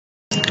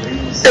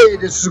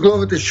this is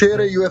Glover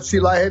Teixeira,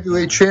 UFC Light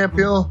Heavyweight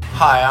Champion.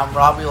 Hi, I'm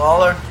Robbie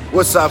Lawler.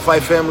 What's up,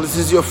 Fight family? This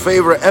is your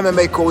favorite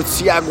MMA coach,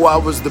 Thiago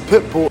Alves, the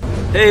Pitbull.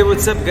 Hey,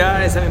 what's up,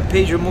 guys? I'm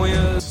Pedro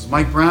Munoz. This is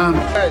Mike Brown.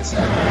 Guys,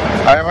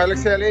 I am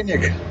Alexei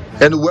Oleinik.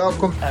 And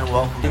welcome. And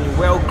welcome. And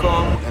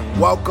welcome. And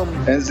welcome.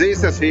 And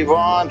this is We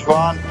Want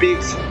One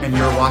Picks. And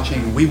you're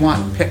watching We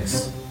Want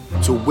Picks.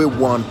 To We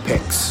Want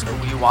Picks. To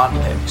We Want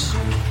Picks.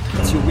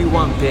 To We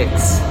Want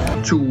Picks.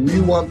 To We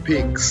Want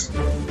Picks.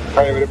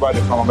 Hi everybody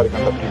from American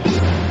Top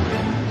Picks.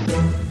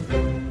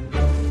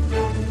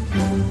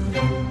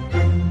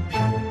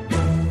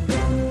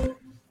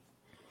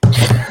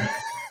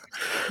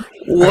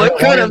 What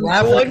kind of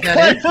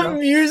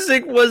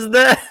music was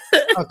that?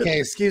 Okay,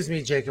 excuse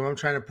me, Jacob. I'm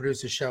trying to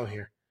produce a show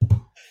here.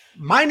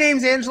 My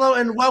name's Angelo,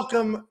 and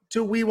welcome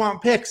to We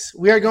Want Picks.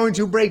 We are going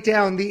to break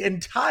down the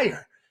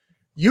entire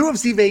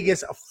UFC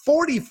Vegas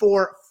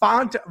 44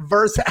 Font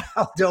versus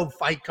Aldo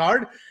fight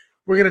card.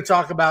 We're going to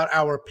talk about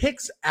our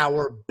picks,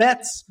 our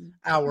bets,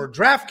 our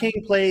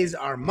DraftKings plays,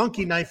 our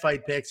Monkey Knife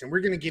Fight picks, and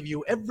we're going to give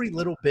you every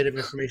little bit of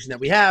information that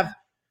we have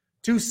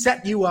to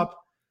set you up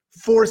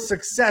for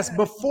success.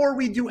 Before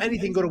we do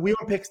anything, go to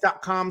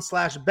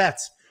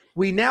WeWantPicks.com/bets.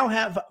 We now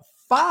have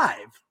 5.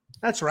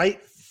 That's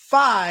right,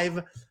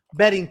 5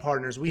 betting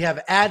partners. We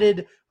have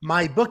added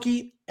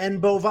MyBookie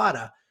and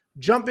Bovada.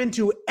 Jump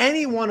into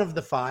any one of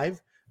the 5,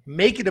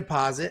 make a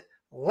deposit,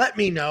 let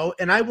me know,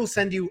 and I will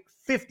send you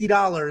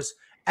 $50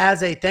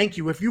 as a thank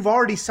you. If you've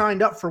already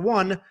signed up for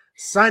one,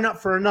 sign up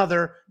for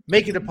another,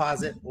 make a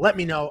deposit, let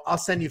me know. I'll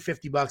send you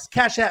 $50.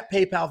 Cash App,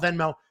 PayPal,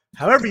 Venmo,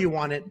 however you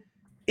want it.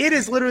 It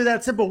is literally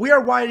that simple. We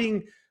are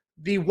riding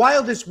the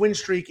wildest win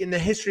streak in the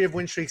history of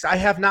win streaks. I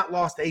have not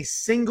lost a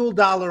single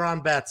dollar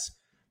on bets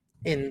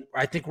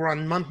I think we're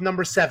on month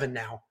number 7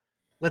 now.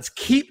 Let's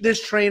keep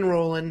this train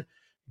rolling.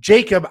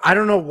 Jacob, I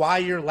don't know why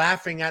you're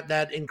laughing at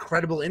that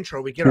incredible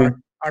intro. We get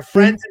our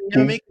friends in the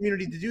MMA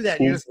community to do that.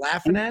 You're just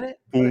laughing at it?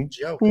 What a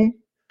joke. Boom.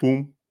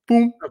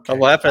 Okay. I'm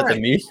laughing at the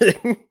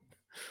music.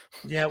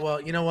 Yeah, well,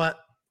 you know what?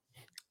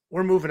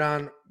 We're moving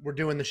on. We're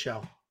doing the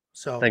show.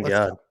 So Thank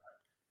God. go.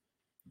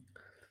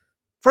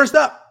 First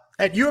up,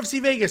 at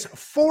UFC Vegas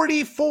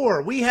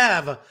 44, we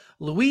have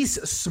Luis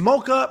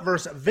Smolka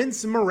versus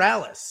Vince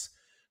Morales.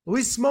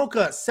 Luis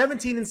Smolka,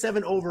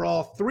 17-7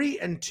 overall,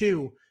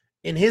 3-2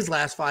 in his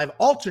last 5,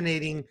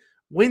 alternating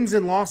wins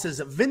and losses.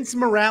 Vince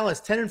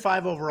Morales,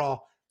 10-5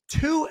 overall,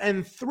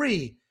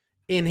 2-3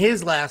 in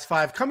his last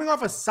 5, coming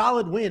off a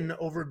solid win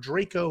over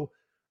Draco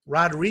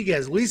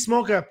Rodriguez. Luis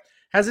Smolka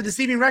has a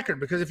deceiving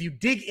record because if you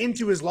dig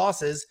into his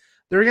losses,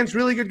 they're against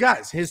really good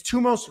guys. His 2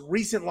 most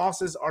recent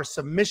losses are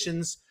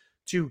submissions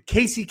to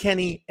Casey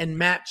Kenny and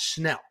Matt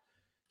Schnell.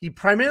 He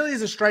primarily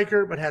is a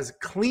striker, but has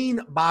clean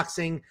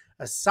boxing,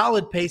 a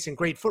solid pace, and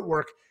great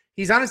footwork.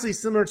 He's honestly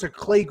similar to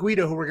Clay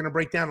Guida, who we're going to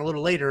break down a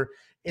little later,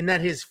 in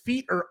that his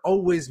feet are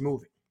always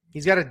moving.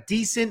 He's got a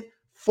decent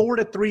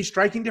 4-3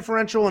 striking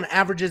differential and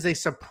averages a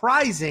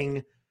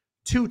surprising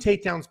 2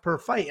 takedowns per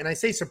fight. And I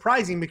say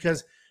surprising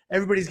because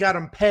everybody's got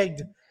him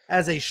pegged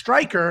as a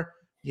striker.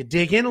 You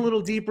dig in a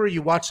little deeper,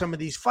 you watch some of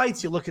these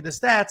fights, you look at the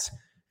stats,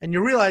 and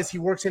you realize he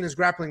works in his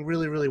grappling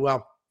really, really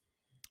well.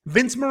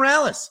 Vince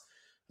Morales,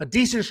 a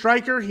decent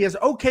striker. He has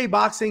okay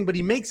boxing, but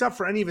he makes up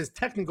for any of his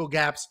technical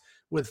gaps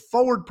with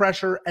forward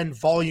pressure and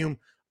volume.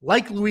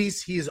 Like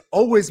Luis, he is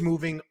always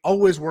moving,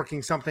 always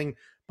working something.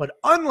 But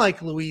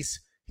unlike Luis,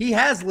 he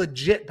has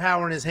legit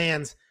power in his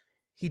hands.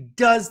 He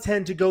does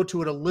tend to go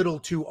to it a little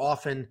too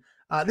often.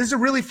 This is a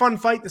really fun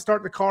fight to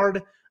start the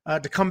card,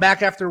 to come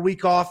back after a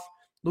week off.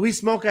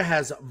 Luis Smolka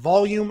has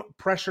volume,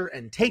 pressure,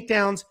 and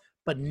takedowns,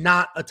 but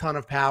not a ton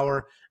of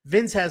power.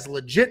 Vince has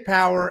legit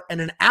power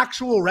and an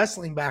actual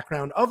wrestling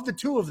background. Of the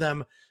 2 of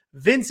them,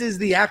 Vince is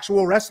the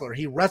actual wrestler.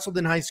 He wrestled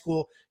in high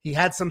school. He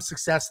had some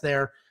success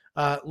there.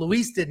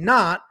 Luis did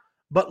not,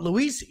 but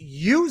Luis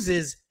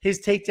uses his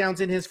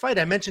takedowns in his fight.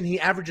 I mentioned he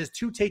averages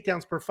 2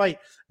 takedowns per fight.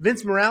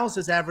 Vince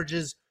Morales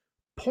averages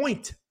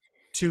 0.2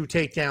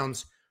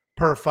 takedowns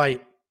per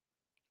fight.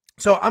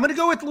 So I'm going to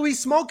go with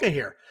Luis Smolka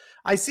here.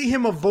 I see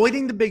him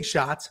avoiding the big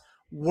shots,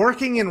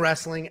 working in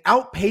wrestling,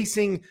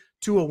 outpacing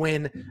to a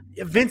win.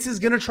 Vince is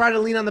going to try to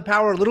lean on the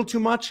power a little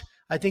too much.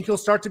 I think he'll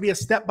start to be a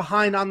step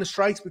behind on the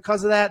strikes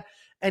because of that.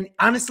 And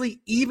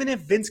honestly, even if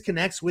Vince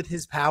connects with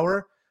his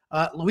power,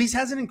 Luis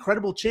has an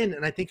incredible chin,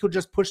 and I think he'll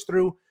just push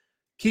through,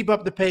 keep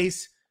up the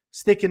pace,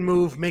 stick and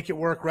move, make it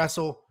work,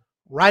 wrestle,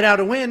 ride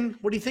out a win.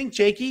 What do you think,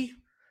 Jakey?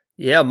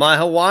 Yeah, my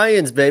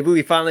Hawaiians, baby.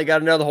 We finally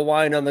got another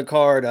Hawaiian on the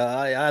card.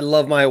 I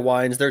love my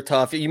Hawaiians. They're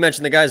tough. You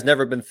mentioned the guy's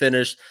never been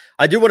finished.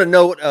 I do want to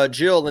note,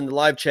 Jill in the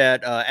live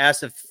chat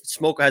asked if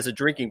Smolka has a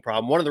drinking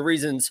problem. One of the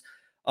reasons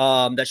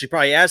that she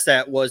probably asked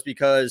that was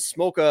because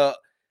Smolka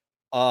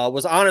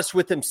was honest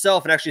with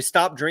himself and actually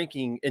stopped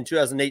drinking in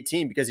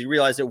 2018 because he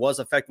realized it was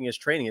affecting his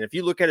training. And if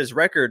you look at his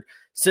record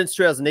since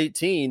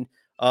 2018,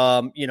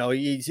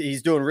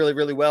 he's doing really,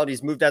 really well. And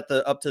he's moved up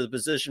to the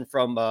position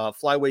from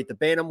flyweight to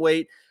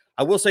bantamweight.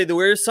 I will say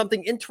there is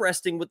something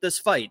interesting with this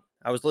fight.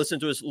 I was listening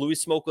to his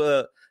Luis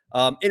Smolka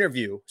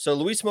interview. So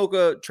Luis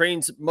Smolka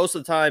trains most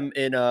of the time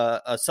in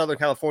a Southern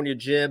California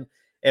gym,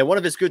 and one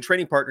of his good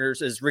training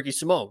partners is Ricky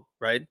Simone,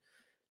 right?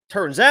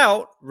 Turns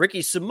out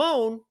Ricky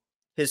Simone,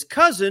 his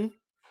cousin,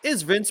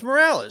 is Vince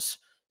Morales.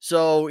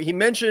 So he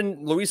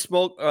mentioned Luis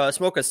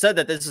Smolka said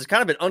that this is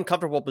kind of an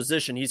uncomfortable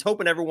position. He's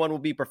hoping everyone will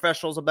be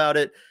professionals about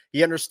it.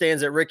 He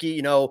understands that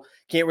Ricky,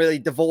 can't really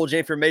divulge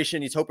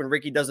information. He's hoping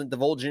Ricky doesn't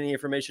divulge any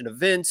information to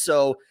Vince.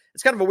 So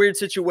it's kind of a weird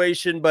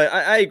situation, but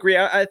I agree.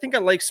 I think I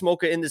like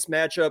Smolka in this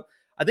matchup.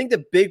 I think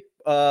the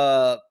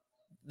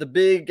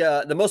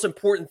most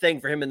important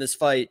thing for him in this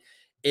fight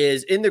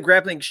is in the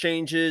grappling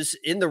exchanges,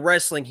 in the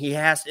wrestling, he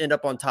has to end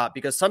up on top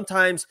because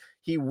sometimes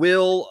he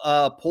will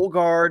pull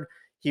guard.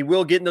 He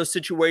will get in those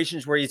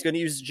situations where he's going to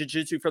use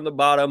jiu-jitsu from the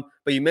bottom.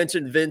 But you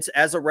mentioned Vince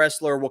as a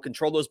wrestler will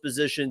control those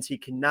positions. He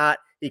cannot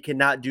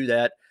do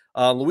that.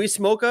 Luis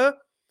Smolka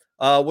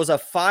was a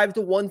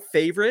 5-1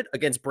 favorite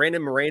against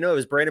Brandon Moreno. It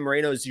was Brandon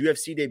Moreno's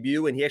UFC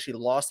debut, and he actually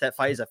lost that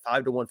fight. He's a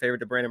 5-1 favorite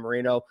to Brandon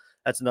Moreno.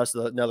 That's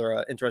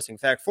another interesting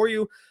fact for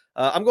you.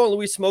 I'm going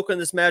Luis Smolka in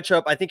this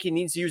matchup. I think he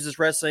needs to use his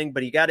wrestling,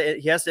 but he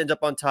has to end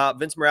up on top.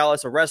 Vince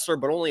Morales, a wrestler,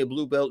 but only a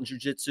blue belt in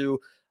jiu-jitsu.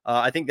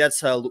 I think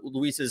that's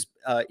Luis's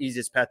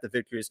easiest path to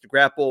victory is to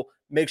grapple,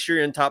 make sure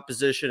you're in top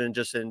position, and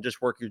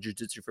just work your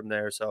jiu-jitsu from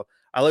there. So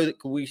I like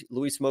Luis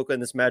Smolka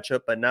in this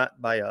matchup, but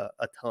not by a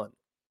ton.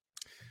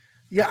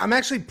 Yeah, I'm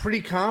actually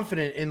pretty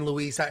confident in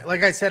Luis.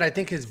 Like I said, I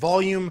think his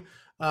volume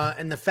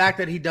and the fact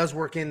that he does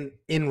work in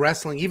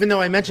wrestling, even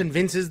though I mentioned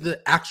Vince is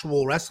the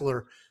actual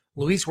wrestler,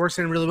 Luis works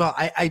in really well.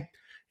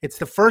 It's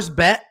the first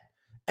bet,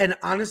 and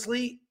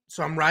honestly,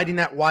 so I'm riding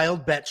that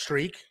wild bet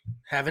streak.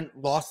 Haven't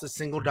lost a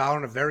single dollar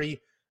in a very,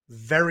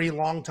 very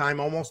long time,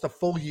 almost a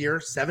full year,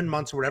 7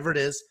 months, or whatever it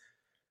is.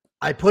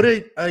 I put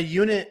a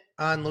unit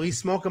on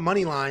Luis Smolka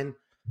money line,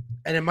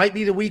 and it might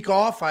be the week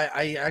off.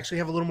 I actually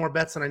have a little more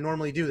bets than I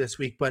normally do this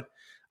week, but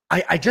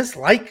I just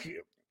like,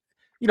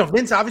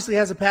 Vince obviously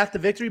has a path to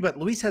victory, but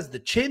Luis has the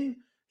chin.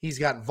 He's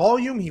got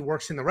volume. He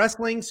works in the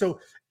wrestling. So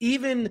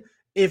even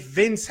if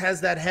Vince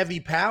has that heavy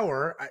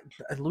power,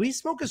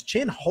 Luis Smolka's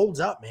chin holds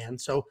up, man.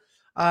 So,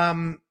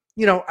 I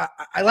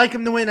like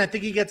him to win. I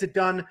think he gets it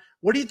done.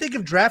 What do you think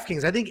of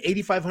DraftKings? I think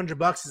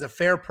 $8,500 is a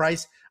fair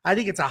price. I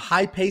think it's a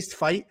high-paced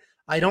fight.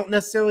 I don't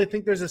necessarily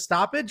think there's a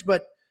stoppage,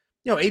 but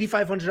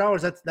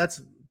 $8,500,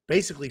 that's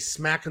basically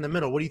smack in the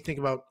middle. What do you think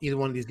about either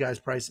one of these guys'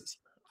 prices?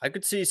 I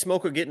could see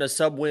Smolka getting a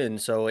sub win,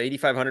 so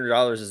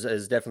 $8,500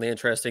 is definitely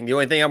interesting. The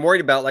only thing I'm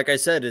worried about, like I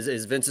said,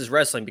 is Vince's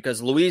wrestling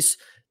because Luis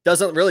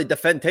doesn't really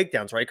defend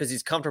takedowns, right? Because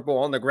he's comfortable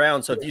on the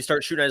ground. So if you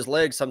start shooting at his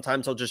legs,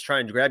 sometimes he'll just try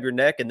and grab your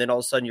neck, and then all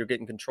of a sudden you're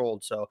getting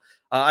controlled. So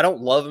I don't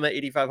love him at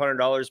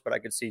 $8,500, but I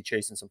could see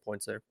chasing some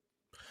points there.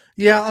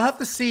 Yeah, I'll have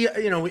to see.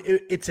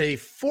 It's a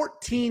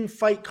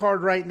 14-fight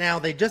card right now.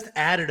 They just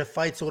added a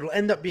fight, so it'll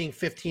end up being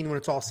 15 when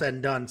it's all said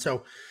and done.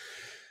 So,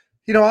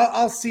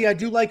 I'll see. I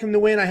do like him to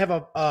win. I have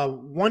a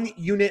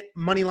 1-unit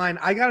money line.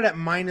 I got it at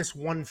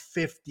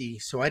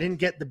 -150, so I didn't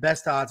get the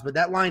best odds, but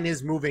that line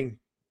is moving.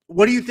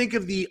 What do you think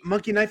of the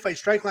Monkey Knife Fight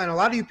strike line? A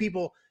lot of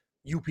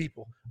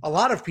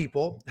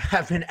people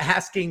have been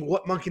asking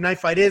what Monkey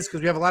Knife Fight is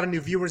because we have a lot of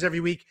new viewers every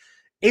week.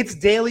 It's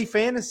daily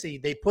fantasy.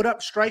 They put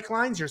up strike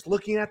lines. You're just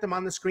looking at them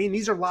on the screen.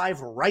 These are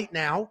live right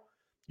now.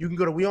 You can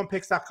go to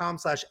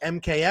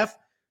weonpicks.com/MKF,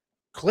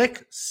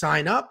 click,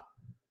 sign up,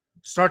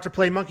 start to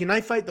play Monkey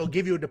Knife Fight. They'll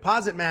give you a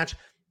deposit match.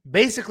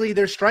 Basically,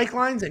 there's strike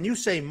lines, and you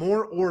say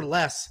more or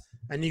less,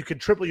 and you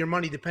could triple your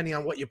money depending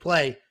on what you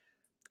play.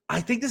 I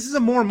think this is a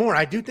more.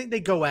 I do think they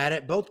go at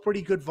it. Both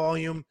pretty good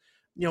volume.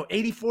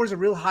 84 is a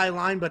real high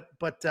line, but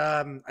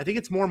I think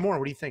it's more.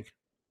 What do you think?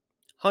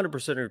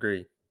 100%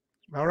 agree.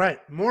 All right,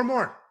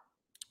 more.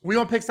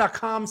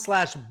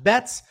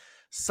 WeOnPicks.com/bets.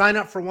 Sign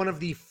up for one of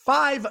the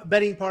 5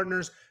 betting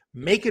partners.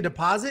 Make a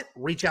deposit.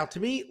 Reach out to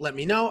me. Let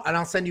me know, and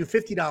I'll send you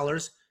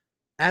 $50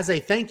 as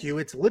a thank you.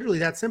 It's literally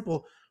that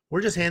simple.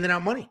 We're just handing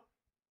out money.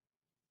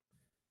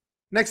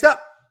 Next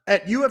up,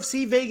 at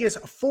UFC Vegas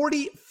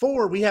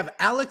 44, we have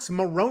Alex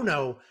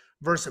Morono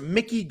versus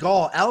Mickey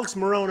Gall. Alex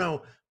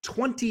Morono,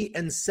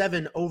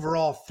 20-7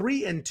 overall,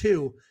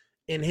 3-2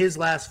 in his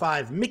last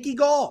 5. Mickey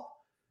Gall,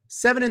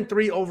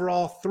 7-3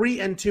 overall,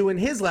 3-2 in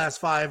his last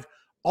 5,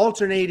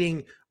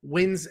 alternating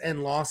wins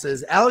and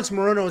losses. Alex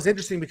Morono is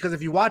interesting because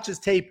if you watch his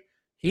tape,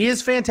 he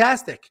is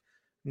fantastic.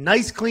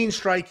 Nice, clean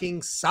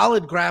striking,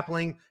 solid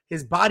grappling.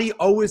 His body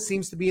always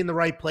seems to be in the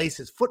right place.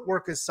 His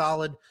footwork is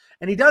solid,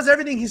 and he does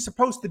everything he's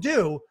supposed to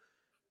do.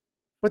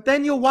 But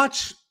then you'll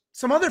watch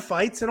some other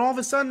fights, and all of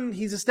a sudden,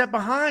 he's a step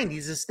behind.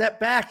 He's a step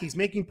back. He's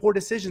making poor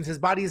decisions. His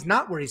body is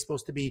not where he's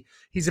supposed to be.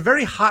 He's a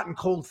very hot and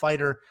cold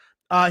fighter.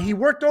 He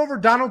worked over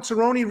Donald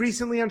Cerrone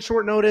recently on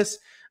short notice.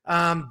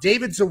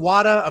 David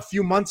Zawada a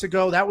few months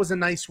ago. That was a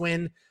nice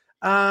win.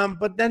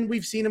 But then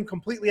we've seen him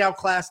completely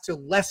outclassed to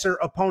lesser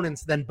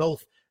opponents than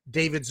both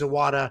David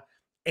Zawada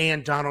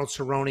and Donald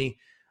Cerrone.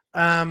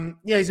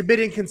 He's a bit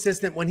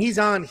inconsistent. When he's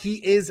on, he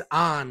is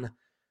on.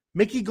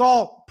 Mickey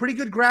Gall, pretty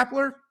good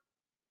grappler.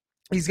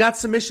 He's got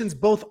submissions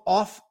both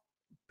off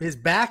his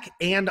back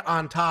and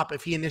on top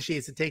if he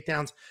initiates the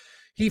takedowns.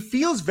 He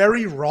feels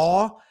very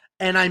raw.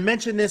 And I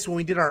mentioned this when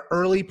we did our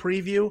early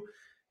preview.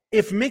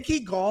 If Mickey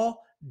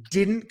Gall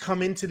didn't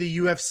come into the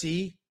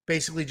UFC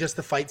basically just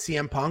to fight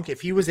CM Punk,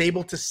 if he was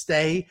able to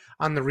stay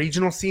on the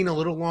regional scene a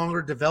little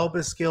longer, develop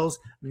his skills,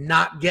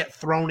 not get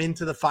thrown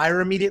into the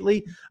fire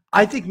immediately,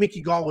 I think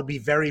Mickey Gall would be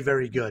very,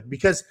 very good.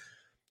 Because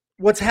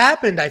what's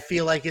happened, I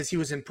feel like, is he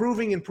was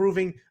improving,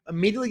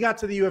 immediately got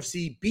to the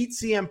UFC, beat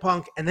CM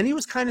Punk, and then he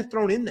was kind of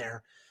thrown in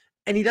there.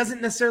 And he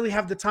doesn't necessarily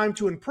have the time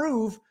to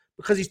improve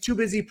because he's too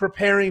busy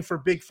preparing for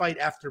big fight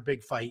after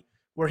big fight,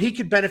 where he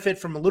could benefit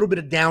from a little bit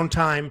of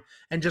downtime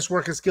and just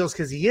work his skills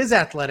because he is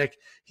athletic.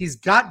 He's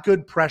got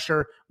good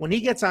pressure. When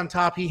he gets on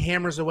top, he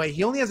hammers away.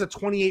 He only has a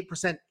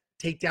 28%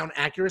 takedown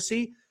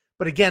accuracy.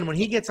 But again, when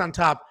he gets on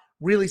top,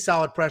 really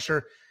solid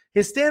pressure.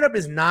 His stand-up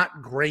is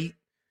not great.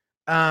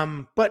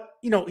 But,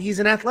 he's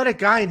an athletic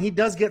guy, and he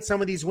does get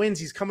some of these wins.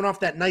 He's coming off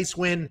that nice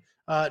win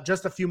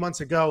just a few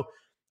months ago.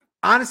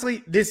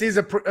 Honestly, this is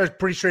a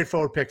pretty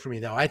straightforward pick for me,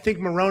 though. I think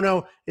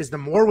Morono is the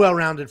more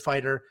well-rounded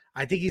fighter.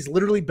 I think he's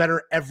literally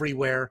better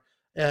everywhere.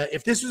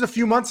 If this was a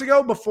few months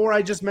ago, before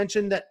I just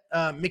mentioned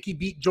that Mickey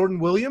beat Jordan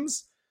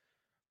Williams,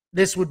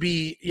 this would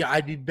be,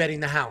 I'd be betting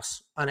the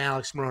house on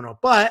Alex Morono.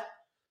 But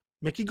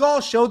Mickey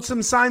Gall showed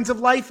some signs of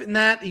life in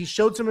that. He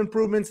showed some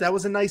improvements. That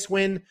was a nice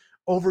win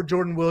over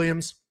Jordan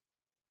Williams.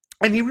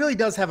 And he really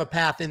does have a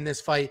path in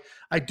this fight.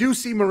 I do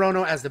see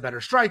Morono as the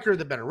better striker,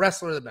 the better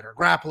wrestler, the better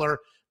grappler.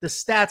 The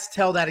stats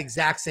tell that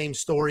exact same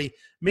story.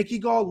 Mickey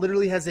Gall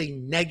literally has a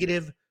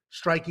negative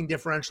striking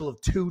differential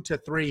of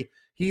 2-3.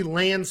 He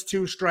lands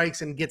 2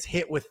 strikes and gets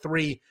hit with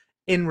 3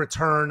 in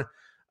return,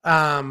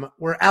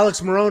 where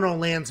Alex Morono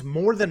lands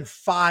more than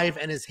 5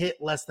 and is hit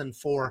less than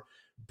 4.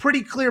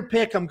 Pretty clear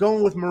pick. I'm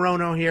going with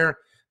Morono here.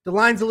 The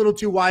line's a little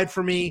too wide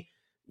for me.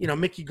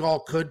 Mickey Gall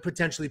could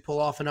potentially pull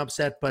off an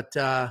upset, but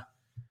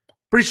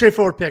pretty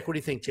straightforward pick. What do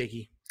you think,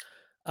 Jakey?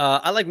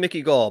 I like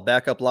Mickey Gall,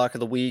 backup lock of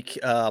the week,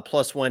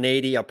 plus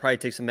 180. I'll probably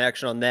take some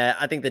action on that.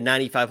 I think the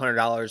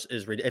 $9,500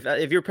 is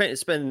ridiculous. If you're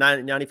spending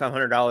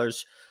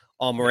 $9,500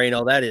 on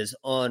Moreno, that is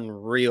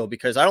unreal,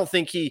 because I don't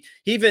think he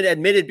even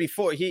admitted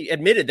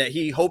that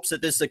he hopes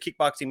that this is a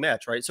kickboxing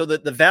match, right? So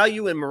the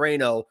value in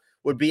Moreno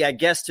would be, I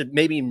guess, to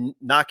maybe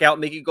knock out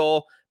Mickey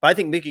Gall. But I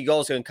think Mickey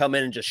Gall is going to come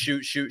in and just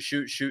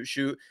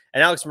shoot.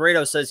 And Alex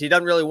Moreno says he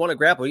doesn't really want to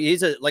grapple.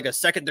 He's like a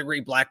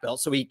second-degree black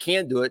belt, so he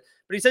can do it.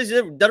 But he says he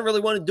doesn't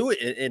really want to do it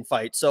in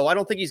fights. So I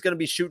don't think he's going to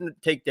be shooting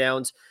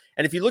takedowns.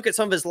 And if you look at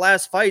some of his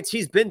last fights,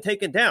 he's been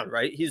taken down,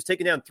 right? He was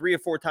taken down 3 or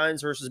 4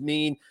 times versus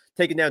Mean,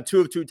 taken down 2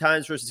 of 2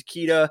 times versus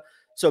Kita.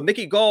 So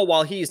Mickey Gall,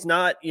 while he's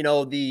not,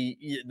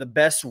 the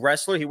best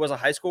wrestler, he was a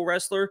high school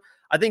wrestler.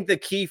 I think the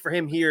key for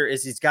him here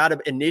is he's got to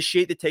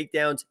initiate the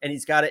takedowns and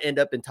he's got to end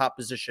up in top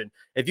position.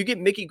 If you get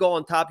Mickey Gall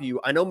on top of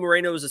you, I know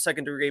Moreno is a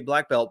second-degree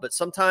black belt, but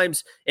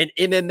sometimes in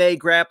MMA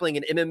grappling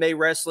and MMA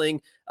wrestling,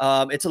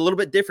 it's a little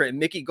bit different. And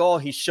Mickey Gall,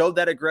 he showed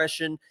that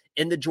aggression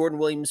in the Jordan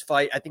Williams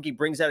fight. I think he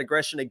brings that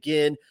aggression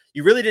again.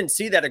 You really didn't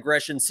see that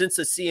aggression since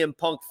the CM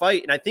Punk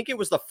fight, and I think it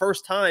was the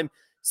first time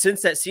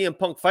since that CM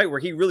Punk fight where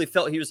he really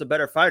felt he was a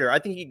better fighter. I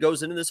think he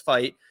goes into this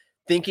fight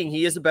thinking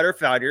he is a better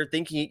fighter,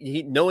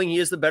 knowing he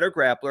is the better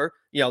grappler.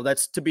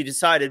 That's to be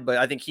decided, but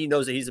I think he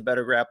knows that he's a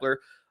better grappler.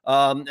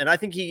 And I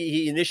think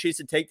he initiates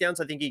the takedowns.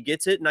 I think he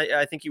gets it, and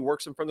I think he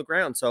works him from the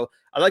ground. So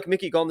I like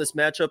Mickey Gall in this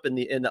matchup in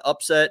the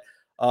upset.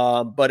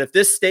 But if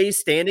this stays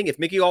standing, if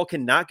Mickey Gall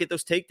cannot get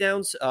those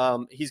takedowns,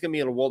 he's going to be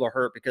in a world of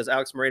hurt, because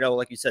Alex Moreno,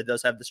 like you said,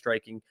 does have the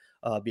striking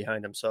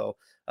behind him. So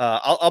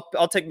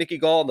I'll take Mickey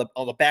Gall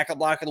on the backup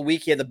lock of the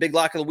week. He had the big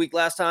lock of the week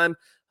last time,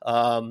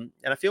 and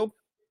I feel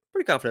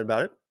pretty confident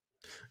about it.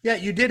 Yeah,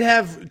 you did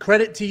have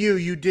credit to you.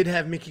 You did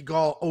have Mickey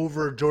Gall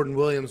over Jordan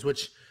Williams,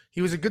 which he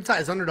was a good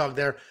size underdog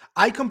there.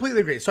 I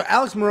completely agree. So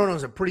Alex Morono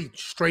is a pretty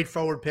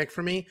straightforward pick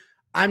for me.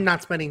 I'm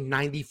not spending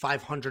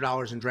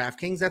 $9,500 in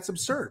DraftKings. That's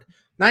absurd.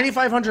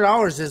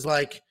 $9,500 is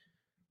like,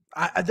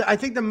 I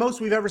think the most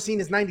we've ever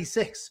seen is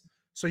 96.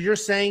 So you're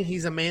saying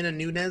he's Amanda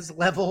Nunes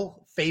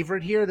level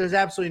favorite here? There's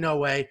absolutely no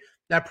way.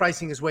 That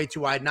pricing is way too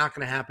wide. Not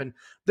going to happen.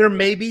 There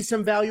may be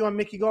some value on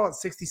Mickey Gall at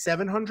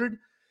 $6,700.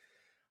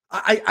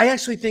 I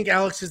actually think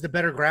Alex is the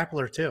better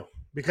grappler too,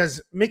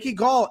 because Mickey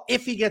Gall,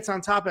 if he gets on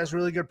top, has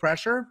really good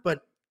pressure, but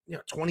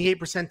 28%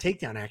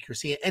 takedown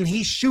accuracy, and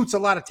he shoots a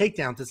lot of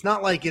takedowns. It's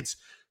not like it's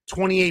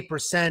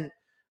 28%,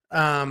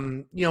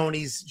 and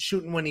he's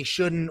shooting when he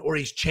shouldn't, or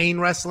he's chain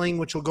wrestling,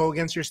 which will go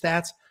against your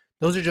stats.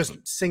 Those are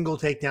just single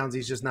takedowns.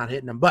 He's just not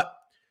hitting them. But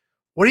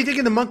what do you think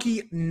of the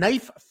monkey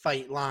knife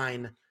fight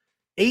line?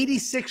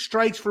 86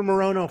 strikes for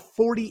Morono,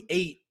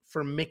 48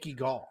 for Mickey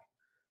Gall.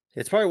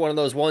 It's probably one of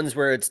those ones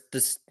where it's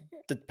this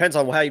depends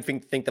on how you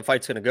think the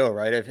fight's going to go,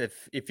 right?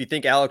 If you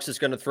think Alex is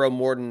going to throw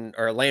more than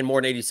or land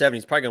more than 87,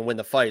 he's probably going to win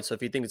the fight. So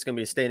if you think it's going to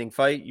be a standing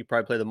fight, you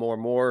probably play the more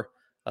and more.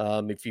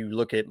 If you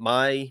look at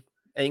my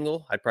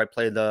angle, I'd probably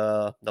play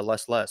the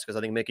less because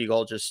I think Mickey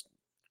Gall just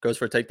goes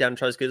for a takedown and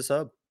tries to get a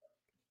sub.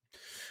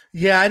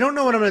 Yeah, I don't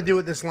know what I'm going to do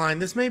with this line.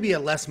 This may be a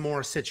less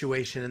more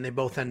situation, and they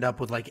both end up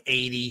with like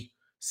 80,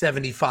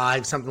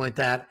 75, something like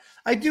that.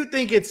 I do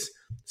think it's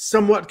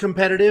somewhat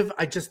competitive.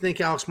 I just think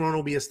Alex Morono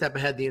will be a step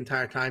ahead the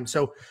entire time.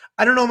 So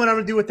I don't know what I'm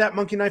going to do with that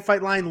Monkey Knife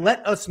Fight line.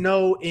 Let us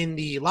know in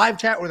the live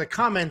chat or the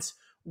comments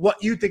what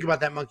you think about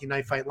that Monkey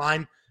Knife Fight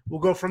line. We'll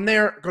go from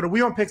there. Go to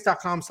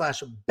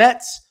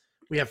WeWantPicks.com/bets.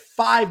 We have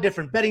 5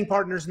 different betting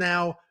partners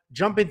now.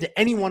 Jump into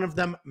any one of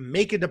them.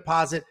 Make a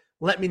deposit.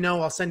 Let me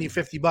know. I'll send you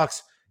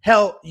 $50.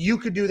 Hell, you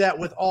could do that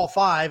with all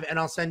 5, and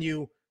I'll send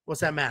you,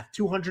 what's that math,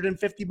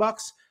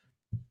 $250?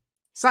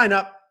 Sign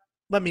up.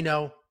 Let me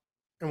know,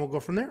 and we'll go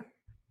from there.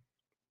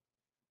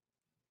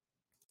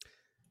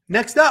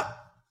 Next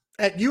up,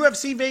 at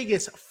UFC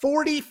Vegas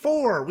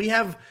 44, we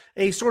have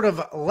a sort of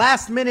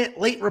last-minute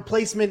late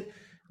replacement,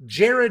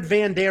 Jared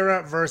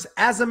Vanderaa versus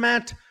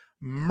Azamat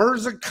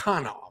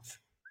Murzakanov.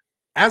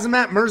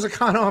 Azamat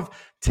Murzakanov,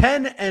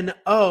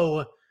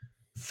 10-0,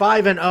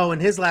 5-0 in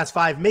his last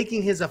 5,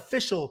 making his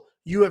official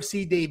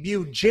UFC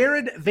debut.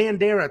 Jared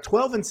Vanderaa,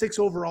 12-6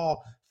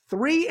 overall,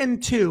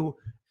 3-2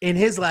 in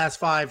his last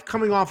 5,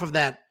 coming off of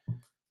that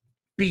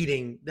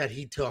beating that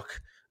he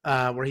took,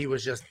 where he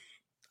was just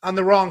on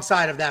the wrong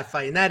side of that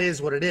fight, and that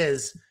is what it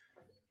is.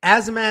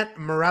 Azamat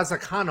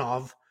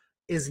Murzakanov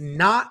is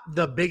not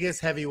the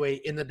biggest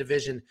heavyweight in the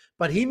division,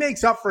 but he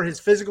makes up for his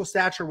physical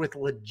stature with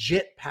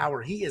legit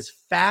power. He is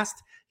fast.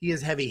 He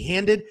is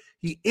heavy-handed.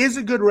 He is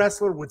a good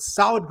wrestler with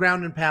solid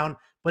ground and pound,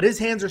 but his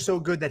hands are so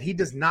good that he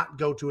does not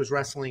go to his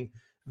wrestling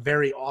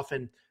very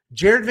often.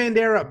 Jared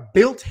Vanderaa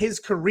built his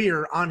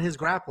career on his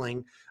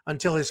grappling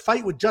until his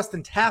fight with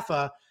Justin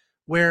Tafa,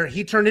 where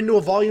he turned into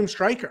a volume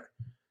striker.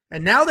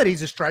 And now that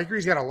he's a striker,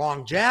 he's got a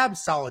long jab,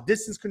 solid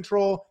distance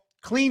control,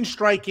 clean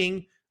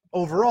striking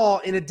overall,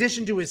 in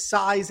addition to his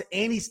size,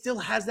 and he still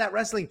has that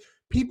wrestling.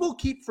 People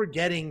keep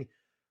forgetting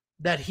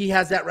that he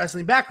has that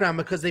wrestling background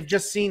because they've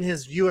just seen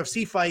his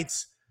UFC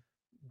fights,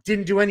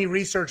 didn't do any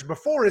research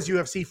before his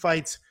UFC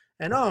fights,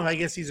 and I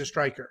guess he's a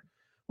striker.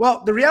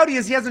 Well, the reality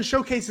is he hasn't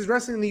showcased his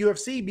wrestling in the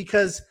UFC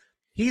because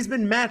he's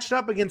been matched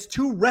up against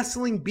 2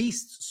 wrestling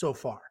beasts so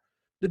far.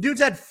 The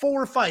dude's had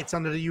 4 fights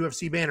under the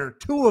UFC banner.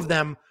 2 of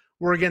them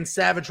were against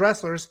savage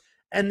wrestlers,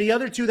 and the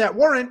other 2 that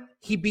weren't,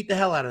 he beat the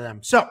hell out of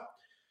them. So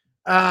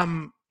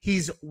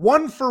he's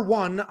 1 for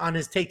 1 on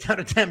his takedown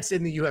attempts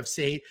in the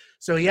UFC,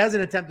 so he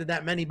hasn't attempted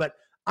that many. But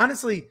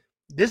honestly,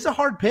 this is a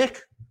hard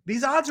pick.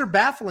 These odds are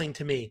baffling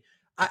to me.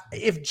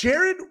 If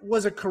Jared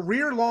was a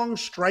career-long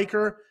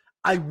striker,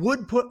 I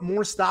would put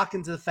more stock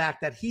into the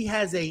fact that he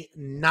has a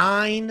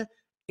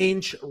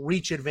 9-inch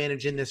reach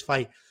advantage in this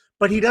fight,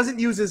 but he doesn't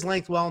use his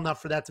length well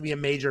enough for that to be a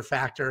major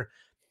factor.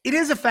 It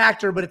is a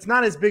factor, but it's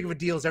not as big of a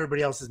deal as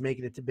everybody else is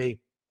making it to be.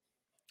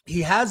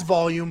 He has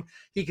volume.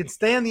 He can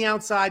stay on the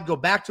outside, go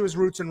back to his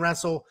roots and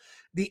wrestle.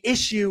 The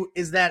issue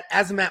is that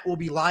Azamat will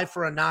be live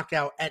for a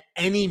knockout at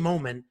any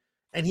moment,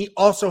 and he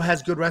also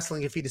has good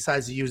wrestling if he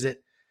decides to use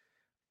it.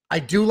 I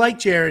do like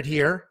Jared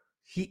here.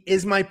 He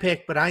is my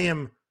pick, but I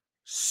am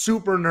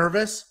super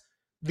nervous.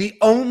 The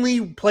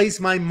only place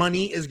my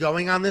money is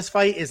going on this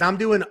fight is I'm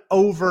doing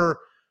over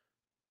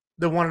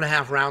the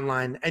 1.5 round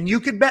line. And you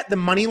could bet the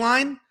money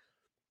line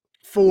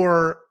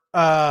for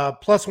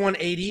plus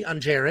 180 on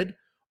Jared,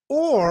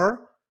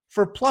 or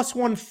for plus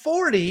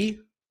 140,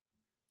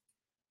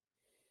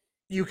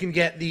 you can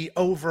get the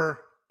over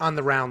on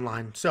the round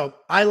line. So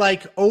I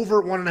like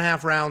over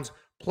 1.5 rounds,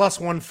 plus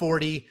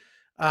 140.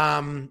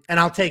 And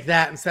I'll take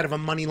that instead of a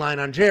money line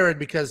on Jared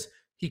because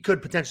he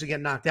could potentially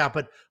get knocked out.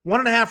 But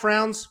 1.5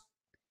 rounds,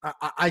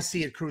 I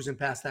see it cruising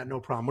past that, no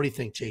problem. What do you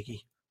think,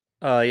 Jakey?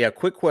 Yeah,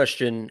 quick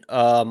question.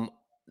 In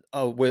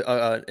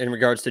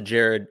regards to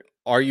Jared,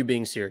 are you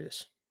being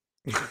serious?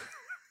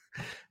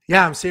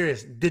 Yeah, I'm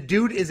serious. The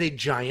dude is a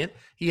giant.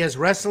 He has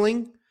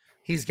wrestling.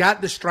 He's got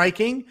the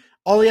striking.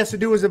 All he has to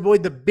do is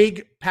avoid the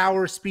big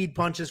power speed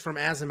punches from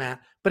Azamat.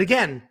 But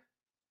again,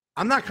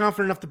 I'm not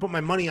confident enough to put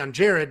my money on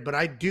Jared, but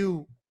I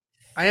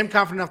am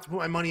confident enough to put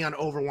my money on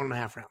over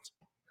 1.5 rounds.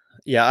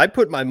 Yeah, I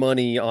put my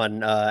money on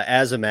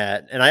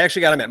Azamat, and I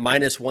actually got him at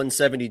minus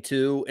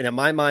 172. And in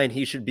my mind,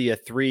 he should be a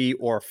 3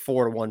 or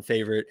 4-1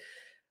 favorite.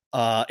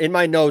 In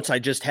my notes, I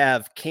just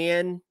have,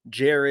 can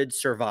Jared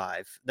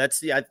survive? That's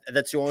the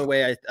only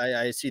way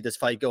I see this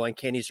fight going.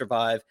 Can he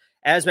survive?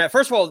 Azamat,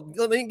 first of all,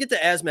 let me get to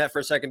Azamat for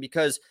a second,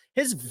 because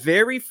his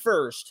very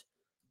first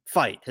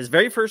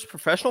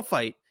professional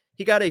fight,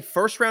 he got a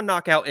first-round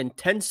knockout in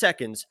 10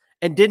 seconds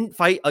and didn't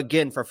fight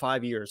again for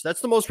 5 years.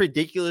 That's the most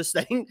ridiculous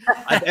thing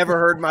I've ever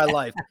heard in my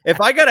life. If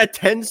I got a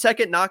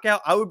 10-second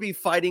knockout, I would be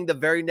fighting the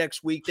very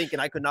next week thinking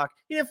I could knock.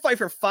 He didn't fight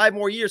for 5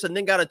 more years and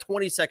then got a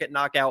 20-second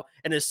knockout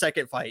in his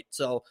second fight.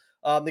 So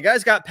the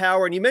guy's got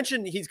power. And you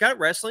mentioned he's got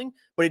wrestling,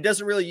 but he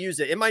doesn't really use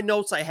it. In my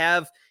notes, I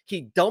have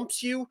he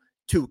dumps you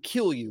to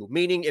kill you,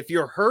 meaning if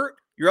you're hurt,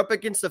 you're up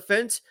against the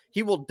fence,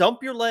 he will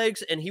dump your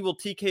legs and he will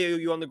TKO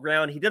you on the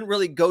ground. He doesn't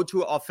really go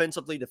to it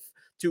offensively to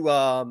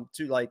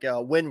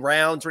win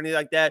rounds or anything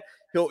like that.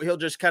 He'll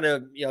just kind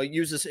of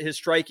use his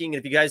striking,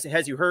 and if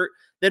has you hurt,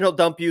 then he'll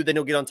dump you, then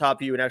he'll get on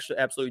top of you and actually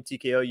absolutely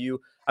TKO you.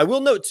 I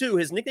will note too,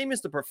 his nickname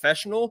is the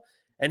Professional,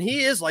 And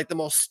he is like the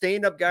most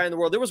stand-up guy in the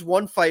world. There was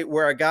one fight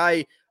where a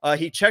guy,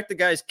 he checked the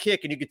guy's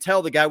kick, and you could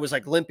tell the guy was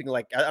like limping,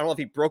 like I don't know if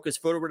he broke his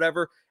foot or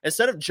whatever.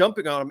 Instead of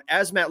jumping on him,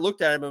 Azmat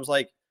looked at him and was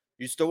like,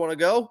 "You still want to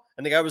go?"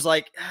 And the guy was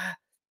like,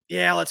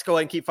 "Yeah, let's go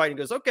ahead and keep fighting."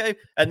 He goes, "Okay,"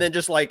 and then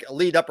just like a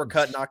lead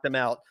uppercut knocked him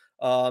out.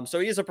 So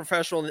he is a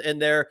professional in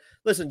there.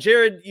 Listen,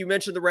 Jared, you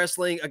mentioned the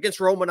wrestling against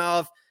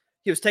Romanov.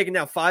 He was taken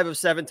down 5 of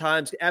 7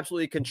 times,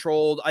 absolutely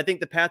controlled. I think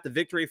the path to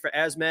victory for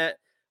Azmat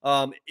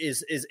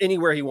is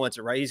anywhere he wants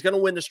it, right? He's going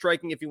to win the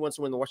striking if he wants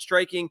to win the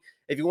striking.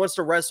 If he wants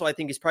to wrestle, I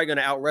think he's probably going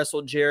to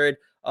out-wrestle Jared.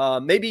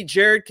 Maybe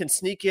Jared can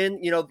sneak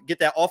in, get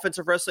that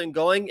offensive wrestling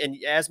going, and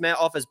Azmat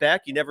off his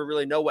back. You never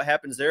really know what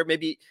happens there.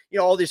 Maybe,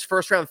 all these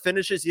first-round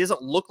finishes. He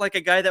doesn't look like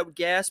a guy that would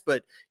gas,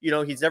 but,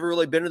 he's never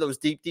really been in those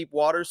deep, deep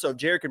waters. So if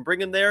Jared can bring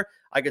him there,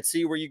 I could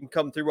see where you can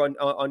come through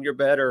on your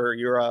bet or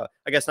your, I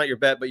guess not your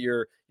bet, but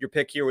your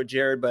pick here with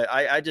Jared. But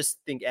I just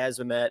think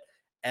Azmat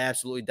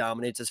absolutely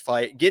dominates this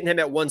fight. Getting him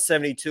at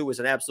 172 was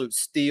an absolute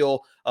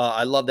steal.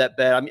 I love that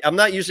bet. I'm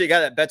not usually a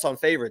guy that bets on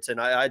favorites, and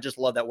I just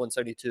love that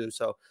 172.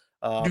 So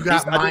you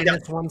got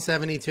minus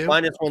 172.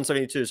 Minus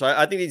 172. So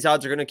I think these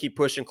odds are going to keep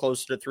pushing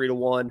closer to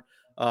 3-1.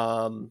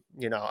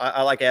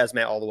 I like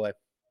Azmat all the way.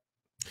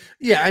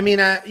 Yeah, I mean,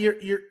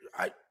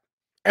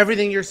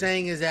 everything you're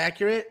saying is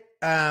accurate.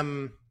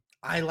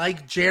 I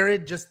like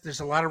Jared. Just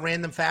there's a lot of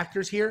random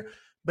factors here,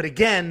 but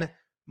again,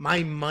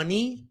 my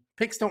money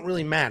picks don't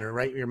really matter,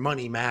 right? Your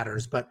money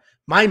matters, but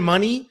my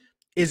money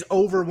is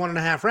over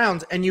 1.5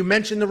 rounds. And you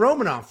mentioned the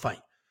Romanov fight.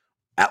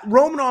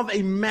 Romanov,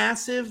 a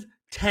massive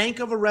tank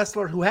of a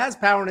wrestler who has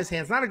power in his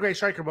hands, not a great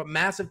striker, but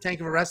massive tank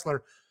of a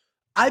wrestler.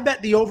 I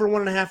bet the over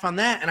 1.5 on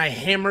that, and I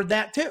hammered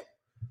that too.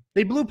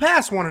 They blew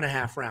past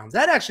 1.5 rounds.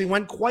 That actually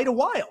went quite a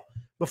while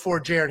before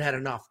Jared had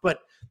enough.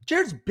 But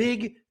Jared's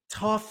big,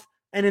 tough,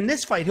 and in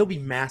this fight, he'll be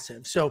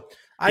massive. So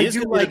I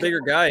do like a bigger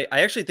guy.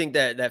 I actually think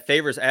that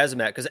favors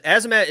Azmat because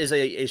Azmat is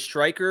a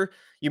striker.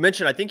 You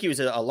mentioned, I think he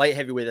was a light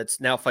heavyweight that's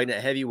now fighting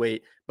at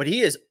heavyweight, but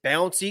he is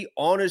bouncy,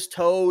 on his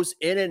toes,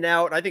 in and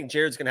out. I think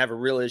Jared's going to have a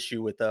real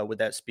issue with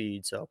that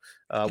speed. So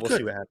we'll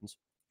see what happens.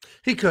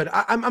 He could.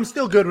 I'm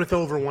still good with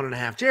over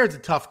 1.5. Jared's a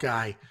tough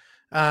guy.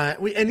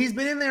 And he's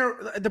been in there.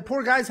 The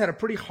poor guy's had a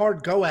pretty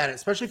hard go at it,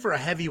 especially for a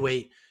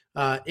heavyweight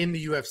in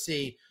the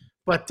UFC.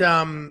 But,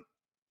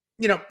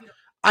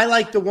 I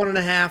like the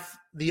 1.5,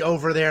 the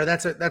over there.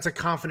 That's a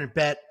confident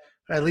bet,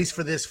 at least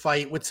for this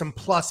fight, with some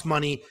plus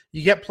money.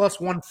 You get plus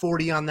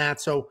 140 on that,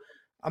 so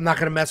I'm not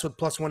going to mess with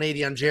plus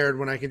 180 on Jared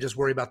when I can just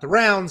worry about the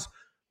rounds.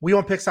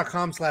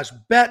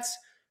 WeOnPicks.com/bets.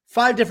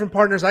 5 different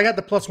partners. I got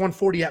the plus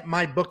 140 at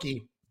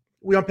MyBookie.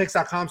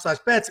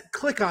 WeOnPicks.com/bets.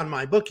 Click on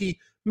MyBookie.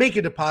 Make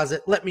a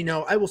deposit. Let me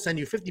know. I will send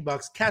you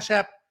 $50. Cash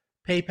App,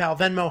 PayPal,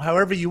 Venmo,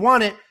 however you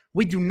want it.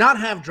 We do not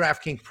have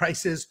DraftKings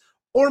prices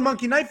or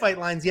Monkey Knife Fight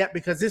lines yet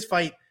because this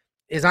fight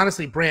is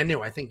honestly brand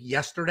new. I think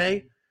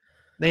yesterday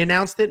they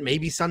announced it,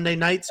 maybe Sunday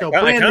night. So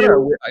I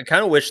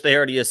kind of wish they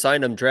already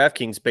assigned him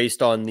DraftKings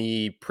based on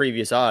the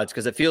previous odds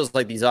because it feels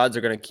like these odds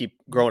are going to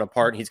keep growing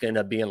apart. And he's going to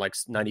end up being like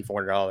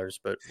 $9,400,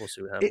 but we'll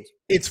see what happens.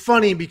 It's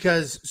funny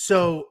because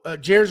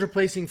Jared's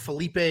replacing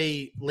Felipe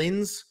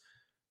Lins,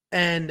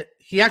 and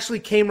he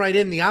actually came right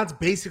in. The odds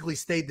basically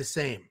stayed the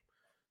same.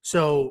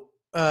 So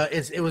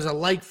it was a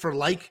like for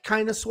like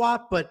kind of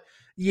swap. But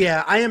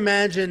yeah, I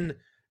imagine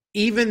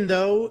even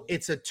though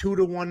it's a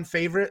 2-1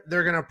 favorite,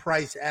 they're going to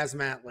price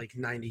Azmat like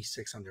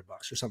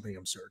 $9,600 or something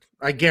absurd.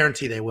 I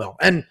guarantee they will.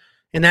 And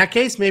in that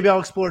case, maybe I'll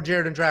explore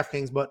Jared and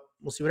DraftKings, but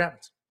we'll see what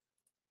happens.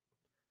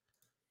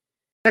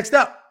 Next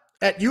up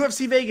at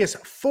UFC Vegas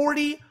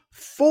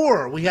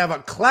 44, we have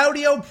a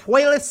Claudio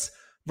Puelles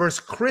versus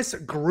Chris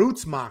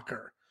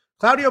Gruetzemacher.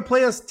 Claudio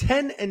Puelles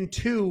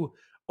 10-2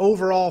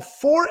 overall,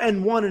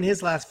 4-1 in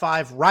his last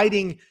 5,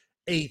 riding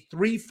a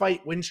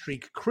 3-fight win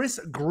streak. Chris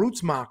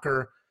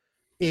Gruetzemacher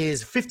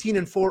is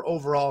 15-4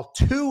 overall,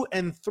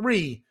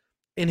 2-3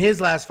 in his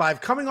last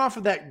 5, coming off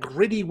of that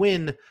gritty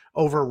win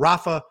over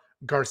Rafa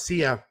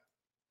Garcia.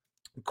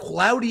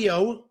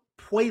 Claudio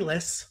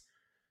Puelles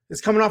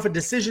is coming off a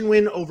decision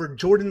win over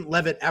Jordan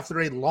Levitt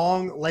after a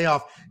long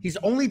layoff. He's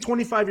only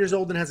 25 years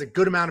old and has a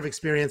good amount of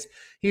experience.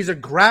 He's a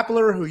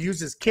grappler who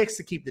uses kicks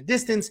to keep the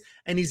distance,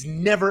 and he's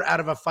never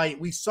out of a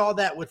fight. We saw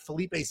that with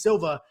Felipe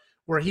Silva,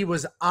 where he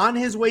was on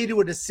his way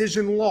to a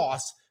decision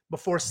loss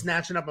before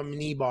snatching up a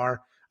knee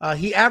bar.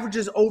 He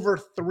averages over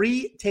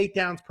 3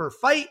 takedowns per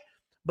fight,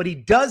 but he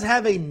does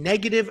have a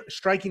negative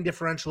striking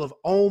differential of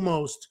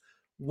almost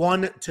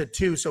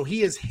 1-2. So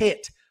he is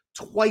hit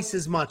twice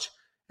as much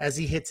as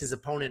he hits his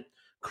opponent.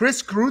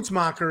 Chris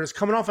Gruetzemacher is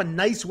coming off a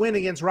nice win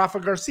against Rafa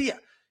Garcia.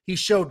 He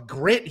showed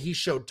grit. He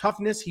showed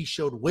toughness. He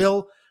showed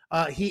will.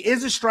 He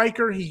is a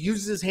striker. He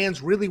uses his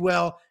hands really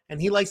well, and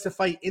he likes to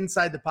fight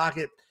inside the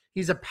pocket.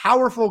 He's a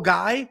powerful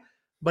guy,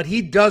 but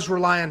he does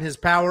rely on his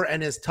power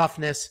and his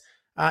toughness.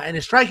 And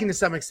his striking to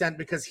some extent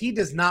because he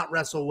does not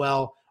wrestle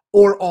well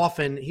or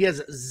often. He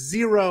has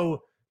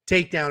 0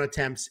 takedown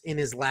attempts in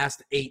his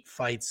last 8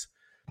 fights,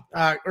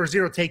 or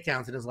 0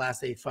 takedowns in his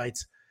last 8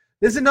 fights.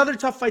 This is another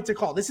tough fight to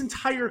call. This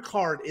entire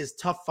card is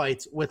tough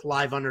fights with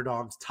live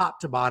underdogs, top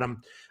to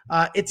bottom.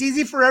 It's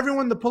easy for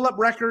everyone to pull up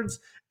records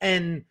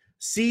and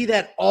see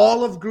that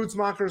all of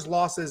Grutzmacher's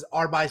losses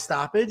are by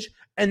stoppage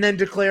and then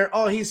declare,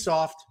 oh, he's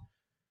soft.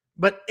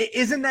 But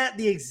isn't that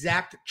the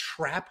exact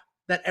trap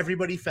that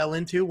everybody fell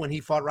into when he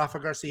fought Rafa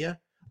Garcia?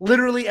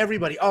 Literally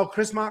everybody. Oh,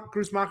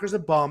 Grutzmacher's a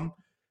bum.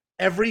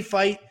 Every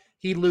fight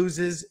he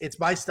loses, it's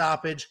by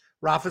stoppage.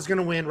 Rafa's going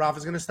to win.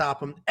 Rafa's going to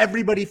stop him.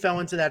 Everybody fell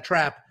into that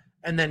trap.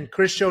 And then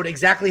Chris showed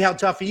exactly how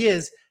tough he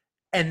is,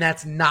 and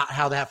that's not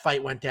how that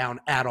fight went down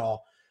at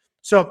all.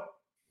 So,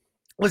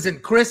 listen,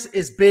 Chris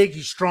is big.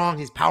 He's strong.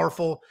 He's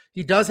powerful.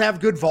 He does have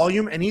good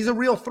volume, and he's a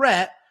real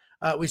threat.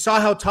 We saw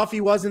how tough he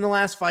was in the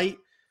last fight.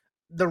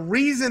 The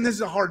reason this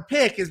is a hard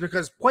pick is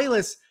because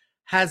Puelles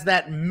has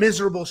that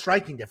miserable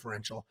striking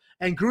differential,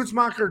 and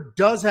Grutzmacher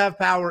does have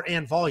power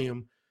and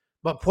volume,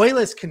 but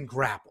Puelles can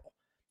grapple.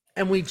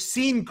 And we've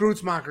seen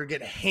Grutzmacher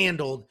get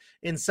handled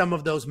in some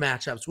of those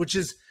matchups, which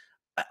is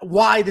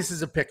why this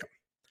is a pick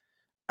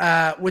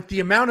 'em. With the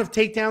amount of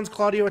takedowns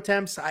Claudio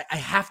attempts, I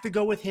have to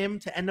go with him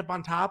to end up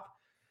on top.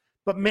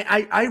 But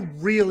I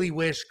really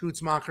wish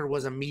Grutzmacher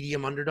was a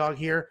medium underdog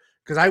here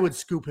because I would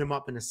scoop him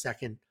up in a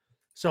second.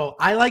 So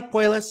I like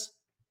Puelles.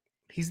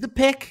 He's the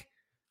pick.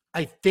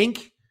 I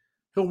think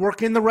he'll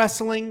work in the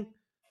wrestling.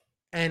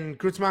 And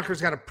Grutzmacher's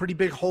got a pretty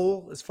big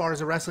hole as far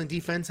as a wrestling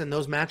defense in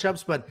those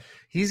matchups, but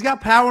he's got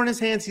power in his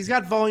hands. He's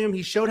got volume.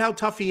 He showed how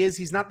tough he is.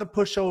 He's not the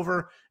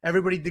pushover.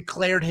 Everybody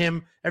declared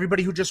him.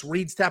 Everybody who just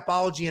reads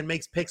Tapology and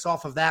makes picks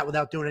off of that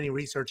without doing any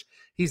research.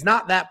 He's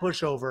not that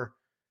pushover,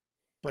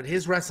 but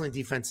his wrestling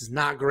defense is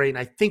not great, and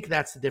I think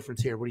that's the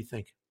difference here. What do you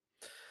think?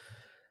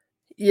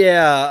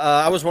 Yeah,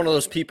 I was one of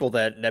those people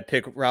that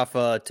picked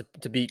Rafa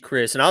to beat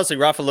Chris. And honestly,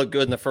 Rafa looked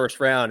good in the first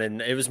round. And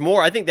it was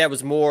more, I think that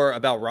was more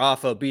about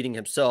Rafa beating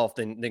himself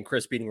than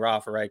Chris beating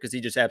Rafa, right? Because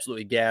he just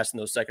absolutely gassed in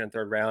those second and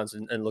third rounds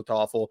and looked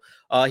awful.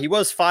 He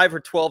was 5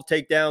 for 12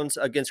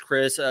 takedowns against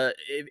Chris.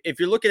 If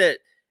you're looking at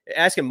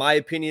asking my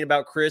opinion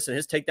about Chris and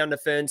his takedown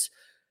defense,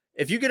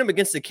 if you get him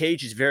against the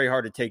cage, he's very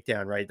hard to take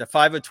down, right? The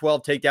 5 of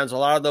 12 takedowns, a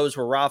lot of those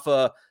were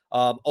Rafa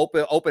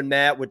open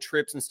mat with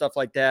trips and stuff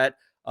like that.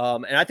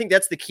 And I think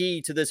that's the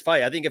key to this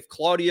fight. I think if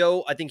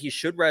Claudio, I think he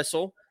should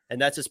wrestle,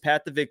 and that's his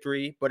path to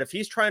victory. But if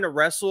he's trying to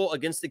wrestle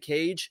against the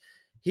cage,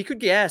 he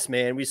could gas,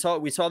 man. We saw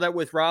that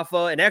with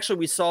Rafa, and actually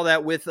we saw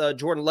that with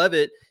Jordan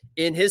Levitt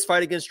in his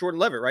fight against Jordan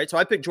Levitt, right? So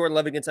I picked Jordan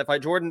Levitt against that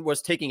fight. Jordan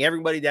was taking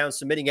everybody down,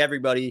 submitting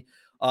everybody,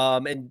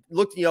 and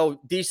looked,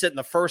 decent in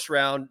the first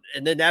round,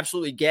 and then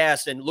absolutely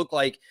gassed and looked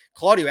like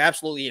Claudio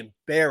absolutely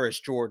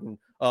embarrassed Jordan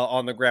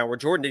on the ground, where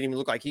Jordan didn't even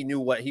look like he knew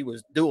what he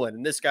was doing.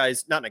 And this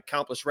guy's not an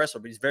accomplished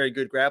wrestler, but he's a very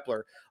good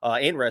grappler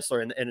and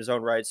wrestler in his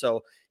own right.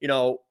 So,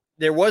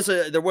 there was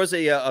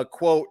a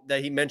quote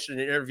that he mentioned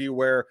in an interview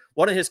where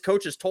one of his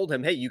coaches told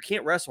him, hey, you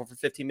can't wrestle for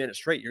 15 minutes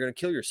straight. You're going to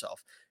kill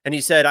yourself. And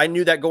he said, I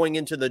knew that going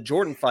into the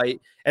Jordan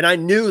fight. And I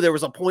knew there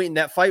was a point in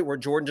that fight where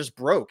Jordan just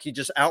broke. He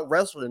just out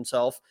wrestled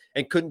himself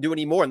and couldn't do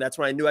any more. And that's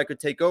when I knew I could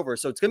take over.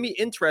 So it's going to be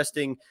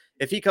interesting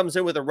if he comes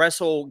in with a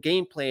wrestle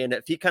game plan,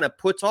 if he kind of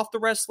puts off the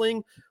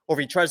wrestling or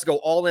if he tries to go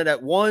all in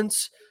at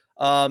once.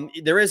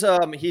 He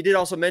did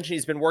also mention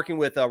he's been working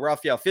with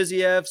Rafael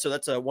Fiziev, so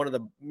that's one of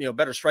the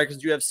better strikers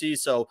in UFC.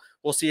 So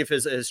we'll see if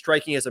his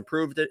striking has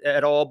improved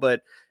at all.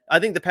 But I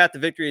think the path to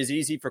victory is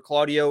easy for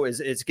Claudio.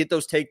 Is get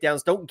those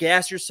takedowns. Don't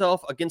gas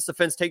yourself against the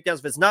fence takedowns.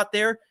 If it's not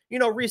there,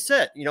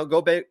 reset.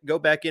 Go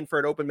back in for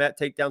an open mat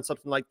takedown,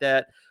 something like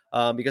that.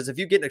 Because if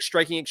you get a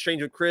striking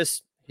exchange with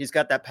Chris, he's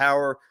got that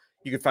power.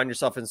 You could find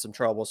yourself in some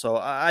trouble. So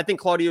I think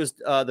Claudio is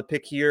the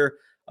pick here.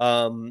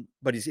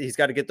 But he's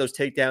got to get those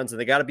takedowns, and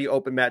they got to be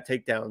open mat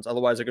takedowns.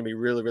 Otherwise, they're going to be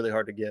really, really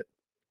hard to get.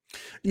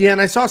 Yeah,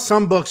 and I saw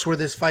some books where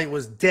this fight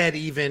was dead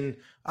even.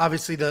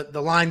 Obviously,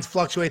 the lines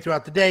fluctuate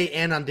throughout the day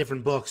and on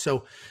different books.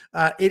 So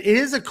it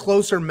is a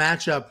closer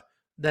matchup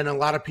than a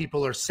lot of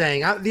people are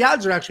saying. The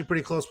odds are actually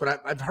pretty close,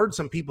 but I've heard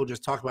some people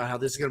just talk about how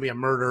this is going to be a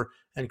murder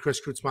and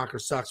Chris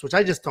Grutzmacher sucks, which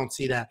I just don't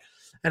see that.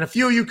 And a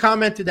few of you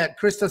commented that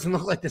Chris doesn't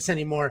look like this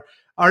anymore.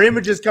 Our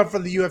images come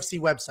from the UFC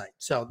website.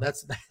 So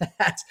that's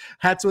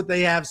what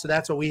they have. So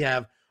that's what we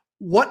have.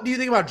 What do you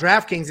think about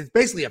DraftKings? It's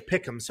basically a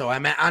pick 'em. So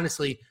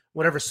honestly,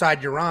 whatever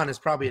side you're on is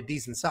probably a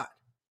decent side.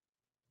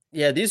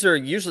 Yeah, these are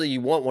usually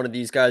you want one of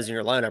these guys in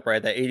your lineup,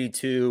 right? That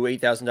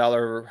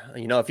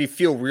 $8,000, if you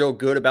feel real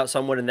good about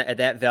someone at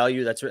that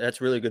value,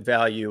 that's really good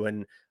value.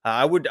 And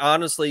I would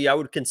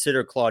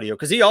consider Claudio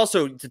because he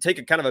also, to take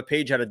a kind of a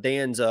page out of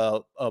Dan's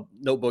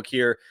notebook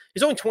here,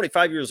 he's only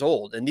 25 years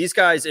old, and these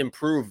guys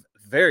improve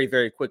very,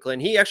 very quickly.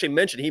 And he actually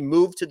mentioned he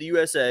moved to the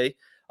USA.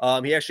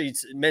 He actually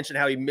mentioned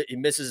how he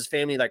misses his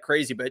family like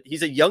crazy, but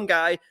he's a young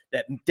guy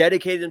that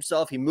dedicated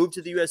himself. He moved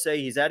to the USA.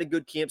 He's at a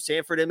good camp,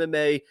 Sanford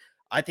MMA.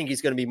 I think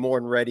he's going to be more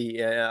than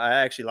ready.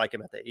 I actually like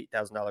him at the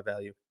 $8,000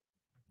 value.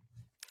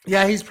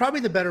 Yeah, he's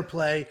probably the better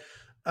play.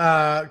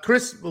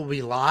 Chris will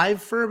be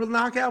live for a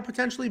knockout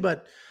potentially,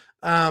 but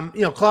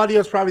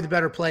Claudio's probably the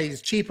better play.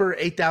 He's cheaper,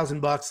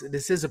 $8,000.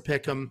 This is a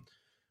pick 'em.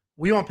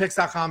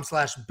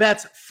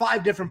 WeWantPicks.com/bets.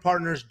 5 different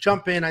partners.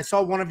 Jump in. I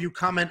saw one of you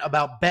comment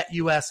about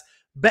BetUS.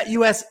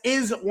 BetUS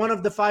is one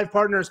of the 5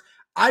 partners.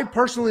 I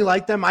personally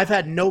like them. I've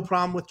had no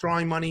problem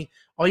withdrawing money.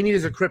 All you need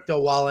is a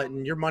crypto wallet,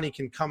 and your money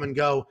can come and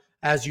go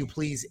as you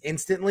please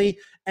instantly.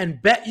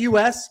 And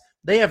BetUS,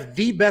 they have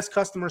the best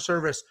customer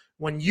service.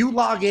 When you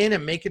log in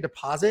and make a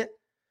deposit,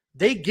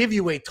 they give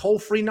you a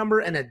toll-free number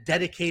and a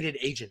dedicated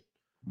agent.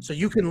 So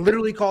you can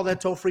literally call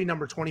that toll-free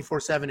number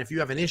 24/7. If you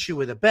have an issue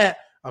with a bet,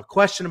 a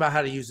question about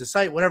how to use the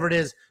site, whatever it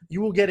is,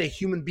 you will get a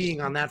human being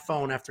on that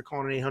phone after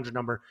calling an 800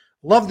 number.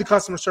 Love the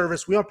customer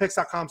service.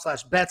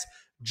 WeWantPicks.com/bets.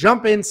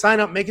 Jump in, sign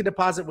up, make a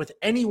deposit with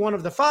any one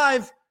of the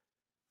 5.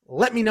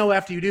 Let me know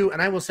after you do,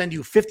 and I will send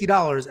you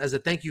 $50 as a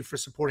thank you for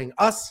supporting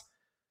us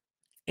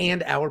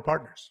and our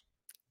partners.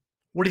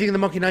 What do you think of the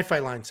Monkey Knife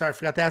Fight line? Sorry, I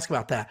forgot to ask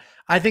about that.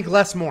 I think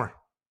less more.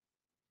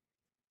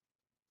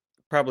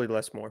 Probably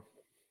less more.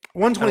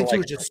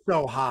 122 is just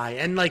so high.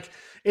 And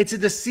it's a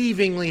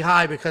deceivingly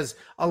high because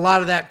a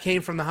lot of that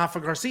came from the Rafa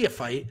Garcia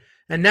fight.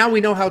 And now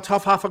we know how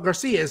tough Rafa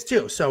Garcia is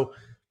too. So,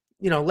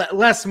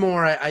 less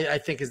more, I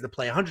think, is the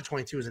play.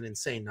 122 is an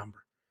insane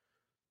number.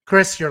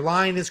 Chris, your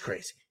line is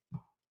crazy.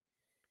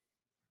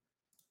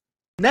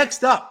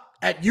 Next up,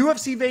 at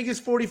UFC Vegas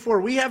 44,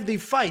 we have the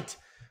fight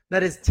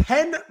that is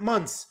 10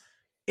 months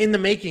in the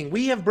making.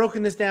 We have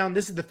broken this down.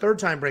 This is the 3rd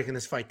time breaking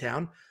this fight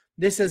down.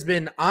 This has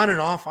been on and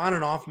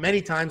off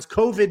many times.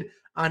 COVID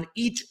on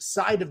each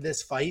side of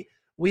this fight.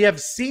 We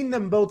have seen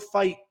them both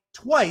fight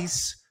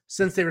twice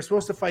since they were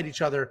supposed to fight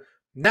each other.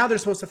 Now they're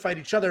supposed to fight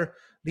each other.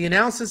 The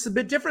analysis is a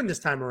bit different this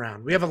time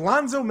around. We have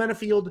Alonzo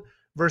Menifield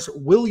versus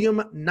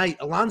William Knight.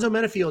 Alonzo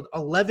Menifield,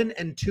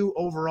 11-2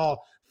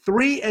 overall,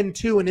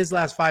 3-2 in his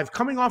last 5,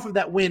 coming off of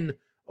that win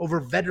over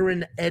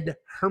veteran Ed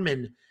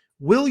Herman.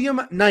 William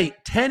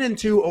Knight,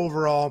 10-2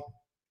 overall,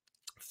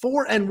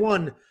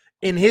 4-1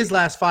 in his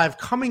last 5,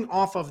 coming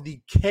off of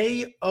the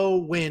KO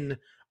win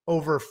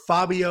over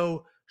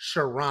Fabio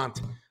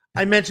Cherant.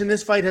 I mentioned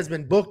this fight has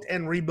been booked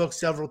and rebooked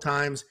several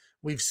times.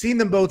 We've seen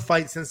them both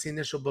fight since the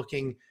initial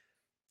booking.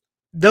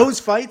 Those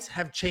fights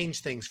have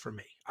changed things for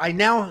me. I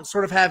now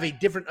sort of have a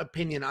different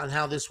opinion on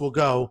how this will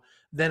go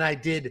than I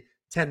did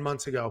 10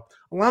 months ago.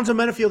 Alonzo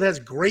Menifield has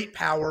great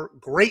power,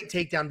 great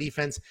takedown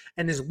defense,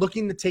 and is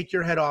looking to take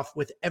your head off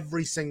with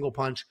every single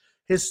punch.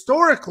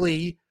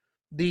 Historically,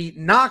 the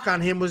knock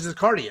on him was his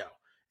cardio,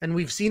 and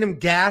we've seen him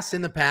gas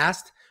in the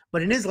past,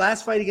 but in his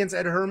last fight against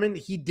Ed Herman,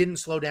 he didn't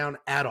slow down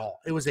at all.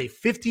 It was a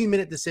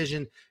 15-minute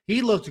decision.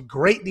 He looked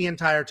great the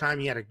entire time.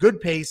 He had a good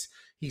pace.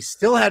 He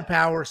still had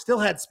power, still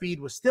had speed,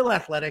 was still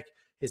athletic.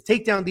 His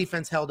takedown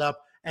defense held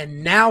up,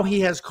 and now he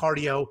has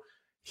cardio.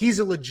 He's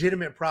a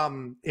legitimate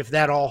problem if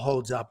that all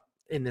holds up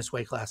in this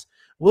weight class.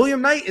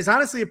 William Knight is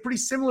honestly a pretty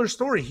similar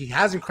story. He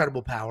has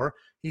incredible power.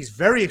 He's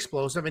very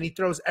explosive, and he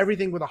throws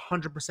everything with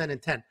 100%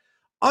 intent.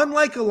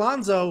 Unlike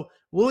Alonzo,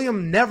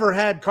 William never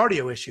had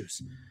cardio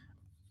issues.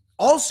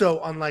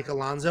 Also, unlike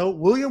Alonzo,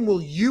 William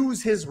will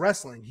use his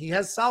wrestling. He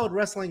has solid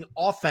wrestling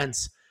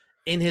offense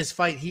in his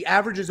fight. He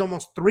averages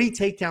almost 3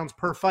 takedowns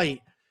per fight,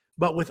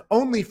 but with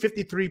only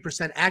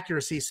 53%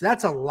 accuracy. So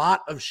that's a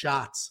lot of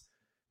shots.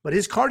 But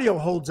his cardio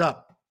holds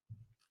up.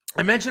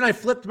 I mentioned I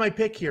flipped my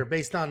pick here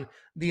based on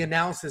the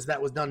analysis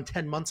that was done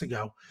 10 months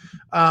ago.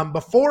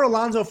 Before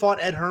Alonzo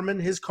fought Ed Herman,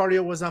 his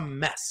cardio was a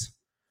mess.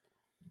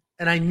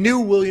 And I knew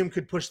William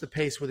could push the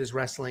pace with his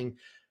wrestling,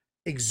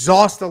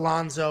 exhaust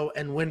Alonzo,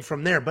 and win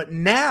from there. But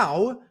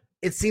now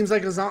it seems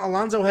like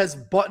Alonzo has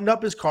buttoned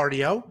up his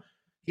cardio.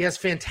 He has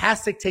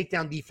fantastic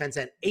takedown defense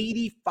at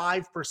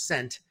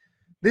 85%.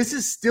 This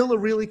is still a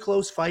really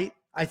close fight.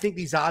 I think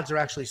these odds are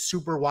actually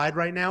super wide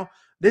right now.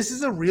 This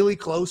is a really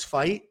close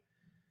fight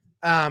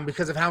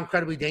because of how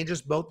incredibly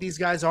dangerous both these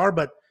guys are.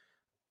 But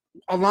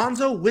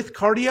Alonzo with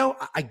cardio,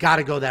 I got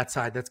to go that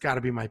side. That's got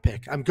to be my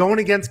pick. I'm going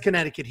against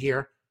Connecticut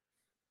here.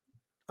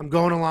 I'm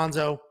going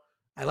Alonzo.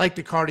 I like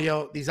the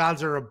cardio. These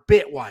odds are a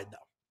bit wide, though.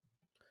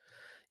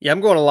 Yeah,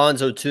 I'm going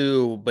Alonzo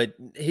too, but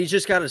he's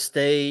just got to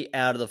stay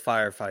out of the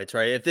firefights,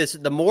 right? If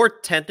the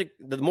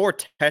more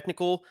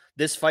technical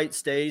this fight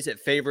stays, it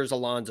favors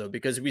Alonzo,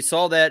 because we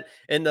saw that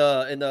in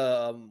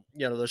the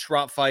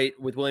Cherant fight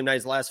with William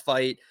Knight's last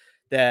fight,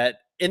 that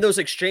in those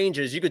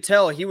exchanges you could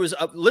tell he was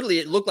literally,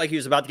 it looked like he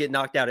was about to get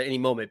knocked out at any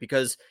moment,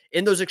 because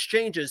in those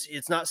exchanges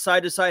it's not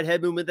side to side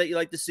head movement that you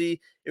like to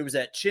see. It was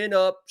that chin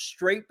up,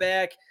 straight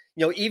back.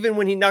 Even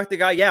when he knocked the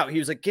guy out, he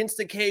was against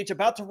the cage,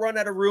 about to run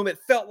out of room. It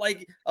felt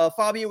like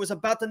Fabio was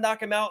about to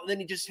knock him out, and then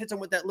he just hits him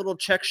with that little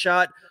check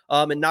shot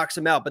and knocks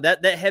him out. But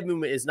that head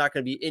movement is not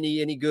going to be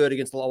any good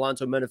against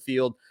Alonzo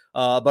Menifield.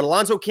 But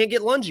Alonzo can't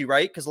get lungy,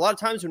 right? Because a lot of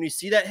times when you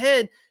see that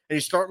head and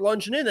you start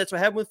lunging in, that's what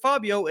happened with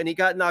Fabio, and he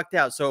got knocked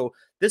out. So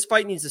this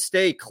fight needs to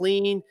stay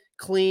clean.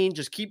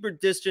 Just keep your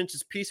distance.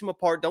 Just piece him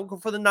apart. Don't go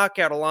for the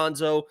knockout,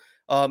 Alonzo.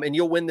 And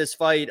you'll win this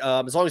fight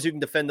as long as you can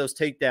defend those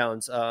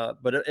takedowns.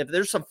 But if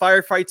there's some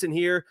firefights in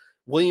here,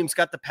 Williams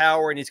got the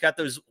power, and he's got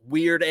those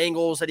weird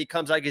angles that he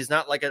comes like he's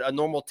not like a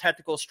normal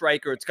technical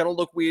striker. It's going to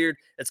look weird.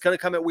 It's going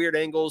to come at weird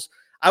angles.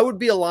 I would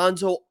be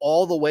Alonzo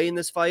all the way in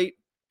this fight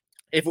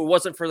if it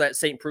wasn't for that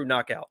St. Preux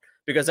knockout.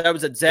 because that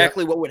was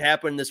exactly what would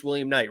happen in this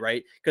William Knight,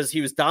 right? Because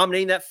he was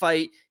dominating that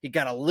fight. He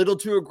got a little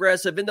too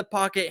aggressive in the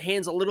pocket,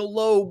 hands a little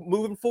low,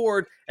 moving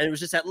forward, and it was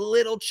just that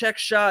little check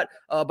shot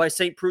by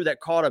St. Preux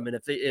that caught him. And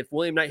if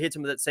William Knight hits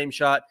him with that same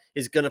shot,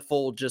 he's going to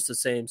fold just the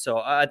same. So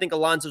I think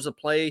Alonzo's a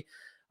play,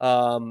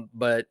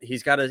 but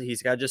he's got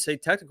to just stay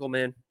technical,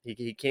 man.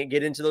 He can't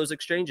get into those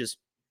exchanges.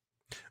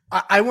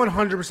 I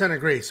 100%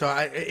 agree.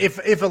 So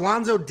if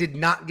Alonzo did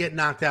not get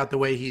knocked out the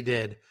way he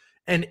did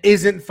and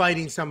isn't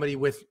fighting somebody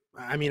with,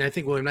 I mean, I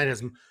think William Knight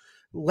has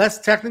less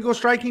technical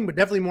striking, but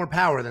definitely more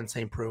power than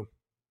St. Preux.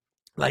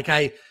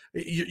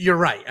 You're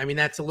right. I mean,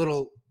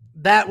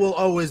 that will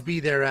always be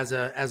there as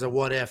a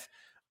what if.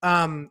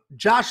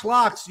 Josh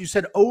Locks, you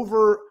said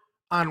over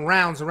on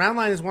rounds. The round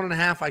line is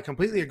 1.5. I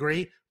completely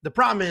agree. The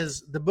problem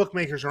is the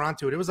bookmakers are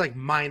onto it. It was like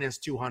minus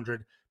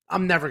 200.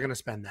 I'm never going to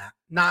spend that.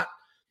 Not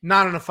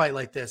in a fight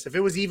like this. If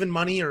it was even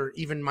money or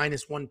even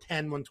minus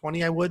 110,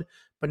 120, I would,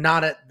 but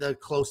not at the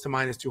close to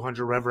minus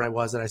 200, wherever I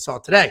was that I saw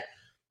today.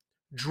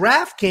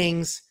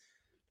 DraftKings,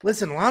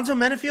 listen, Alonzo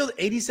Menifield,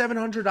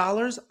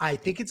 $8,700. I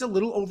think it's a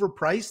little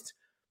overpriced,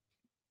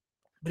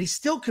 but he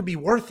still could be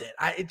worth it.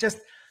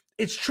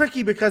 It's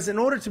tricky because in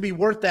order to be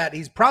worth that,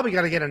 he's probably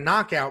got to get a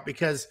knockout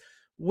because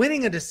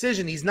winning a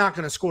decision, he's not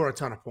going to score a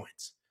ton of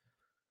points.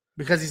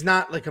 Because he's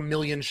not like a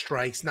million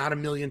strikes, not a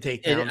million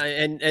takedowns.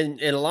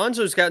 And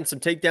Alonzo's gotten some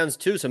takedowns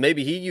too, so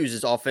maybe he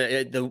uses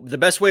offense. The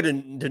best way to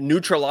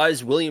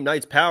neutralize William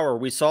Knight's power,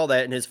 we saw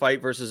that in his fight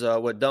versus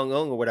Dong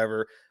Ung or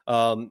whatever.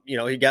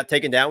 He got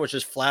taken down, was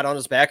just flat on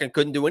his back and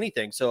couldn't do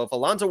anything. So if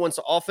Alonzo wants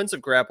to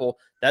offensive grapple,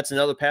 that's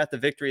another path to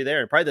victory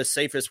there, and probably the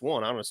safest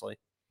one, honestly.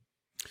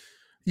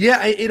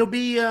 Yeah, it'll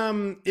be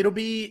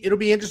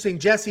interesting.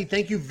 Jesse,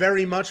 thank you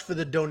very much for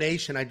the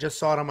donation. I just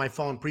saw it on my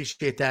phone.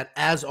 Appreciate that.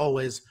 As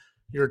always,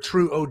 you're a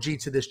true OG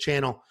to this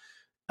channel.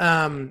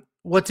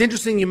 What's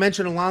interesting, you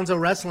mentioned Alonzo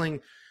wrestling.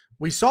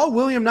 We saw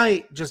William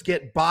Knight just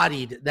get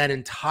bodied that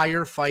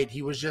entire fight.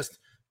 He was just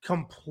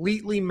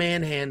completely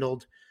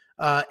manhandled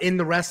in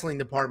the wrestling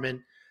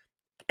department.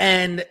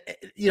 And,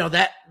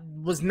 that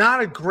was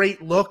not a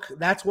great look.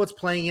 That's what's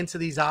playing into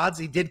these odds.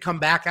 He did come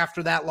back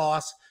after that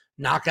loss,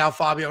 knock out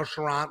Fabio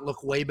Cherant,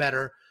 look way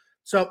better.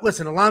 So,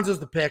 listen, Alonzo's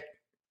the pick.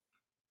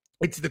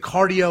 It's the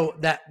cardio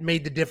that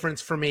made the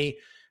difference for me.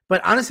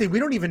 But honestly, we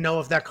don't even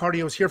know if that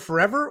cardio is here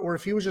forever or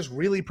if he was just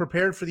really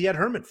prepared for the Ed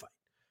Herman fight.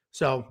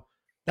 So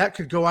that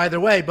could go either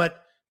way.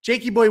 But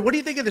Jakey boy, what do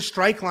you think of the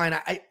strike line?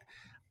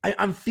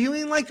 I'm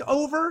feeling like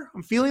over.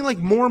 I'm feeling like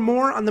more and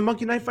more on the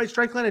Monkey Knife Fight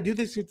strike line. I do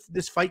think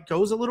this fight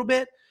goes a little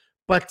bit,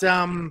 but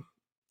 58's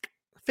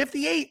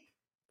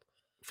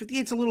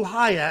a little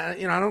high. I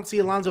don't see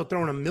Alonzo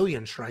throwing a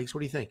million strikes.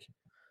 What do you think?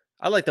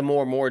 I like the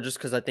more and more just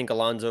because I think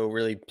Alonzo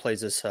really plays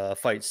this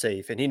fight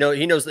safe, and he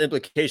knows the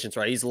implications,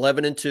 right? He's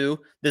 11-2.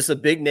 This is a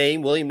big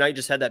name. William Knight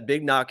just had that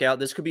big knockout.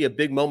 This could be a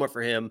big moment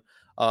for him.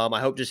 I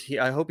hope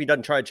he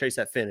doesn't try to chase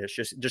that finish.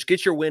 Just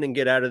get your win and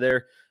get out of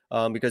there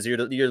because you're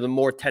the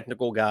more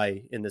technical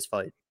guy in this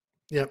fight.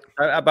 Yep.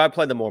 I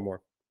play the more and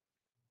more.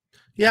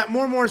 Yeah,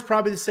 more and more is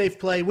probably the safe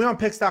play.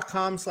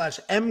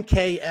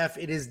 WeWantPicks.com/MKF.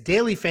 It is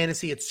daily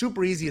fantasy. It's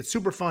super easy. It's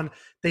super fun.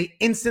 They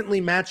instantly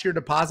match your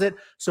deposit.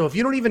 So if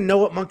you don't even know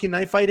what Monkey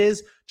Knife Fight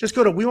is, just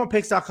go to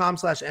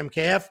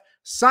WeWantPicks.com/MKF.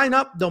 Sign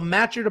up. They'll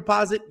match your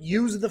deposit.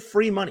 Use the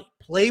free money.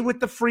 Play with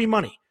the free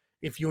money.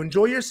 If you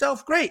enjoy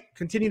yourself, great.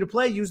 Continue to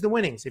play. Use the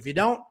winnings. If you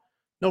don't,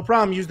 no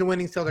problem. Use the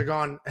winnings till they're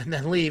gone and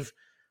then leave.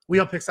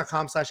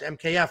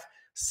 WeWantPicks.com/MKF.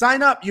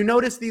 Sign up. You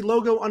notice the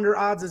logo under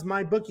odds is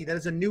MyBookie. That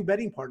is a new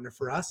betting partner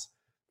for us.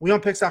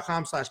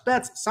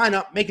 WeOnPicks.com/bets. Sign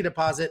up, make a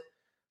deposit.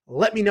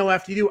 Let me know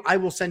after you do. I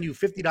will send you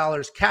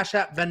 $50, Cash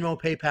App, Venmo,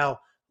 PayPal,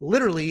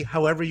 literally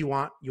however you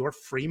want your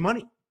free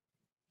money.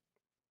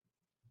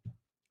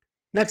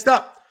 Next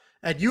up,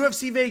 at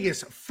UFC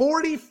Vegas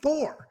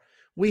 44,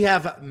 we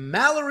have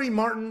Mallory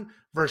Martin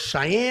versus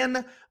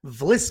Cheyenne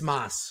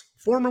Vlismas,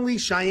 formerly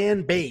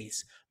Cheyenne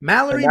Bays.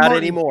 Mallory Not Martin,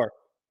 anymore.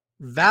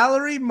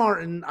 Valerie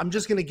Martin, I'm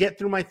just going to get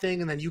through my thing,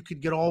 and then you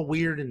could get all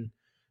weird and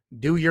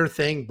do your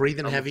thing,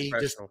 breathing heavy,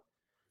 just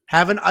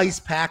have an ice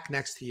pack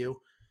next to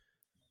you.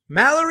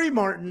 Mallory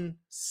Martin,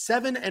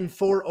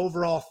 7-4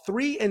 overall,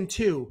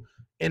 3-2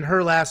 in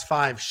her last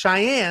 5.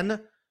 Cheyenne,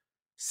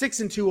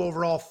 6-2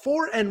 overall,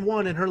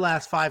 4-1 in her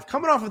last 5.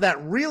 Coming off of that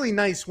really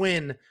nice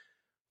win,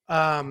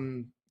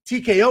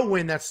 TKO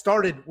win that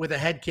started with a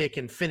head kick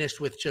and finished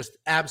with just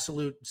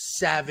absolute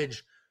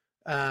savage.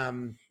 I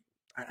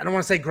don't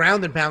want to say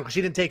ground and pound because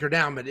she didn't take her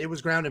down, but it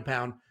was ground and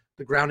pound.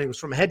 The grounding was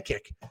from a head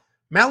kick.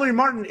 Mallory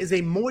Martin is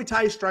a Muay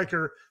Thai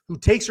striker who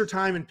takes her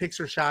time and picks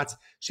her shots.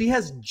 She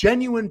has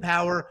genuine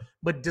power,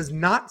 but does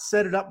not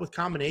set it up with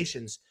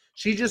combinations.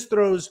 She just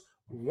throws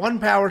one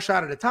power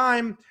shot at a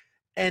time,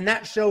 and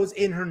that shows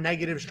in her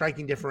negative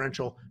striking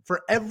differential.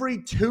 For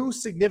every 2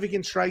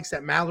 significant strikes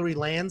that Mallory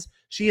lands,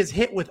 she is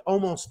hit with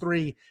almost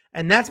 3,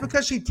 and that's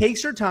because she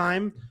takes her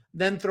time,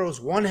 then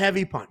throws one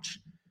heavy punch.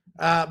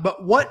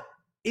 But what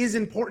is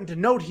important to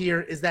note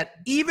here is that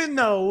even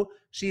though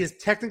she is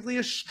technically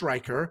a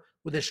striker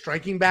with a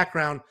striking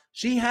background,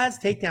 she has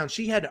takedowns.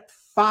 She had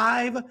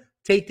 5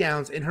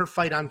 takedowns in her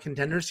fight on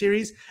Contender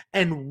Series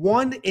and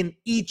 1 in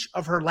each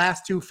of her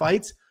last 2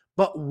 fights,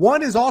 but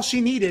 1 is all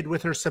she needed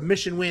with her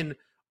submission win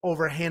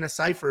over Hannah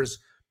Cyphers.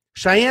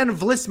 Cheyenne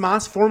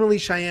Vlismas, formerly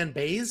Cheyenne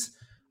Bays,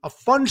 a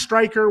fun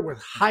striker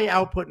with high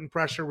output and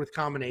pressure with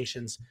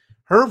combinations.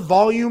 Her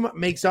volume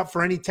makes up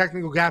for any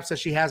technical gaps that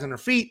she has on her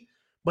feet,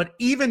 but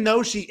even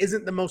though she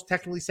isn't the most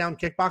technically sound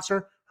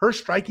kickboxer, her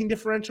striking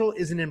differential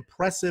is an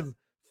impressive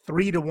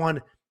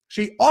 3-1.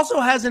 She also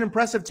has an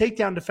impressive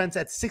takedown defense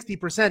at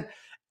 60%,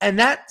 and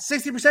that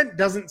 60%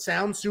 doesn't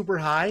sound super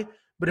high,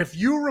 but if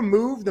you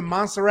remove the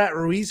Montserrat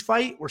Ruiz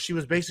fight where she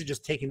was basically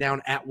just taken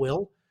down at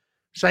will,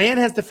 Cheyenne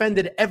has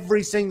defended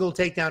every single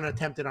takedown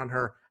attempted on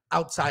her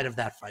outside of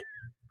that fight.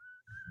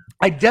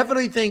 I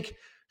definitely think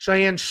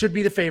Cheyenne should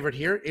be the favorite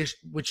here,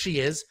 which she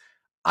is.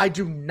 I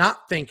do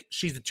not think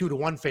she's the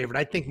 2-1 favorite.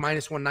 I think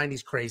minus 190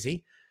 is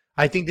crazy.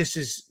 I think this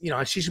is,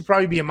 she should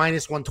probably be a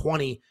minus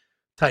 120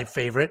 type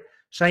favorite.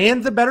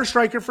 Cheyenne's the better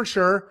striker for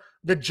sure.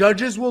 The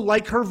judges will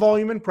like her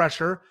volume and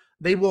pressure.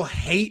 They will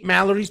hate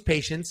Mallory's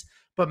patience,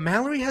 but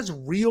Mallory has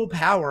real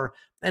power.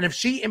 And if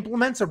she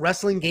implements a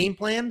wrestling game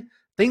plan,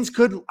 things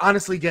could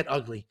honestly get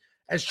ugly.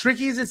 As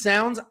tricky as it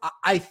sounds,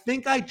 I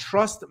think I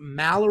trust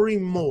Mallory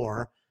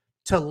more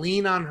to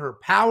lean on her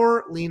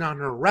power, lean on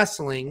her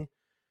wrestling,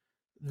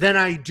 than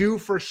I do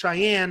for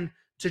Cheyenne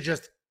to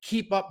just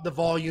keep up the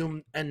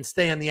volume and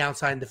stay on the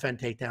outside and defend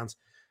takedowns.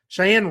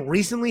 Cheyenne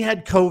recently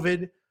had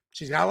COVID.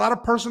 She's got a lot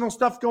of personal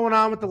stuff going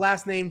on with the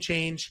last name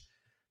change.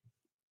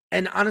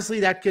 And honestly,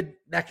 that could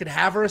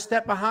have her a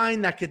step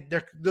behind.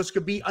 Those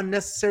could be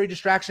unnecessary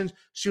distractions.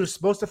 She was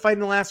supposed to fight in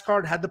the last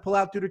card, had to pull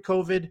out due to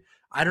COVID.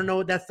 I don't know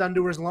what that's done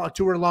to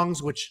her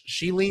lungs, which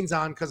she leans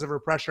on because of her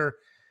pressure.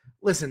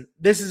 Listen,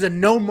 this is a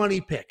no money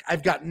pick.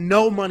 I've got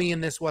no money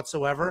in this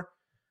whatsoever.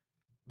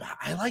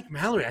 I like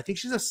Mallory. I think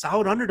she's a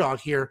solid underdog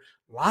here.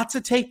 Lots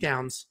of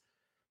takedowns.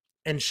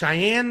 And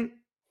Cheyenne,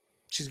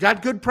 she's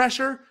got good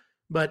pressure,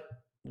 but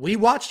we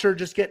watched her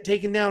just get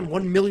taken down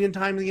 1 million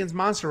times against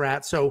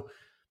Montserrat. So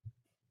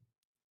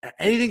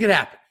anything could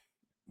happen.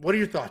 What are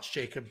your thoughts,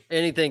 Jacob?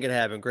 Anything could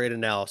happen. Great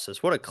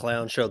analysis. What a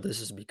clown show this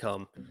has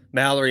become.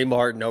 Mallory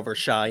Martin over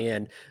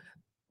Cheyenne.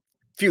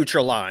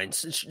 Future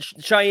lines.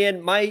 Cheyenne,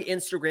 my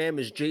Instagram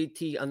is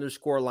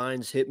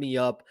JT_lines. Hit me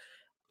up.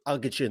 I'll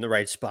get you in the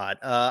right spot.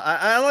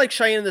 I like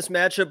Cheyenne in this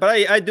matchup, but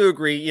I do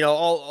agree,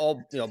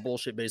 all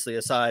bullshit basically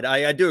aside,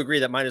 I do agree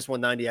that minus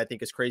 190 I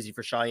think is crazy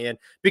for Cheyenne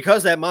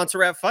because that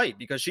Montserrat fight,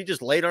 because she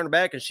just laid on her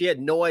back and she had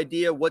no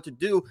idea what to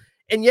do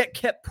and yet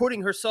kept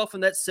putting herself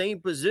in that same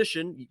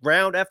position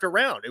round after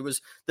round. It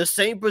was the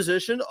same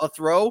position, a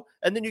throw,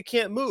 and then you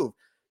can't move.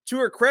 To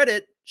her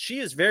credit, she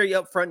is very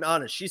upfront and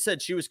honest. She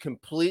said she was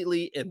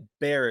completely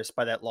embarrassed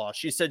by that loss.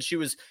 She said she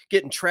was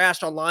getting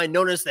trashed online,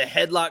 known as the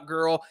headlock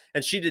girl,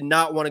 and she did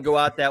not want to go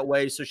out that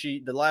way. So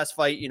the last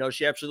fight,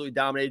 she absolutely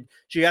dominated.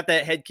 She got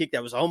that head kick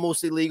that was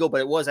almost illegal,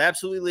 but it was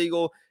absolutely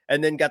legal,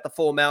 and then got the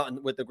full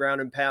amount with the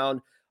ground and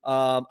pound.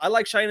 I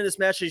like Cheyenne in this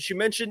match. As you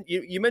mentioned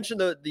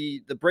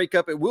the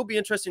breakup. It will be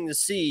interesting to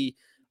see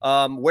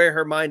where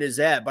her mind is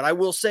at, but I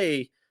will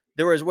say,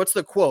 there was, what's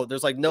the quote?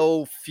 There's like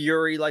no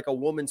fury like a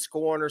woman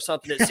scorn or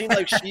something. It seemed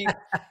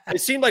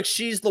like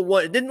she's the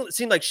one. It didn't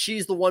seem like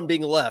she's the one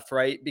being left,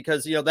 right?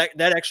 Because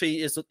that actually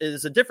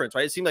is a difference,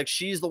 right? It seemed like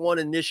she's the one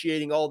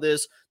initiating all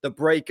this, the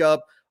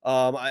breakup.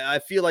 I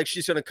feel like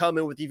she's going to come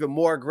in with even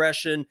more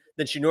aggression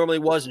than she normally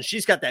was. And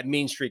she's got that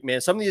mean streak,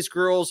 man. Some of these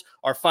girls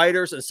are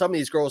fighters and some of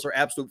these girls are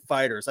absolute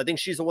fighters. I think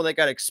she's the one that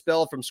got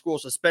expelled from school,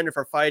 suspended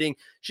for fighting.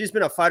 She's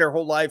been a fighter her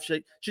whole life.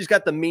 She's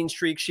got the mean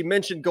streak. She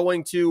mentioned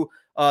going to,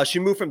 she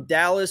moved from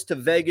Dallas to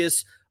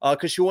Vegas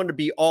because she wanted to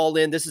be all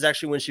in. This is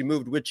actually when she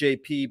moved with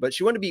JP, but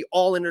she wanted to be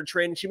all in her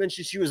training. She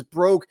mentioned she was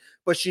broke,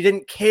 but she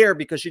didn't care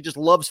because she just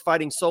loves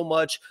fighting so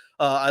much.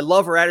 I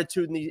love her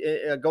attitude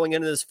going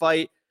into this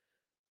fight.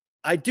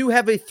 I do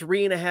have a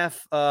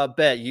 3.5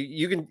 bet.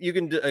 You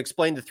can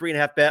explain the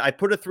 3.5 bet. I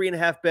put a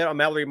 3.5 bet on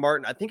Mallory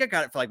Martin. I think I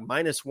got it for like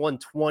minus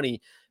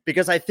 120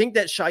 because I think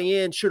that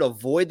Cheyenne should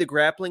avoid the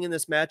grappling in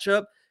this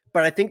matchup,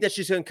 but I think that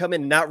she's going to come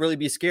in and not really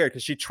be scared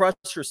because she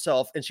trusts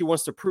herself and she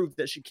wants to prove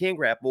that she can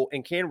grapple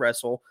and can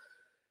wrestle.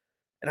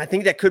 And I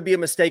think that could be a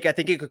mistake. I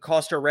think it could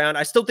cost her a round.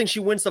 I still think she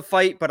wins the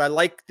fight, but I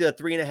like the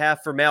 3.5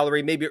 for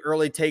Mallory. Maybe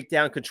early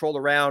takedown, control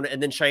the round,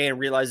 and then Cheyenne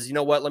realizes, you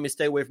know what, let me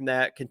stay away from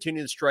that,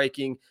 continue the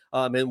striking,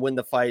 and win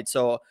the fight.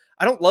 So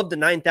I don't love the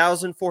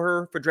 9,000 for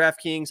her for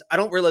DraftKings. I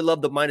don't really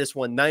love the minus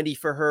 190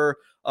 for her,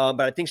 but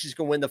I think she's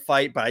going to win the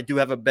fight. But I do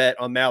have a bet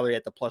on Mallory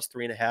at the plus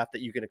 3.5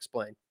 that you can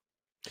explain.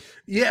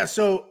 Yeah,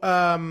 so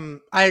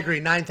I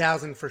agree.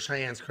 9,000 for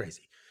Cheyenne's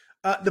crazy.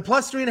 The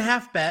plus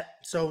 3.5 bet,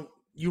 so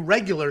you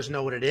regulars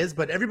know what it is,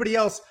 but everybody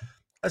else,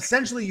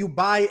 essentially you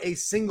buy a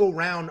single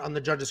round on the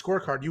judge's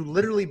scorecard. You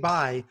literally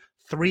buy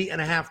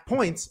 3.5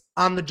 points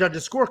on the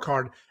judge's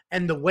scorecard.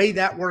 And the way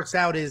that works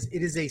out is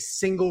it is a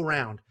single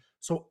round.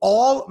 So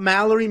all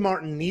Mallory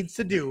Martin needs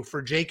to do for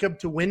Jacob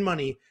to win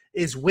money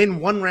is win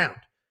one round.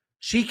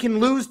 She can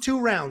lose 2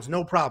 rounds,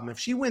 no problem. If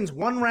she wins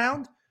 1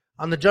 round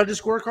on the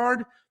judge's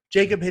scorecard,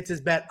 Jacob hits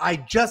his bet. I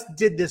just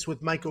did this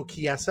with Michael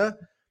Chiesa.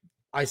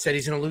 I said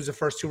he's going to lose the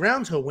first 2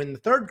 rounds. He'll win the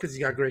third because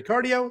he's got great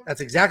cardio.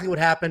 That's exactly what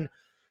happened.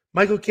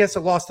 Michael Chiesa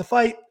lost the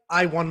fight.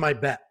 I won my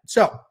bet.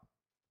 So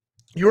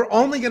you're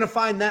only going to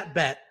find that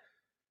bet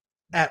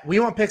at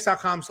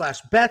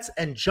wewantpicks.com/bets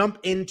and jump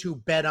into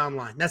Bet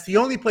Online. That's the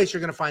only place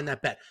you're going to find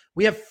that bet.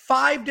 We have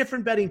 5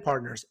 different betting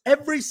partners.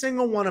 Every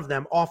single one of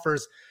them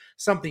offers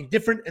something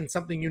different and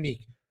something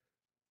unique.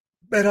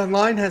 Bet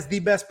Online has the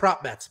best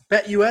prop bets.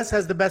 BetUS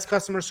has the best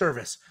customer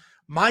service.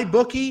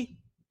 MyBookie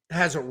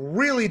has a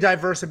really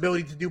diverse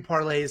ability to do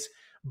parlays.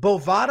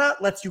 Bovada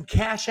lets you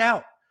cash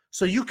out.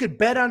 So you could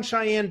bet on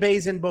Cheyenne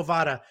Buys and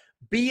Bovada,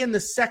 be in the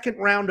second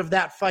round of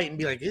that fight and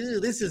be like,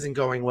 this isn't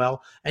going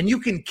well. And you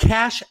can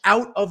cash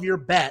out of your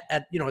bet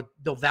at,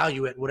 they'll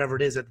value it, whatever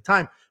it is at the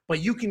time,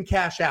 but you can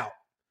cash out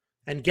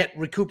and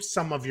recoup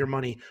some of your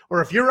money.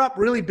 Or if you're up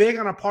really big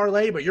on a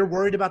parlay, but you're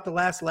worried about the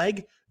last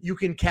leg, you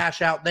can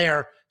cash out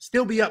there,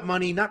 still be up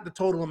money, not the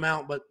total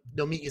amount, but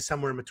they'll meet you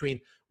somewhere in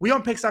between.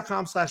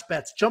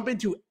 WeOwnPicks.com/bets. Jump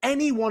into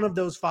any one of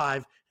those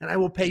 5, and I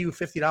will pay you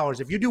 $50.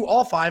 If you do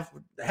all 5,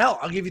 hell,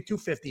 I'll give you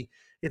 $250.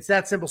 It's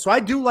that simple. So I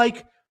do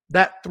like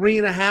that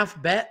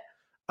 3.5 bet.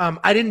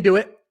 I didn't do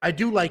it. I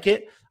do like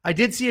it. I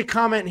did see a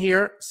comment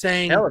here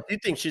saying, hell, if you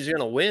think she's going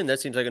to win, that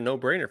seems like a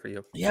no-brainer for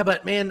you. Yeah,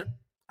 but man,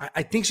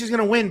 I think she's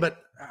going to win,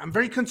 but I'm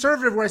very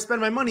conservative where I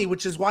spend my money,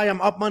 which is why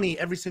I'm up money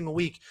every single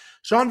week.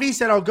 Sean V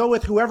said, I'll go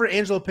with whoever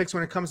Angelo picks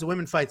when it comes to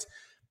women fights.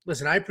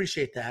 Listen, I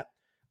appreciate that.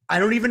 I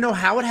don't even know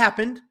how it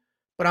happened,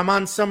 but I'm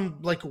on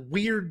some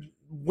weird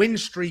win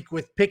streak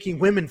with picking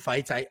women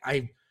fights.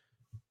 I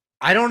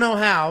don't know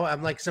how.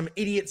 I'm like some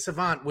idiot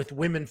savant with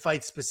women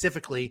fights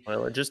specifically.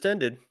 Well, it just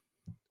ended.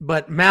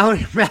 But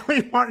Mallory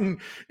Martin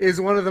is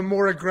one of the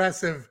more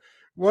aggressive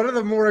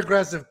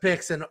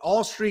picks, and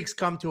all streaks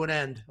come to an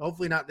end.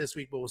 Hopefully not this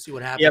week, but we'll see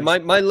what happens. Yeah,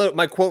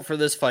 my quote for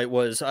this fight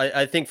was,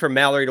 I think for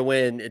Mallory to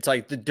win, it's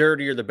like the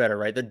dirtier the better,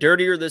 right? The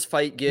dirtier this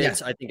fight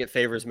gets, I think it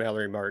favors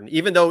Mallory Martin.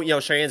 Even though,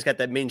 Cheyenne's got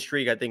that main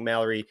streak, I think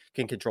Mallory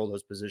can control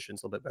those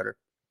positions a little bit better.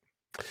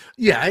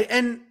 Yeah,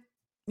 and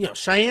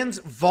Cheyenne's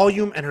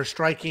volume and her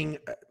striking,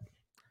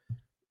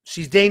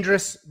 she's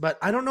dangerous, but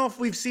I don't know if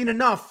we've seen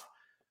enough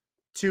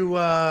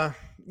to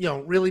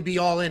really be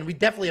all in. We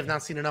definitely have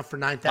not seen enough for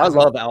 9,000. I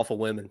love alpha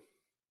women.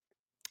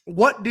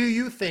 What do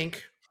you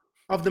think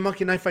of the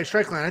Monkey Knife Fight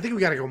strike line? I think we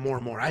got to go more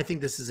and more. I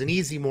think this is an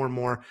easy more and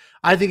more.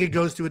 I think it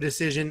goes to a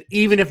decision,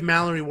 even if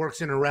Mallory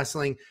works in her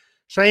wrestling.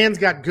 Cheyenne's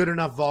got good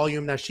enough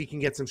volume that she can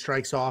get some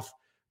strikes off,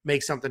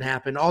 make something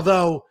happen.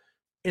 Although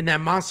in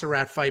that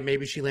Montserrat fight,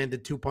 maybe she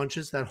landed 2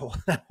 punches that whole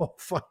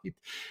fight.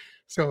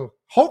 So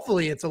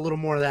hopefully it's a little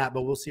more of that,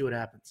 but we'll see what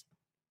happens.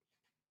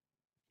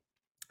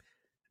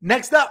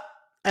 Next up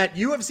at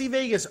UFC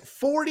Vegas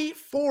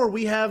 44,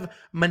 we have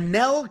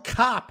Manel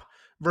Kape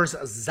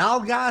versus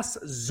Zhalgas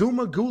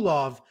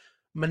Zhumagulov.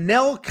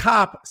 Manel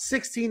Kape,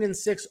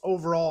 16-6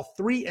 overall,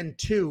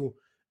 3-2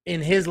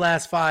 in his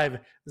last 5.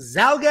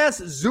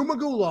 Zhalgas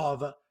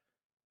Zhumagulov,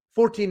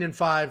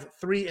 14-5,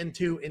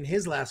 3-2 in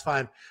his last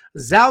 5.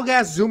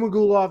 Zhalgas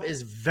Zhumagulov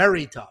is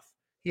very tough.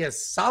 He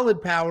has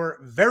solid power,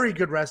 very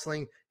good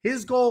wrestling.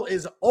 His goal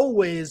is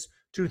always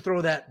to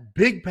throw that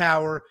big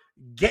power,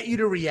 get you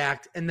to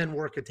react, and then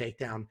work a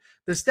takedown.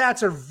 The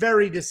stats are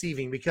very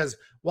deceiving because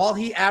while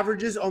he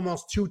averages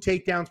almost 2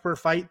 takedowns per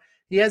fight,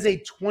 he has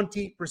a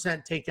 20%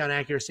 takedown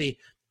accuracy.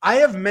 I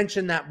have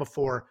mentioned that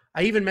before.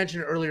 I even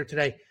mentioned it earlier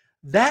today.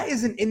 That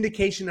is an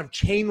indication of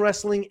chain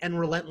wrestling and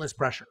relentless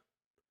pressure.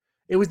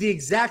 It was the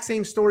exact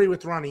same story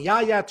with Ronnie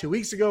Yaya 2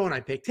 weeks ago, and I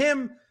picked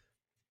him.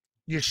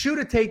 You shoot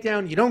a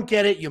takedown, you don't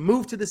get it. You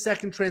move to the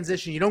second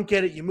transition, you don't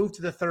get it. You move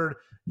to the third,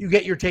 you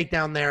get your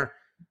takedown there.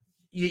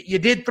 You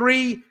did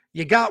 3,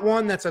 you got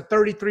 1. That's a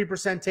 33%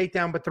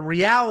 takedown. But the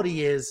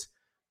reality is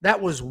that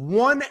was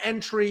one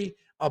entry,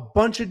 a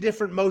bunch of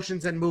different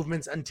motions and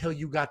movements until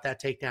you got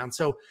that takedown.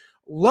 So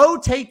low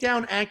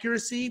takedown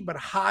accuracy, but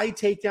high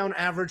takedown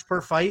average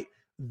per fight.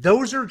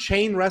 Those are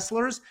chain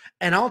wrestlers.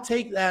 And I'll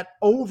take that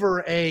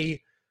over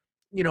a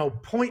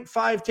 0.5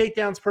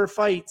 takedowns per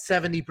fight,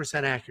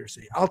 70%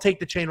 accuracy. I'll take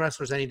the chain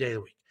wrestlers any day of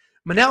the week.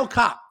 Manel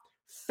Kape,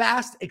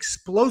 fast,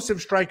 explosive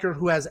striker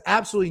who has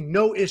absolutely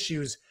no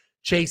issues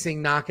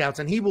chasing knockouts,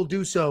 and he will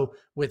do so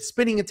with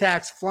spinning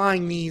attacks,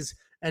 flying knees,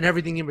 and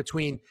everything in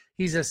between.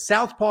 He's a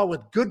southpaw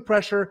with good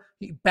pressure.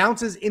 He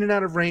bounces in and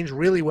out of range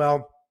really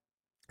well.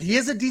 He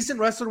is a decent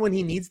wrestler when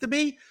he needs to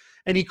be,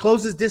 and he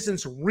closes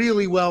distance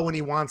really well when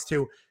he wants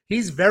to.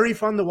 He's very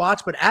fun to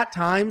watch, but at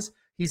times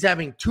he's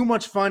having too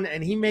much fun,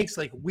 and he makes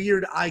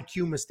weird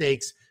IQ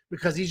mistakes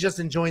because he's just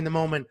enjoying the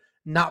moment,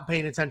 not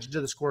paying attention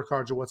to the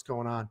scorecards or what's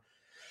going on.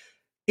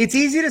 It's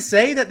easy to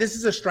say that this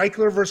is a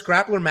striker versus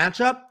grappler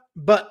matchup,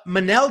 but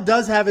Manel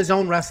does have his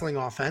own wrestling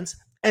offense,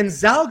 and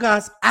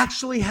Zhalgas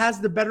actually has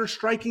the better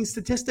striking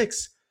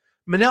statistics.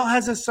 Manel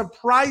has a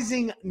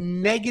surprising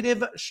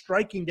negative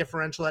striking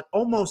differential at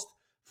almost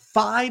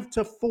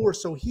 5-4,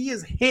 so he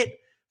is hit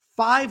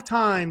 5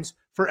 times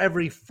for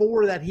every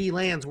 4 that he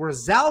lands,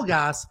 whereas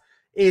Zhalgas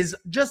is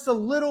just a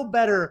little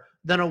better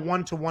than a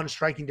 1-to-1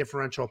 striking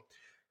differential.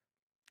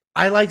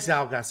 I like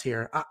Zhalgas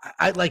here.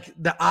 I like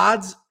the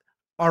odds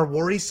are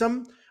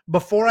worrisome.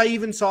 Before I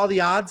even saw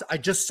the odds, I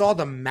just saw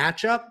the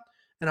matchup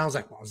and I was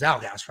like, well,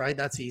 Zhalgas, right?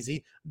 That's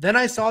easy. Then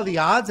I saw the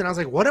odds and I was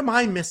like, what am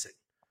I missing?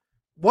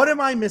 What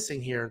am I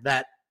missing here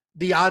that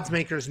the odds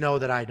makers know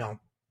that I don't?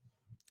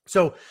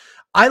 So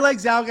I like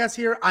Zhalgas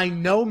here. I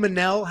know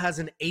Manel has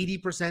an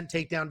 80%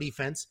 takedown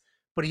defense,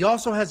 but he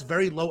also has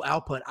very low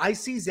output. I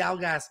see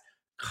Zhalgas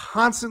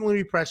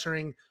constantly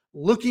pressuring,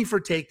 looking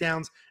for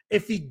takedowns.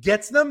 If he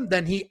gets them,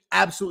 then he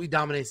absolutely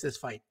dominates this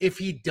fight. If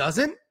he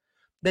doesn't,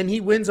 then he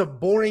wins a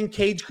boring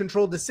cage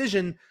control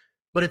decision,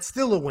 but it's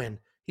still a win.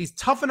 He's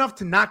tough enough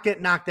to not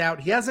get knocked out.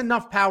 He has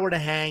enough power to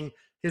hang.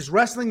 His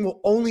wrestling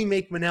will only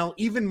make Manel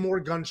even more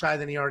gun-shy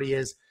than he already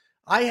is.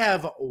 I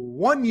have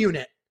one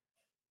unit.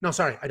 No,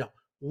 sorry, I don't.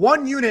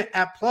 One unit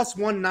at plus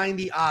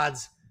 190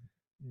 odds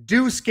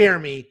do scare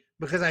me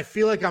because I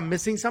feel like I'm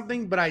missing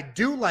something, but I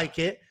do like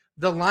it.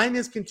 The line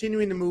is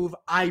continuing to move.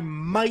 I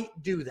might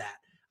do that.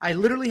 I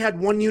literally had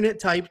one unit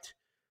typed.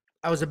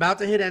 I was about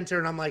to hit enter,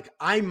 and I'm like,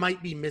 I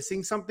might be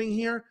missing something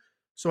here.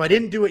 So I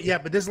didn't do it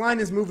yet, but this line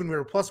is moving. We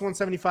were plus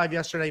 175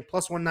 yesterday,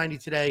 plus 190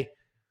 today.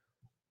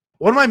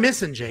 What am I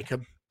missing,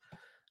 Jacob?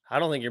 I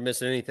don't think you're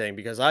missing anything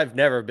because I've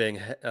never been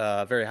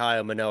very high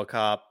on Manel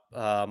Kape.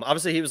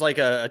 Obviously, he was like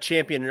a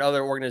champion in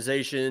other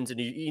organizations, and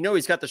you know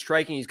he's got the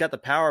striking, he's got the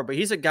power, but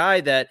he's a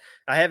guy that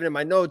I have it in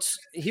my notes.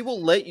 He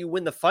will let you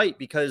win the fight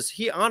because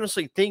he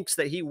honestly thinks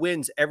that he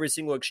wins every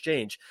single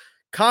exchange.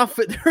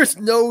 There's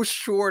no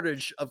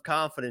shortage of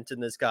confidence in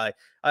this guy.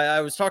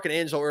 I was talking to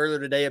Angelo earlier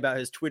today about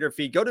his Twitter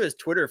feed. Go to his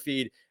Twitter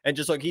feed and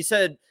just look. He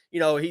said, you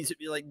know, he's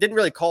like didn't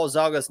really call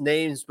Zhalgas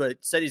names, but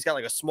said he's got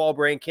like a small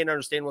brain, can't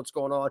understand what's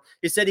going on.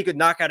 He said he could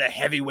knock out a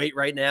heavyweight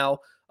right now.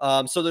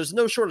 So there's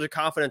no shortage of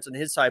confidence on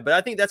his side, but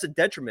I think that's a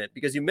detriment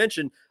because you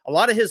mentioned a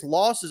lot of his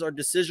losses are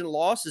decision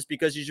losses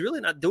because he's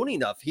really not doing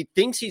enough. He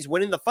thinks he's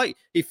winning the fight.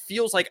 He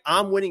feels like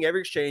I'm winning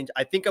every exchange.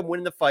 I think I'm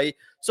winning the fight.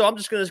 So I'm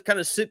just going to kind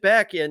of sit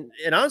back and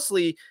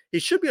honestly, he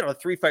should be on a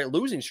 3-fight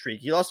losing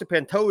streak. He lost to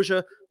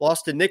Pantoja,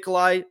 lost to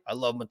Nikolai. I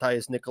love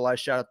Matthias Nikolai.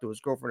 Shout out to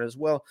his girlfriend as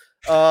well.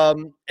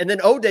 And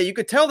then O'Day, you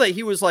could tell that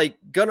he was like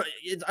I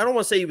don't want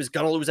to say he was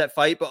going to lose that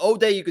fight, but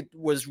O'Day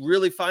was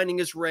really finding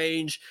his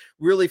range,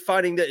 really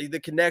finding the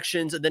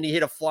connections. And then he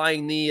hit a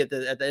flying knee at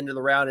the end of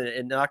the round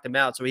and knocked him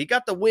out. So he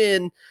got the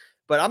win,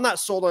 but I'm not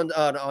sold on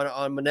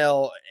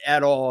Manel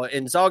at all.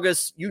 And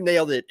Zhalgas, you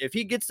nailed it. If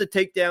he gets the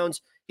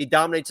takedowns, he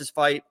dominates his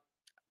fight.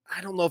 I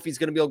don't know if he's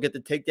going to be able to get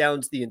the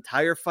takedowns the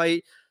entire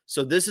fight.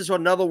 So this is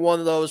another one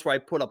of those where I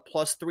put a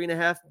plus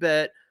 3.5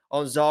 bet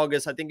on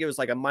Zhalgas. I think it was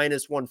like a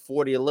minus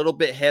 140, a little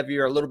bit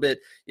heavier, a little bit,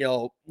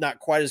 not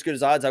quite as good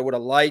as odds I would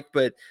have liked,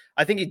 but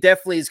I think he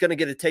definitely is going to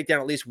get a takedown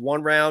at least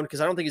one round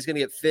because I don't think he's going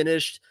to get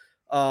finished.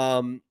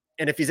 And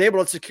if he's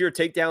able to secure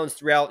takedowns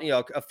throughout,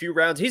 a few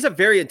rounds, he's a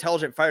very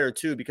intelligent fighter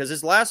too, because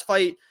his last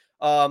fight,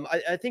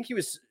 I think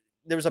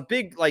there was a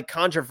big like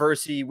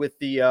controversy with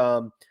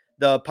the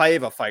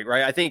Paiva fight,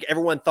 right? I think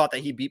everyone thought that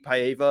he beat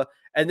Paiva.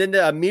 And then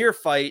the Amir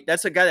fight,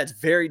 that's a guy that's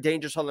very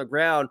dangerous on the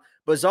ground.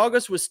 But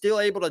Zhalgas was still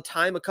able to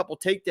time a couple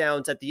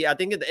takedowns at the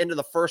end of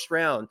the first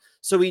round.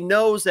 So he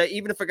knows that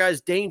even if a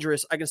guy's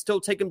dangerous, I can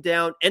still take him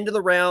down, end of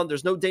the round.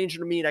 There's no danger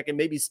to me, and I can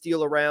maybe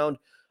steal a round.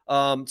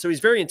 So he's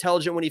very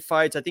intelligent when he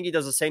fights. I think he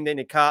does the same thing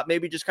to Kape.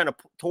 Maybe just kind of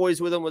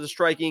toys with him with the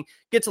striking,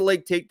 gets a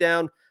leg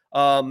takedown,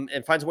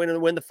 and finds a way to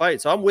win the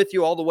fight. So I'm with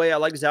you all the way. I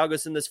like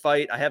Zhalgas in this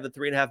fight. I have the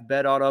 3.5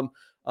 bet on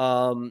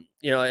him.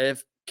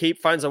 If Kape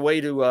finds a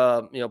way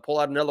to pull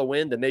out another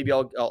win, then maybe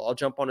I'll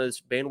jump on his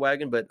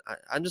bandwagon. But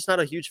I'm just not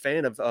a huge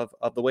fan of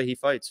the way he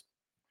fights.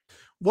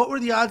 What were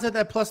the odds at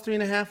that plus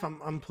 3.5?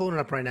 I'm pulling it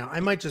up right now. I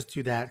might just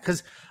do that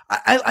because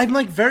I'm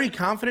like very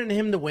confident in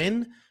him to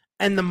win.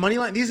 And the money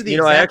line, these are the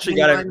I actually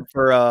got it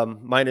for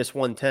minus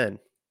 110.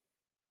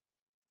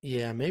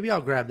 Yeah, maybe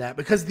I'll grab that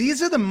because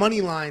these are the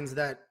money lines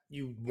that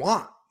you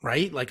want,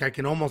 right? Like I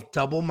can almost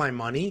double my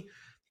money.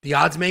 The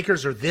odds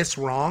makers are this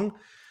wrong.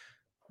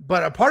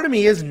 But a part of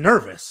me is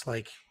nervous.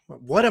 Like,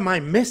 what am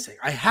I missing?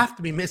 I have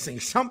to be missing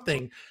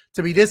something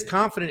to be this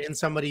confident in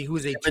somebody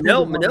who's a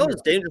Manel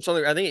is dangerous.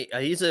 I think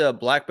he's a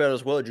black belt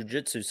as well at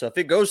jiu-jitsu. So if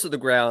it goes to the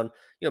ground,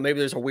 maybe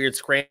there's a weird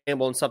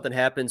scramble and something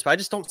happens. But I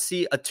just don't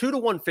see a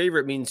 2-1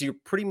 favorite means you're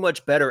pretty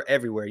much better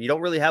everywhere. You don't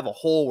really have a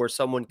hole where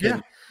someone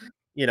can,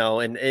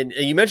 and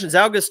you mentioned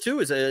Zhalgas too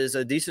is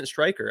a decent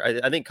striker.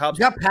 I think Kape's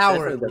got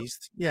power at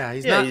least. Yeah,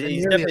 he's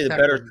definitely the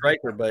better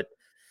striker. But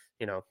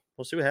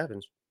we'll see what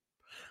happens.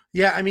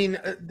 Yeah, I mean,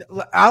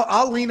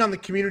 I'll lean on the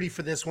community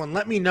for this one.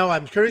 Let me know.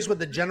 I'm curious what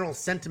the general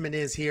sentiment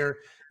is here.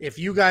 If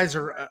you guys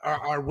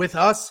are with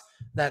us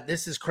that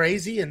this is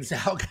crazy and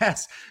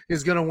Zhalgas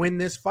is going to win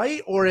this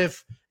fight, or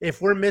if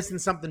we're missing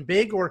something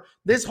big, or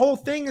this whole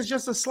thing is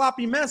just a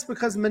sloppy mess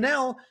because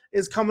Manel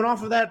is coming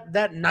off of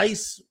that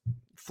nice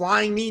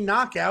flying knee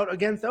knockout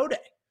against O'Day.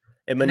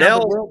 And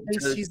Manel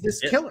thinks he's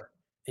this killer.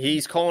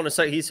 He's calling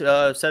he's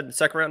said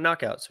second round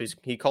knockout. So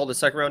he called a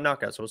second round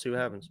knockout. So we'll see what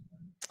happens.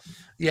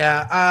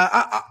 Yeah,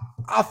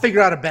 I'll figure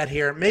out a bet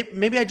here.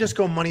 Maybe I just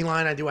go money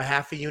line. I do a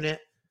half a unit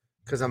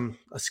because I'm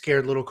a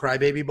scared little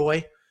crybaby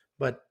boy.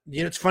 But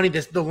it's funny.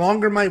 The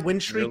longer my win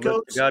streak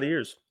goes, got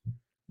ears.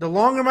 The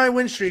longer my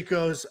win streak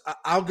goes,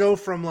 I'll go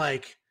from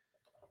like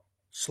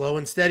slow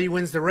and steady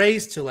wins the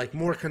race to like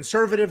more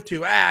conservative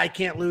to I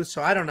can't lose.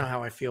 So I don't know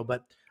how I feel,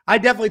 but I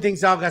definitely think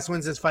Zhalgas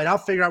wins this fight. I'll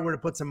figure out where to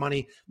put some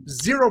money.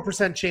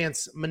 0%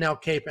 chance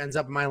Manel Kape ends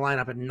up in my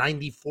lineup at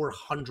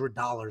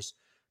 $9,400.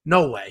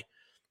 No way.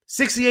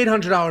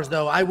 $6,800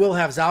 though. I will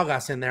have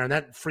Zhalgas in there, and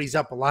that frees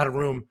up a lot of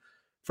room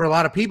for a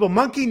lot of people.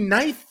 Monkey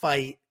knife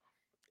fight.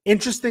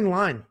 Interesting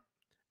line,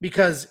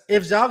 because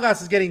if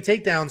Zhalgas is getting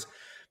takedowns,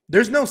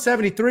 there's no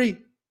 73.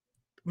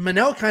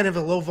 Manel kind of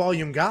a low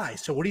volume guy.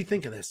 So what do you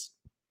think of this?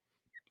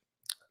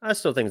 I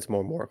still think it's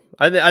more.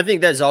 I think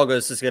that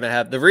Zhalgas is going to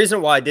have the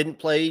reason why I didn't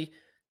play,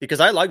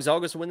 because I like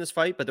Zhalgas to win this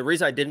fight, but the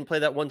reason I didn't play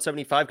that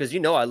 175, because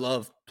I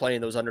love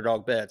playing those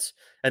underdog bets.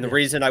 And the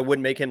reason I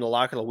wouldn't make him the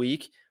lock of the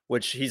week,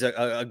 which he's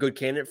a good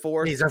candidate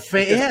for. He's a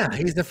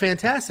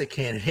fantastic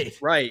candidate.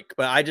 Right.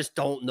 But I just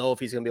don't know if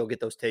he's going to be able to get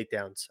those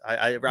takedowns.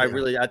 I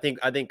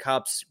think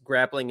Kop's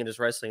grappling and his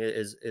wrestling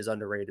is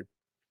underrated.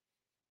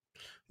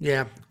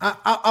 Yeah,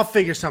 I'll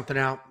figure something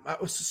out.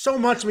 So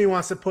much of me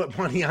wants to put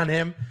money on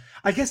him.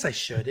 I guess I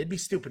should. It'd be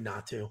stupid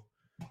not to.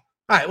 All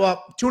right,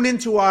 well, tune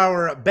into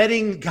our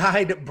betting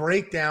guide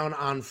breakdown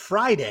on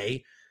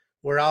Friday,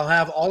 where I'll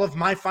have all of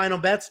my final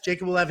bets.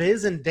 Jacob will have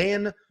his, and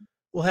Dan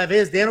will have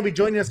his. Dan will be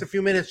joining us in a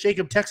few minutes.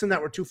 Jacob, text him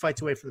that we're 2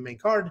 fights away from the main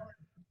card.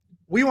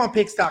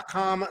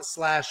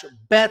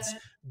 WeWantPicks.com/bets.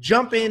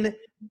 Jump in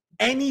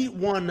any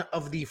one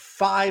of the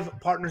 5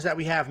 partners that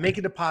we have. Make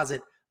a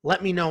deposit.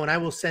 Let me know, and I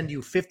will send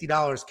you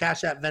 $50,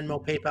 Cash App,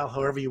 Venmo, PayPal,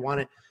 however you want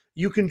it.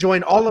 You can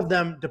join all of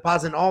them,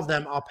 deposit all of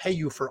them. I'll pay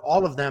you for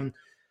all of them.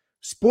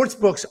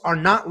 Sportsbooks are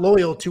not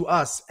loyal to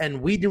us,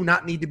 and we do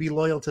not need to be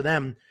loyal to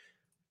them.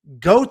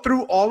 Go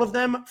through all of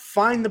them,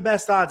 find the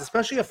best odds,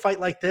 especially a fight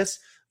like this.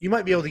 You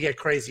might be able to get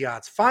crazy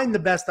odds. Find the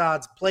best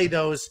odds, play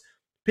those,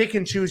 pick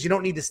and choose. You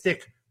don't need to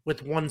stick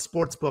with one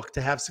sportsbook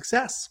to have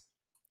success.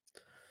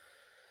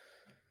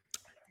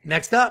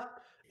 Next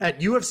up, at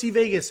UFC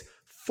Vegas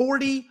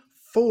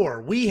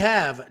 44, we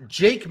have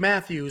Jake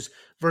Matthews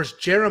versus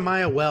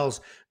Jeremiah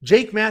Wells.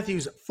 Jake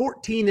Matthews,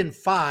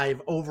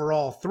 14-5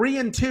 overall,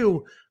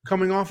 3-2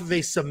 coming off of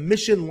a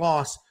submission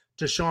loss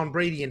to Sean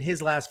Brady in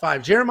his last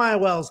 5. Jeremiah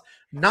Wells,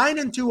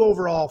 9-2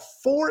 overall,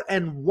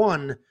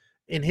 4-1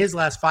 in his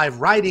last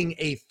 5, riding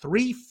a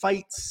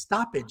 3-fight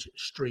stoppage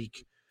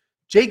streak.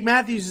 Jake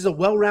Matthews is a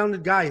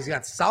well-rounded guy. He's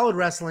got solid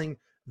wrestling,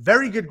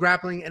 very good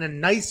grappling, and a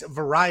nice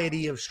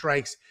variety of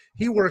strikes.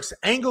 He works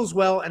angles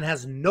well and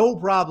has no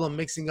problem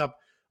mixing up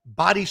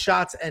body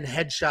shots and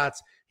head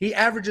shots. He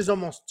averages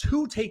almost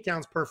 2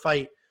 takedowns per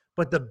fight,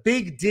 but the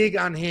big dig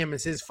on him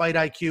is his fight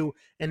IQ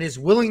and his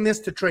willingness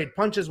to trade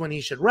punches when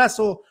he should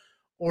wrestle,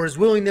 or his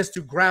willingness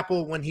to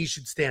grapple when he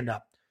should stand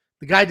up.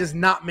 The guy does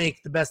not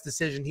make the best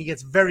decision. He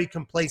gets very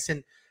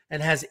complacent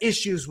and has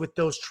issues with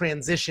those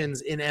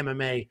transitions in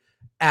MMA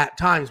at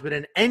times. But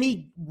in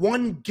any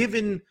one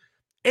given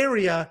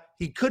area,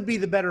 he could be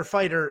the better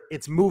fighter.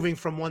 It's moving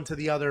from one to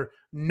the other,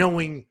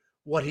 knowing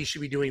what he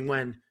should be doing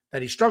when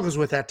that he struggles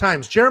with at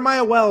times.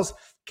 Jeremiah Wells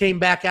came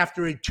back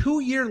after a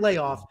 2-year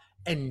layoff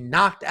and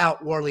knocked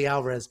out Warlley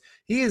Alvarez.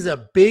 He is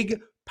a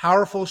big,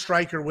 powerful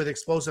striker with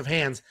explosive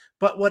hands.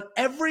 But what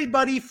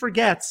everybody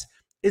forgets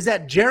is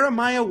that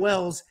Jeremiah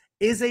Wells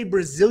is a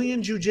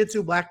Brazilian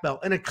Jiu-Jitsu black belt,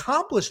 an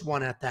accomplished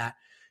one at that.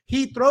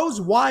 He throws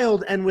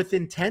wild and with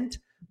intent,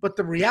 but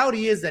the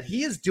reality is that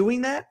he is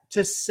doing that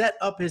to set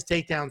up his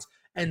takedowns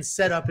and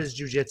set up his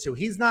jiu-jitsu.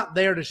 He's not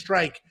there to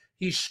strike.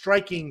 He's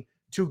striking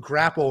to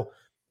grapple.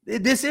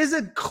 This is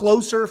a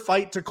closer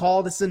fight to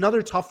call. This is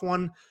another tough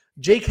one.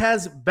 Jake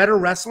has better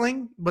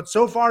wrestling, but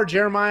so far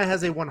Jeremiah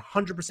has a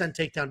 100%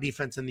 takedown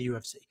defense in the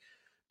UFC.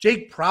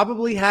 Jake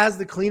probably has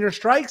the cleaner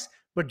strikes,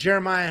 but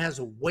Jeremiah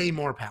has way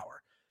more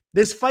power.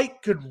 This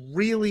fight could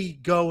really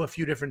go a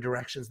few different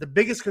directions. The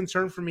biggest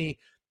concern for me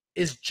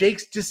is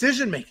Jake's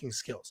decision-making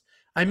skills.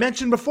 I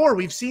mentioned before,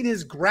 we've seen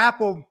him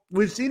grapple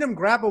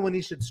when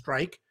he should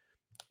strike,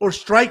 or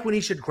strike when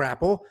he should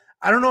grapple.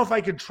 I don't know if I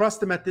could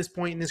trust him at this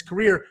point in his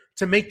career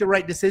to make the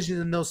right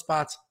decisions in those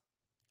spots.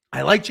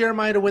 I like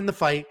Jeremiah to win the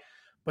fight,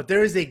 but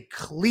there is a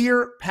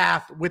clear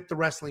path with the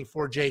wrestling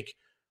for Jake,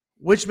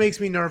 which makes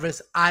me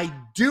nervous. I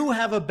do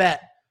have a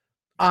bet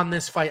on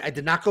this fight. I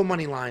did not go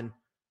money line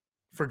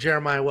for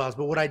Jeremiah Wells,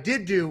 but what I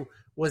did do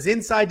was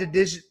inside the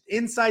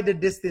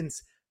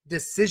distance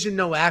decision,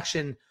 no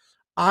action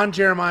on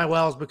Jeremiah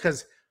Wells,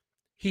 because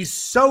he's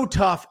so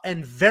tough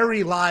and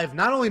very live,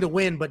 not only to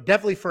win, but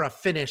definitely for a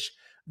finish.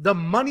 The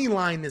money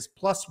line is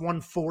plus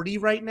 140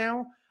 right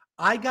now.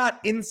 I got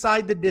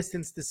inside the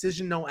distance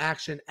decision, no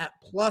action at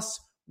plus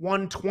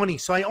 120.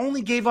 So I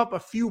only gave up a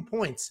few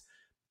points.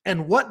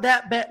 And what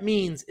that bet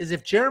means is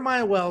if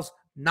Jeremiah Wells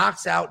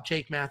knocks out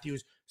Jake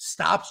Matthews,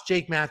 stops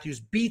Jake Matthews,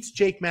 beats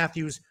Jake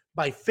Matthews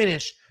by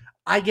finish,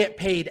 I get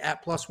paid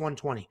at plus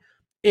 120.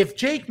 If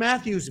Jake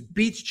Matthews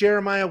beats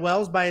Jeremiah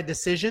Wells by a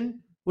decision,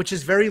 which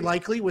is very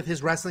likely with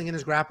his wrestling and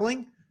his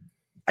grappling,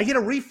 I get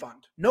a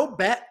refund. No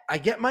bet. I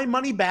get my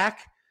money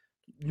back.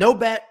 No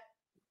bet.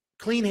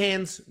 Clean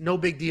hands. No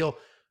big deal.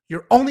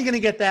 You're only going to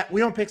get that.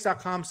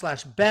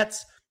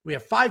 WeDon'tPicks.com/bets. We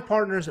have 5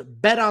 partners.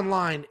 Bet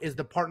Online is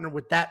the partner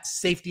with that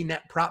safety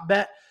net prop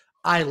bet.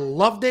 I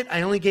loved it.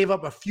 I only gave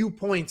up a few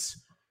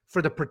points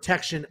for the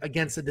protection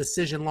against a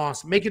decision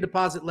loss. Make a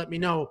deposit. Let me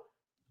know.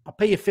 I'll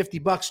pay you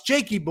 $50.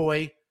 Jakey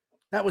boy,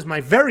 that was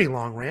my very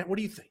long rant. What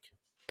do you think?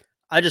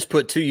 I just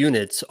put 2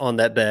 units on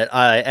that bet.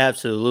 I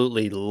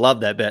absolutely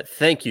love that bet.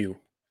 Thank you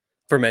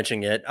for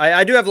mentioning it.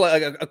 I do have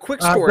a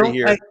quick story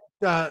here.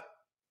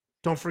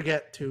 Don't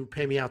forget to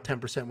pay me out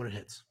 10% when it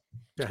hits.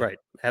 Right.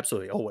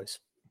 Absolutely. Always.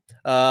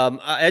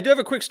 I do have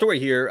a quick story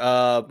here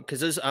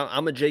because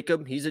I'm a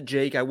Jacob. He's a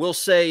Jake. I will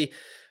say,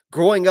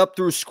 growing up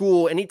through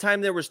school,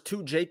 anytime there was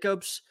 2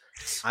 Jacobs,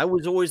 I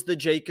was always the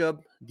Jacob.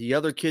 The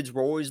other kids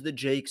were always the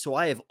Jake. So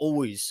I have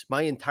always,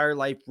 my entire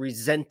life,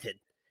 resented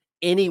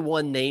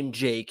anyone named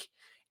Jake.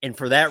 And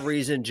for that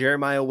reason,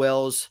 Jeremiah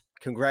Wells,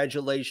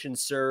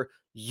 congratulations, sir.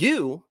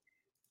 You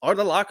are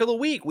the lock of the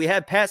week. We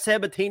had Pat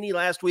Sabatini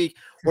last week.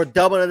 We're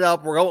doubling it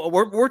up.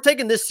 We're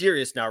taking this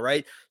serious now,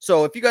 right?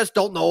 So if you guys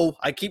don't know,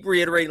 I keep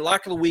reiterating,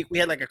 lock of the week. We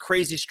had like a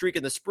crazy streak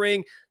in the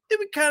spring. Then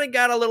we kind of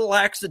got a little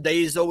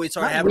laxadays. We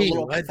started having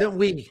a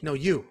little.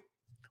 You.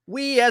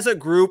 We as a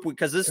group,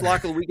 because this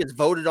lock of the week is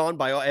voted on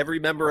by every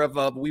member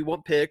of We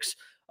Want Picks.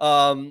 We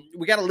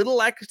got a little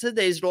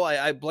lackadaisical.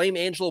 I blame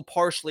Angelo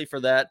partially for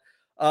that.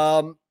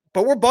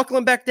 But we're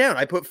buckling back down.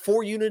 I put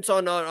 4 units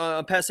on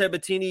Pat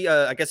Sabatini.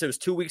 I guess it was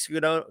 2 weeks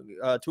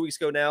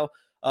ago now.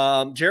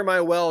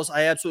 Jeremiah Wells,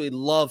 I absolutely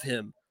love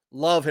him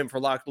for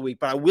lock of the week.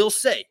 But I will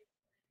say,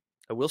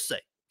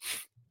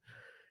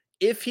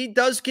 if he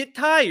does get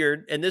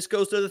tired and this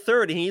goes to the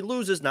 3rd and he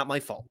loses, not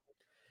my fault.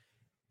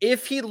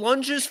 If he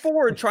lunges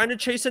forward trying to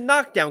chase a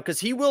knockdown,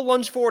 because he will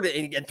lunge forward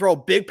and throw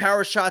big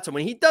power shots, and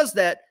when he does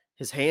that,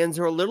 his hands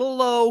are a little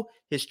low,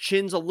 his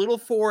chin's a little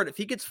forward. If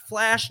he gets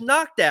flash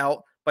knocked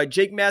out by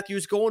Jake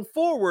Matthews going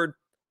forward,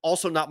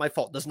 also not my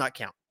fault, does not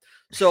count.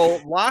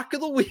 So lock of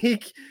the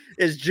week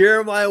is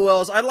Jeremiah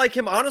Wells. I'd like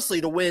him,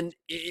 honestly, to win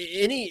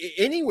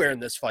anywhere in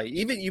this fight.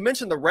 Even you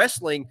mentioned the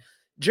wrestling.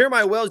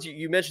 Jeremiah Wells,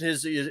 you mentioned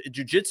his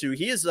jiu-jitsu.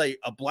 He is a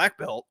black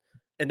belt,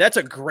 and that's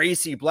a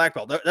Gracie black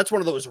belt. That's one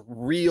of those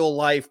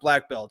real-life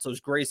black belts, those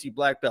Gracie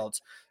black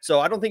belts. So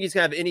I don't think he's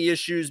going to have any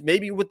issues.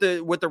 Maybe with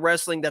the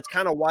wrestling, that's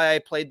kind of why I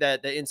played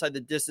that inside the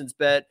distance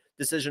bet,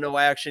 decision no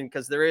action,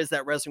 because there is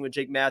that wrestling with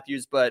Jake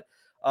Matthews. But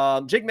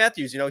Jake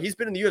Matthews, he's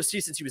been in the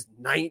UFC since he was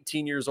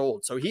 19 years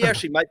old. So he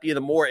actually might be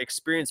the more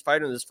experienced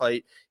fighter in this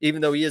fight,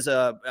 even though he is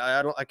I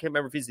can't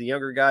remember if he's the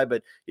younger guy,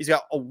 but he's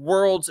got a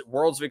worlds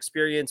of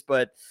experience.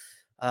 But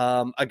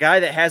a guy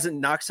that hasn't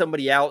knocked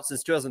somebody out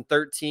since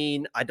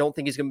 2013, I don't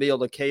think he's going to be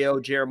able to KO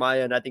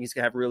Jeremiah, and I think he's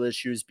going to have real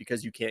issues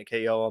because you can't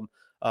KO him.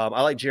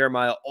 I like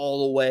Jeremiah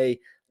all the way.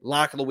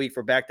 Lock of the week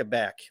for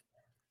back-to-back.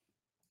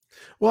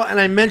 Well, and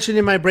I mentioned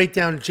in my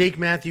breakdown, Jake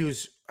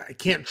Matthews, I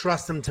can't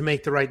trust him to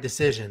make the right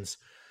decisions.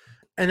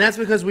 And that's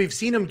because we've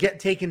seen him get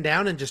taken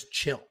down and just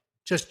chill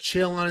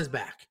on his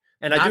back.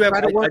 And I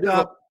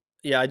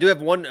do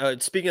have one,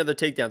 speaking of the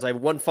takedowns, I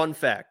have one fun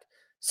fact.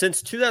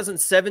 Since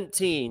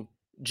 2017,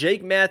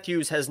 Jake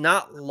Matthews has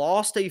not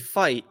lost a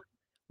fight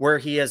where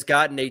he has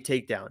gotten a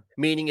takedown,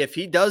 meaning if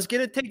he does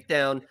get a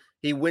takedown,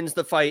 he wins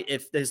the fight.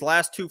 If his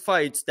last 2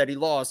 fights that he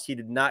lost, he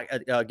did not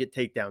get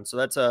takedown. So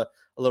that's a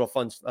little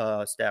fun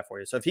stat for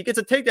you. So if he gets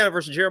a takedown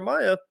versus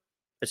Jeremiah,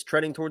 it's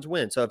trending towards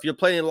win. So if you're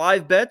playing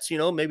live bets,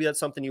 maybe that's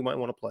something you might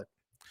want to play.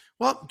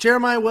 Well,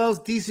 Jeremiah Wells,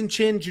 decent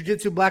chin,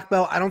 jiu-jitsu black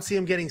belt. I don't see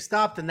him getting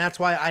stopped, and that's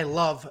why I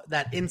love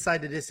that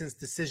inside the distance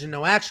decision,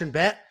 no action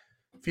bet.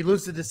 If you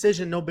lose the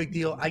decision, no big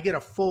deal. I get a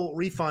full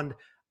refund.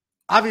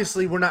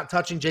 Obviously, we're not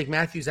touching Jake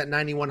Matthews at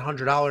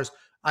 $9,100.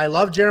 I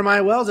love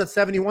Jeremiah Wells at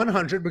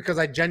 $7,100 because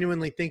I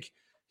genuinely think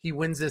he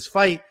wins this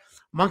fight.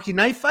 Monkey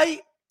knife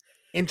fight,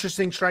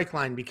 interesting strike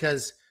line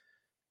because,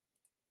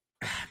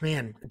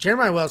 man,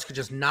 Jeremiah Wells could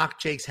just knock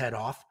Jake's head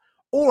off,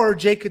 or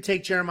Jake could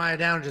take Jeremiah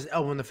down and just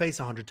elbow in the face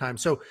 100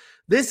 times. So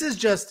this is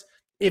just,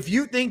 if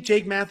you think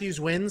Jake Matthews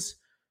wins,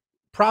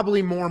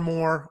 probably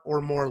more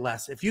or more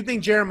less. If you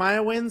think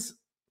Jeremiah wins,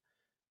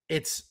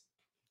 it's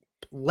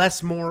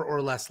less more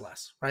or less,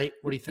 right?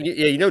 What do you think?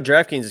 Yeah,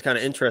 DraftKings is kind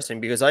of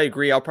interesting because I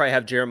agree. I'll probably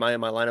have Jeremiah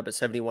in my lineup at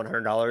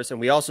 $7,100. And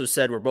we also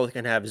said we're both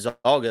going to have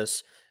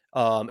Zalgas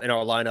in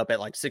our lineup at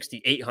like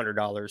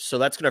 $6,800. So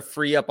that's going to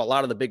free up a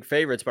lot of the big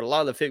favorites, but a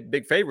lot of the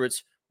big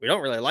favorites we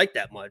don't really like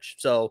that much.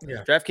 So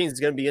yeah. DraftKings is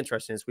going to be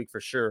interesting this week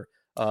for sure.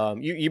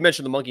 You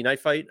mentioned the monkey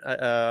knife fight.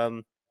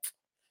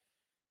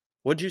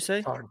 What'd you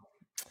say?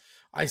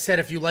 I said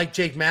if you like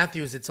Jake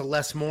Matthews, it's a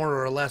less more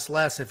or a less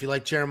less. If you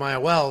like Jeremiah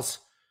Wells,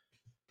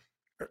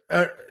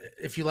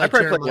 if you like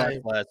Jeremiah,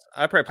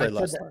 I probably play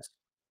less.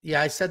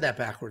 Yeah, I said that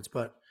backwards,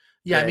 but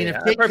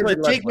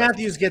if Jake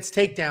Matthews gets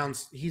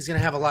takedowns, he's going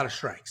to have a lot of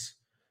strikes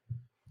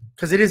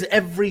because it is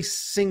every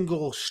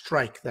single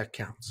strike that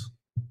counts.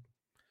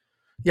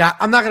 Yeah,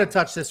 I'm not going to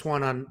touch this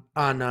one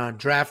on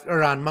draft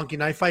or on Monkey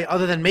Knife Fight,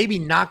 other than maybe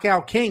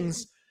Knockout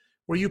Kings,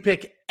 where you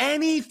pick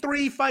any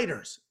 3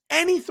 fighters,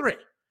 any 3.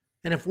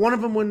 And if one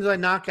of them wins a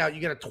knockout,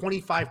 you get a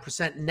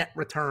 25% net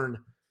return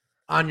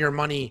on your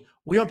money.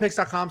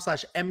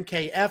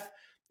 WeWantPicks.com/MKF.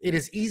 It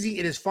is easy.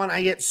 It is fun.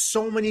 I get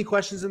so many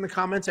questions in the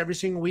comments every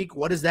single week.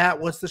 What is that?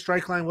 What's the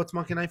strike line? What's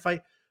Monkey Knife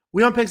Fight?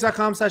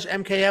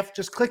 WeWantPicks.com/MKF.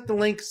 Just click the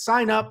link,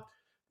 sign up.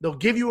 They'll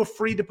give you a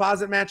free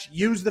deposit match.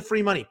 Use the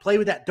free money. Play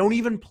with that. Don't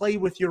even play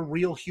with your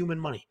real human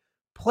money.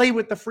 Play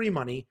with the free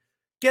money.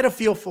 Get a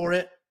feel for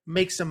it.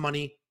 Make some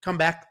money. Come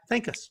back.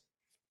 Thank us.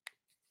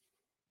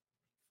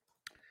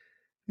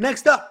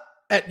 Next up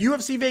at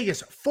UFC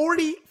Vegas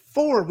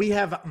 44, we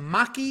have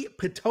Maki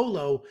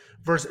Pitolo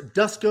versus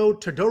Dusko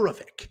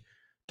Todorovic.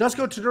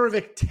 Dusko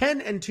Todorovic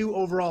 10-2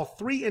 overall,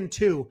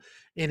 3-2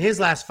 in his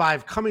last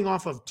 5, coming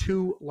off of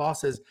 2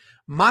 losses.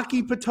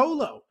 Maki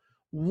Pitolo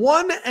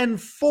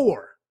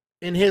 1-4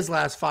 in his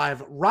last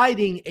 5,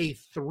 riding a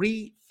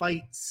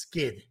 3-fight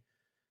skid.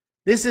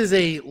 This is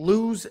a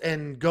lose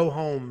and go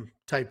home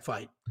type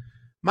fight.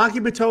 Maki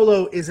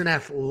Pitolo is an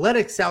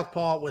athletic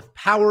southpaw with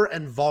power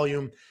and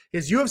volume.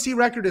 His UFC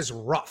record is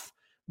rough,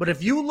 but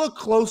if you look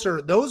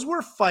closer, those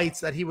were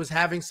fights that he was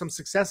having some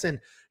success in.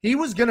 He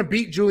was going to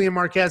beat Julian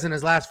Marquez in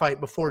his last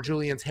fight before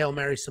Julian's Hail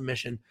Mary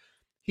submission.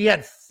 He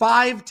had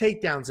 5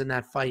 takedowns in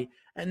that fight,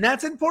 and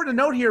that's important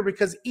to note here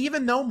because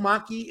even though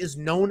Maki is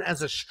known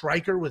as a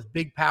striker with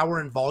big power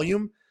and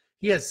volume,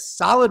 he has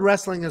solid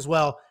wrestling as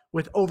well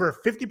with over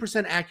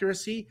 50%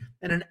 accuracy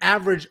and an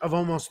average of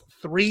almost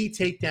 3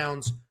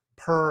 takedowns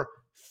per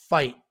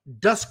fight.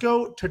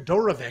 Dusko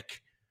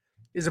Todorovic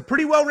is a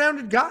pretty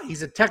well-rounded guy.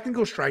 He's a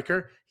technical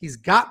striker. He's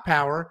got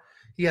power.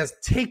 He has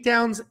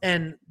takedowns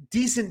and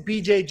decent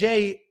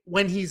BJJ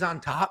when he's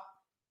on top.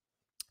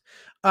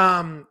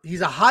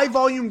 He's a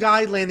high-volume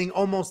guy landing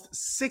almost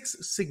 6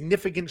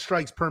 significant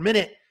strikes per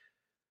minute,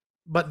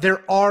 but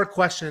there are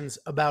questions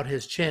about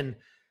his chin.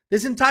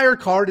 This entire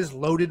card is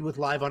loaded with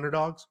live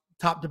underdogs,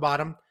 top to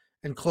bottom,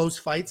 and close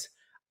fights.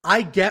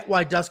 I get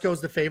why Dusko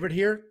is the favorite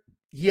here.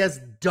 He has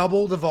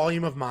double the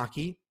volume of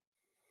Maki.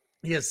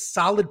 He has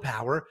solid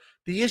power.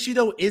 The issue,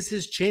 though, is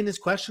his chin is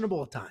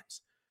questionable at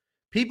times.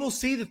 People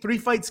see the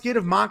 3-fight skid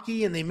of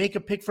Maki, and they make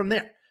a pick from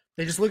there.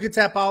 They just look at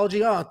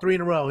Tapology. Oh, 3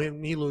 in a row.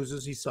 He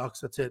loses. He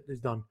sucks. That's it. He's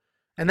done.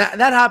 And that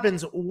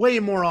happens way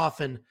more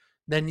often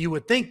than you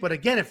would think. But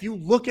again, if you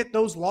look at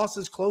those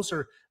losses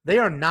closer, they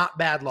are not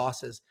bad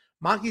losses.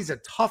 Maki's a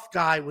tough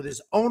guy with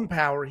his own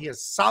power. He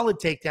has solid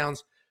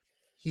takedowns.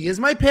 He is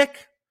my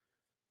pick.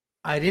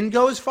 I didn't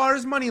go as far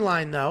as money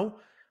line, though,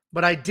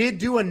 but I did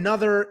do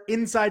another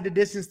inside the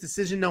distance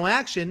decision, no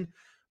action,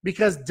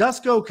 because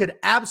Dusko could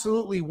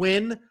absolutely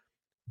win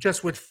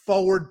just with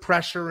forward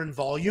pressure and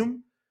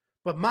volume,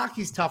 but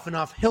Maki's tough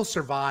enough. He'll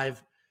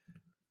survive.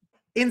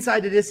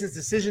 Inside the distance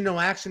decision, no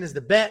action is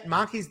the bet.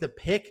 Maki's the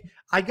pick.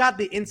 I got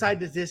the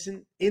inside the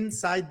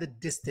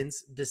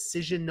distance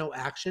decision, no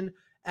action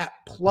at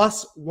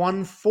plus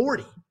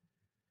 140.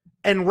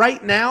 And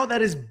right now,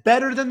 that is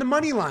better than the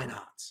money line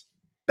odds.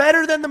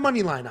 Better than the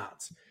money line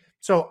odds.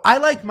 So I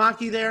like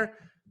Maki there.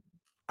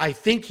 I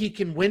think he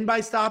can win by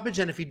stoppage.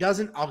 And if he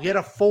doesn't, I'll get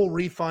a full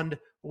refund.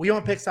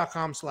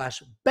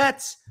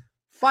 WeWantPicks.com/bets.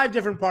 5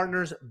 different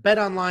partners. Bet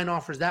Online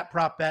offers that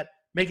prop bet.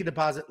 Make a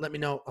deposit. Let me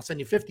know. I'll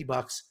send you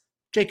 $50.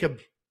 Jacob,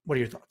 what are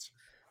your thoughts?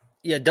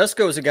 Yeah,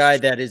 Dusko is a guy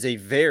that is a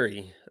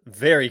very,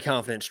 very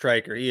confident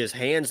striker. He is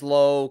hands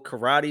low,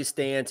 karate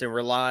stance, and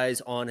relies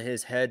on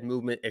his head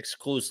movement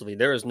exclusively.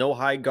 There is no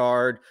high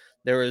guard.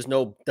 There is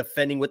no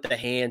defending with the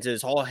hands.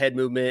 It's all head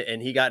movement,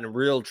 and he got in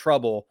real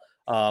trouble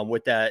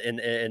with that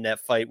in that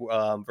fight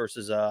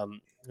versus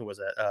who was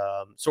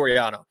that?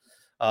 Soriano.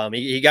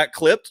 He got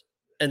clipped,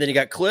 and then he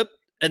got clipped,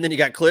 and then he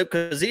got clipped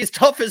because he's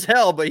tough as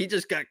hell, but he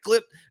just got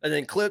clipped and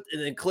then clipped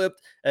and then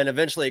clipped, and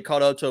eventually it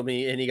caught up to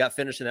me, and he got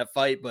finished in that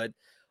fight. But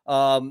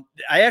I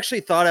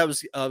actually thought I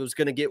was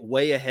going to get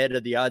way ahead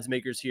of the odds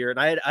makers here, and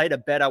I had a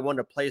bet I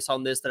wanted to place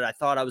on this that I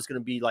thought I was going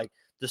to be like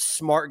the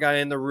smart guy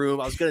in the room.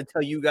 I was going to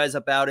tell you guys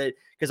about it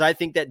because I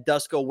think that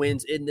Dusko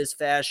wins in this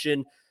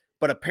fashion,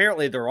 but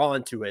apparently they're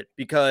on to it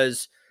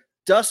because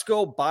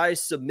Dusko by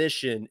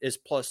submission is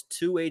plus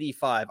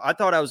 285. I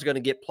thought I was going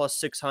to get plus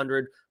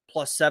 600,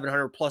 plus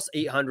 700, plus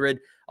 800.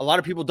 A lot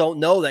of people don't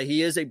know that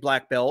he is a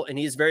black belt and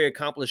he's a very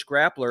accomplished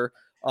grappler.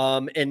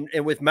 And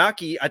with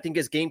Maki, I think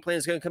his game plan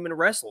is going to come in to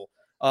wrestle.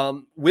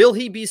 Will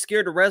he be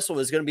scared to wrestle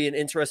is going to be an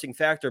interesting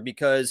factor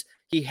because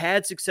he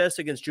had success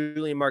against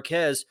Julian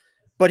Marquez,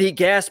 but he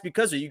gasped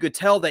because of it. You could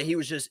tell that he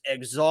was just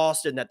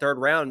exhausted in that 3rd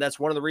round. And that's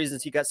one of the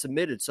reasons he got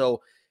submitted.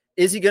 So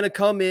is he going to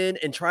come in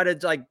and try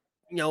to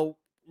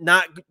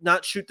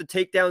not shoot the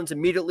takedowns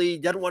immediately? He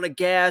doesn't want to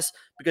gas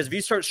because if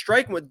you start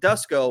striking with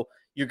Dusko,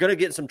 you're going to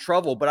get in some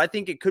trouble. But I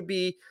think it could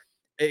be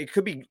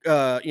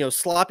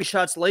sloppy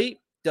shots late.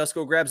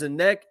 Dusko grabs the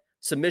neck,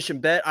 submission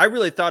bet. I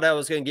really thought I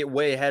was going to get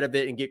way ahead of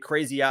it and get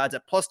crazy odds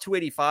at plus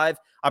 285.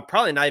 I'm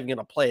probably not even going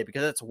to play it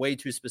because that's way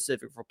too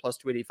specific for plus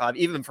 285,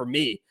 even for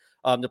me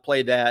to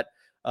play that.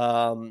 I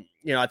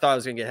thought I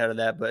was going to get ahead of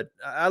that, but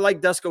I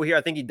like Dusko here.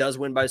 I think he does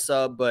win by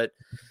sub, but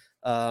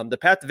the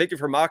path to victory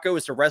for Mako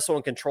is to wrestle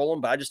and control him,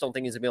 but I just don't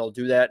think he's going to be able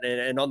to do that.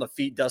 And on the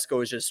feet,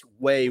 Dusko is just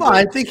way.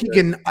 I think he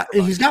can.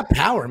 He's got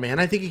power, man.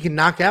 I think he can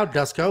knock out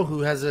Dusko,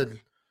 who has a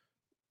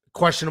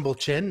Questionable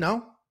chin,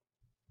 no?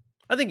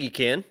 I think he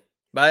can,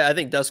 but I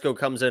think Dusko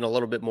comes in a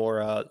little bit more,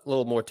 a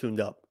little more tuned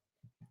up.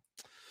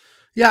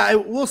 Yeah,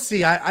 we'll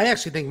see. I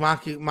actually think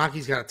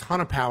Maki's got a ton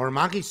of power.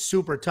 Maki's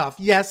super tough.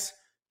 Yes,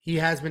 he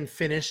has been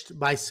finished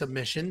by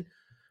submission,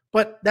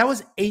 but that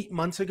was 8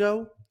 months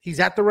ago. He's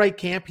at the right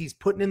camp. He's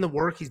putting in the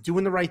work. He's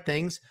doing the right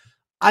things.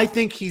 I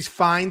think he's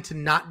fine to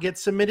not get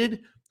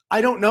submitted.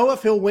 I don't know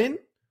if he'll win.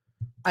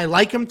 I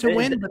like him to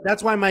win, but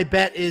that's why my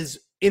bet is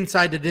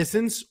inside the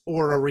distance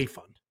or a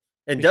refund.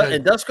 And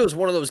Dusko is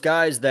one of those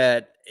guys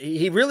that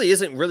he really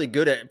isn't really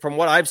good at, from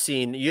what I've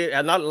seen.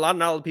 Not a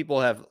lot of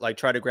people have like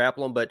tried to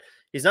grapple him, but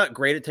he's not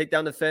great at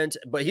takedown defense.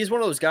 But he's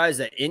one of those guys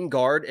that in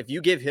guard, if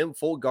you give him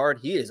full guard,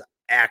 he is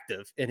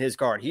active in his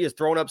guard. He is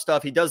throwing up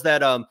stuff. He does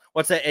that.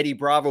 What's that Eddie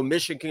Bravo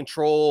mission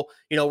control?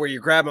 Where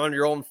you're grabbing on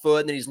your own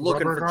foot, and then he's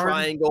looking for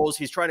triangles.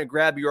 He's trying to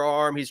grab your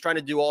arm. He's trying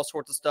to do all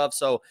sorts of stuff.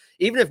 So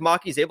even if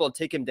Maki's able to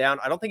take him down,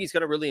 I don't think he's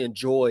going to really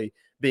enjoy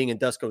being in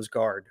Dusko's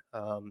guard.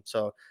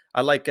 So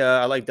I like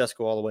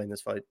Dusko all the way in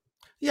this fight.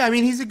 Yeah, I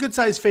mean, he's a good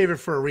size favorite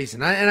for a reason.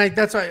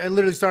 That's why I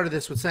literally started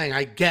this with saying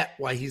I get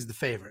why he's the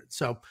favorite.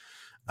 So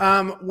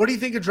what do you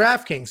think of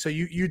DraftKings? So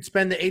you'd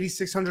spend the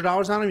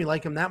 $8,600 on him? You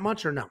like him that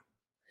much or no?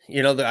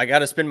 I got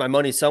to spend my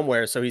money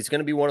somewhere. So he's going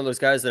to be one of those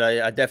guys that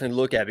I definitely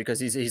look at because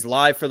he's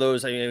live for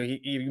those.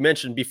 You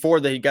mentioned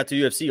before that he got to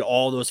UFC,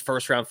 all those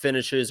first round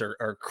finishes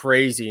are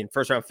crazy, and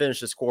first round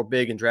finishes score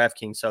big in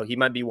DraftKings. So he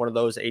might be one of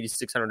those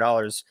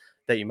 $8,600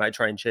 that you might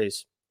try and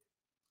chase.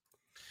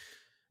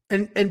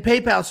 And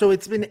PayPal, so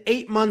it's been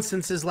 8 months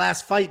since his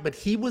last fight, but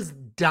he was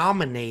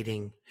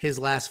dominating his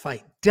last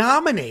fight.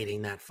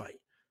 Dominating that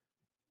fight.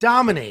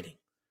 Dominating.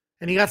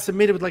 And he got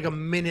submitted with like a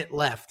minute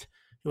left.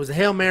 It was a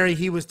Hail Mary.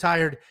 He was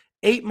tired.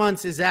 8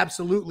 months is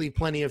absolutely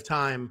plenty of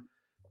time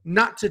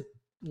not to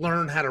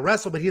learn how to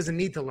wrestle, but he doesn't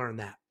need to learn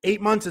that.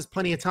 8 months is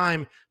plenty of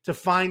time to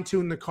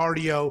fine-tune the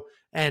cardio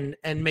and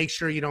make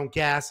sure you don't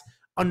gas,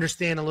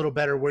 understand a little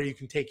better where you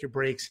can take your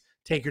breaks,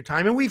 take your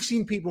time. And we've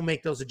seen people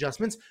make those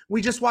adjustments.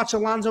 We just watched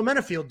Alonzo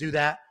Menafield do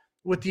that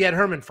with the Ed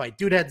Herman fight.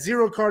 Dude had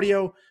zero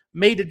cardio,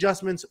 made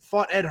adjustments,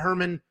 fought Ed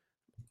Herman,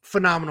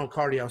 phenomenal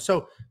cardio.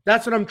 So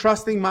that's what I'm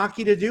trusting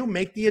Maki to do,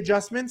 make the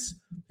adjustments.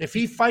 If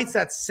he fights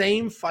that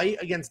same fight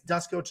against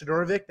Dusko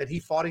Todorovic that he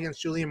fought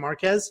against Julian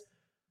Marquez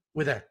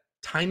with a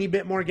tiny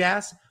bit more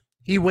gas,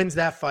 he wins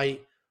that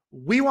fight.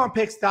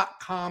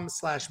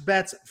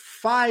 WeWantPicks.com/bets,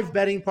 5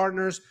 betting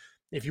partners.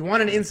 If you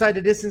want an inside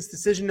the distance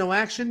decision, no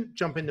action,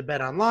 jump into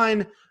Bet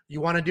Online.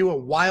 You want to do a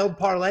wild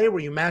parlay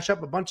where you mash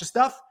up a bunch of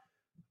stuff,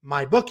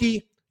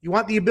 MyBookie. You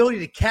want the ability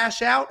to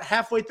cash out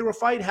halfway through a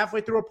fight, halfway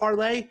through a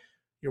parlay.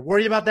 You're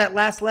worried about that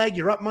last leg.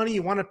 You're up money.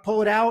 You want to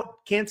pull it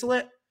out, cancel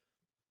it,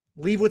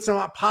 leave with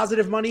some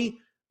positive money.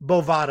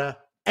 Bovada,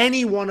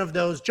 any one of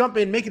those. Jump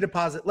in, make a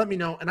deposit. Let me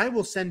know, and I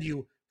will send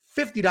you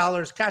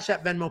 $50, Cash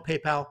App, Venmo,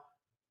 PayPal,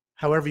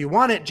 however you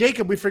want it.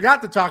 Jacob, we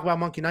forgot to talk about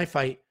Monkey Knife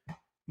Fight.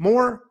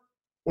 More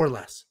or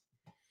less?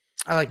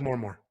 I like more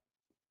and more.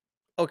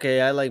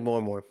 Okay, I like more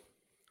and more.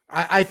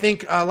 I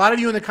think a lot of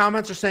you in the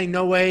comments are saying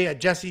no way.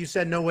 Jesse, you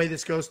said no way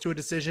this goes to a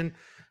decision.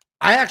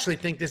 I actually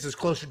think this is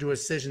closer to a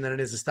decision than it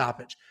is a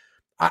stoppage.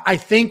 I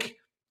think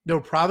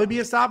there'll probably be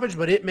a stoppage,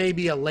 but it may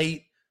be a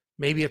late,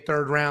 maybe a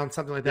third round,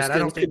 something like that. I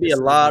don't think could be a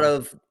lot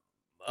of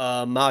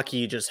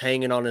Maki just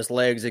hanging on his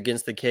legs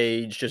against the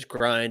cage, just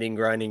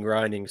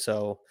grinding.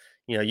 So,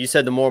 you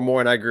said the more and more,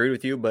 and I agree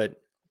with you, but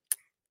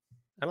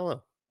I don't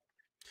know.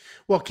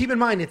 Well, keep in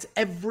mind, it's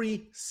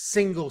every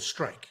single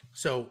strike.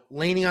 So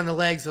leaning on the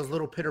legs, those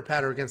little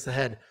pitter-patter against the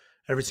head,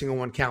 every single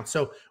one counts.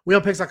 So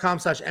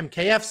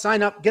WeWantPicks.com/MKF,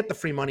 sign up, get the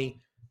free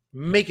money,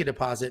 make a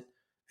deposit,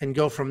 and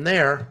go from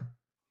there.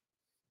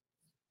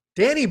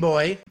 Danny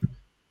boy,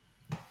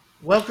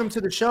 welcome to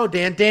the show,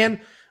 Dan.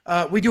 Dan,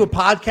 we do a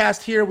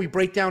podcast here. We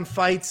break down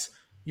fights.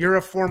 You're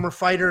a former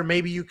fighter.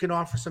 Maybe you can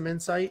offer some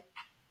insight.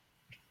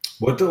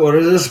 What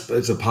is this?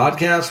 It's a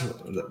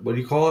podcast? What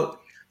do you call it?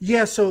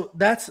 Yeah, so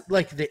that's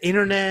like the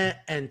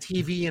internet and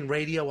TV and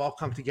radio all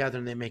come together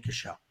and they make a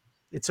show.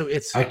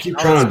 I keep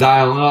trying to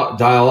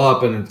dial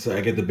up, and I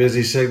get the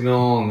busy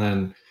signal, and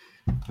then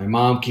my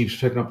mom keeps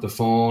picking up the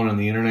phone, and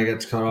the internet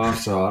gets cut off.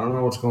 So I don't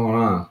know what's going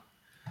on. All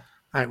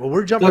right, well,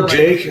 we're jumping. What's up,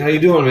 Jake? How you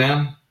doing,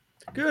 man?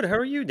 Good. How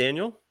are you,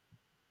 Daniel?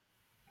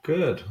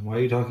 Good. Why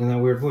are you talking in that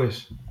weird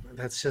voice?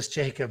 That's just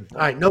Jacob. All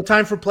right, no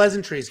time for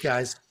pleasantries,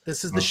 guys.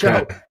 This is the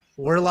show.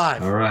 We're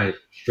live. All right,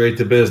 straight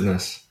to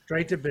business.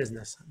 Straight to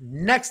business.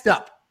 Next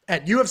up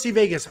at UFC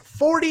Vegas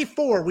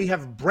 44, we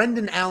have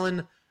Brendan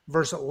Allen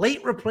versus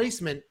late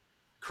replacement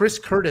Chris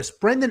Curtis.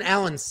 Brendan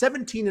Allen,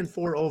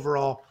 17-4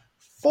 overall,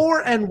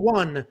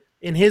 4-1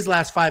 in his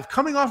last 5,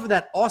 coming off of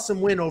that awesome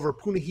win over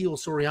Punahil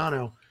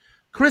Soriano.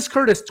 Chris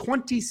Curtis,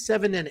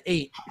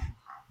 27-8,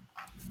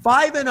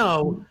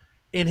 5-0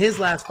 in his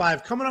last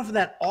 5, coming off of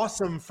that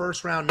awesome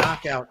first-round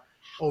knockout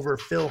over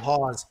Phil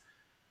Hawes.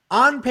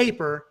 On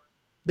paper,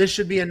 this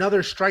should be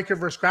another striker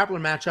versus grappler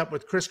matchup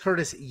with Chris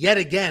Curtis yet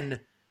again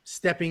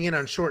stepping in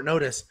on short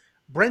notice.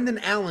 Brendan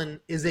Allen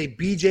is a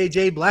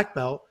BJJ black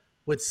belt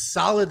with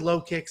solid low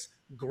kicks,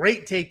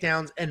 great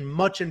takedowns, and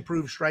much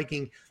improved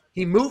striking.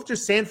 He moved to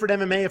Sanford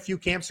MMA a few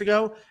camps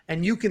ago,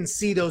 and you can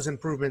see those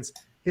improvements.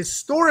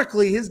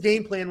 Historically, his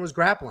game plan was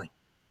grappling.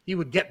 He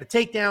would get the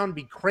takedown,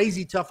 be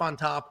crazy tough on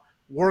top,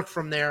 work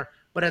from there.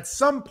 But at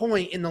some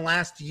point in the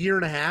last year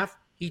and a half,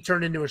 he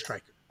turned into a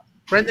striker.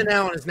 Brendan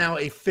Allen is now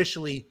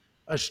officially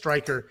a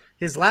striker.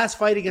 His last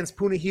fight against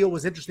Punahele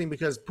was interesting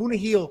because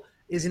Punahele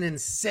is an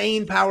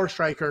insane power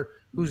striker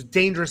who's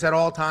dangerous at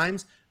all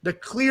times. The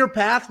clear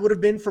path would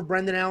have been for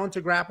Brendan Allen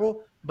to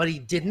grapple, but he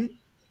didn't.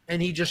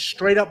 And he just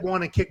straight up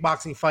won a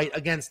kickboxing fight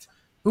against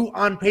who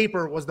on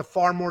paper was the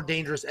far more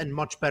dangerous and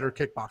much better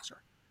kickboxer.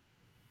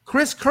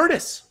 Chris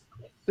Curtis,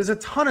 there's a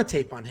ton of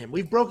tape on him.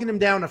 We've broken him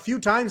down a few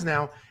times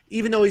now,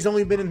 even though he's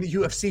only been in the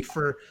UFC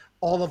for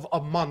all of a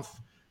month.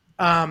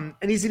 And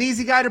he's an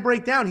easy guy to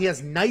break down. He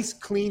has nice,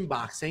 clean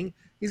boxing.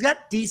 He's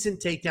got decent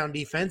takedown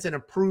defense and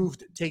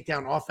improved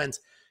takedown offense.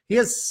 He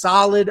has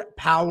solid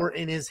power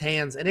in his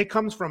hands, and it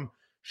comes from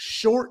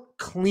short,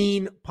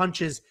 clean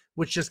punches,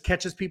 which just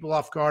catches people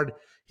off guard.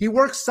 He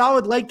works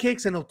solid leg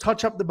kicks, and he'll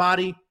touch up the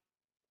body.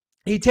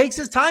 He takes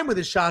his time with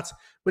his shots,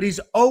 but he's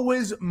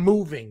always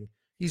moving.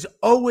 He's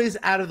always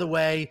out of the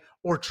way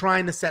or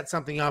trying to set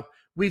something up.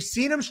 We've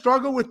seen him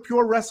struggle with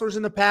pure wrestlers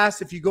in the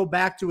past. If you go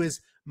back to his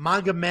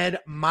Magomed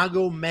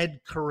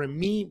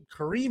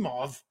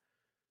Karimov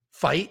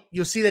fight,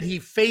 you'll see that he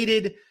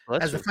faded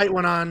as the fight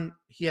went on.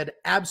 He had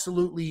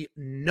absolutely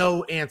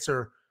no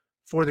answer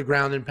for the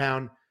ground and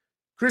pound.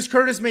 Chris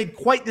Curtis made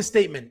quite the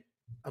statement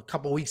a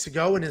couple weeks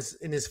ago in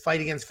his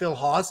fight against Phil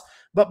Hawes.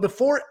 But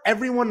before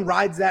everyone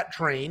rides that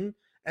train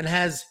and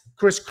has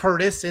Chris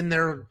Curtis in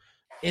their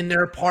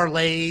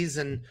parlays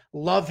and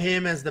love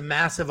him as the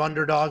massive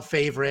underdog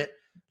favorite,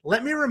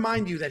 let me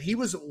remind you that he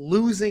was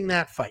losing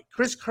that fight.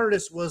 Chris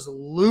Curtis was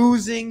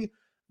losing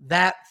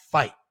that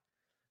fight.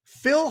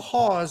 Phil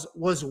Hawes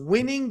was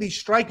winning the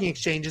striking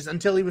exchanges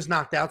until he was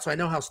knocked out, so I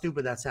know how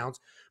stupid that sounds.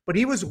 But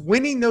he was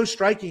winning those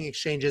striking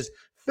exchanges.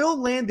 Phil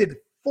landed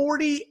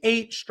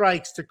 48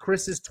 strikes to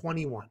Chris's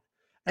 21.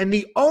 And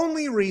the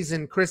only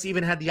reason Chris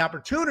even had the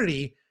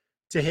opportunity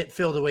to hit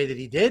Phil the way that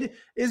he did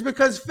is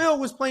because Phil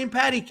was playing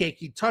patty cake.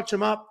 He'd touch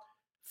him up,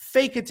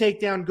 fake a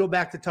takedown, go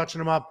back to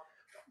touching him up.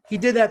 He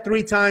did that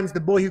 3 times. The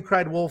boy who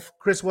cried wolf,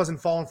 Chris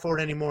wasn't falling for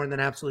it anymore and then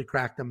absolutely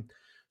cracked him.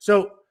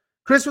 So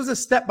Chris was a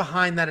step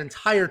behind that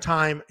entire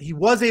time. He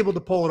was able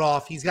to pull it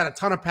off. He's got a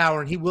ton of power,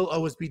 and he will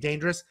always be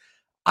dangerous.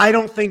 I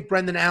don't think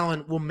Brendan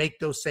Allen will make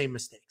those same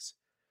mistakes.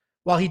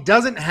 While he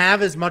doesn't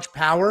have as much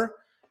power,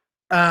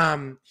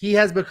 he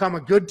has become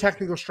a good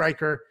technical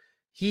striker.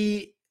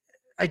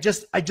 I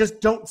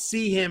just don't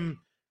see him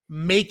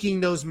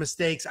making those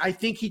mistakes. I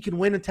think he can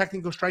win a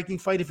technical striking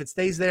fight if it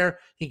stays there.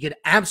 He could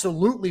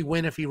absolutely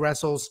win if he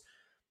wrestles.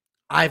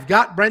 I've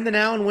got Brendan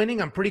Allen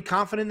winning. I'm pretty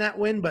confident in that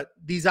win, but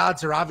these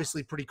odds are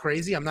obviously pretty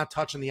crazy. I'm not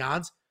touching the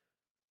odds.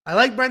 I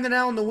like Brendan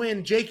Allen to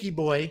win. Jakey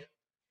boy.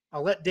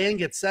 I'll let Dan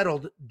get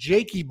settled.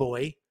 Jakey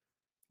boy.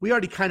 We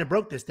already kind of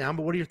broke this down,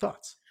 but what are your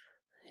thoughts?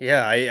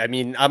 Yeah, I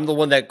mean, I'm the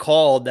one that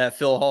called that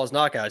Phil Hall's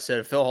knockout. I said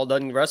if Phil Hall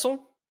doesn't wrestle,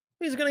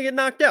 he's going to get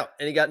knocked out,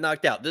 and he got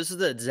knocked out. This is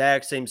the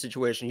exact same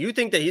situation. You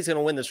think that he's going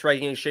to win the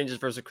striking exchanges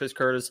versus Chris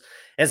Curtis?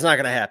 It's not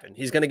going to happen.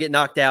 He's going to get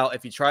knocked out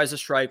if he tries to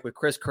strike with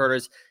Chris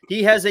Curtis.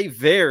 He has a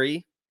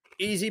very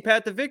easy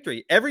path to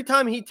victory. Every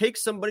time he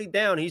takes somebody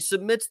down, he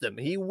submits them.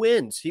 He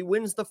wins. He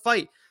wins the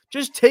fight.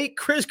 Just take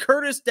Chris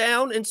Curtis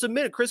down and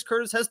submit it. Chris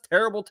Curtis has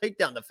terrible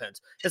takedown defense.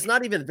 It's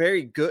not even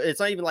very good. It's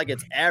not even like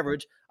it's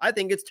average. I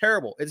think it's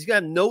terrible. He's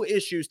going to have no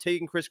issues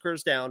taking Chris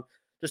Curtis down.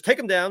 Just take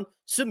him down,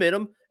 submit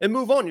him, and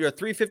move on. You're a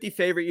 350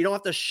 favorite. You don't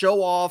have to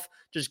show off.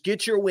 Just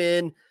get your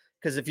win.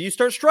 Because if you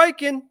start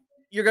striking,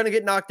 you're going to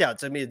get knocked out.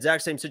 It's going to be the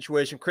exact same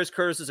situation. Chris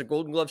Curtis is a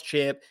Golden Gloves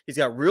champ. He's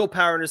got real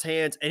power in his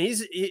hands. And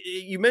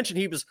you mentioned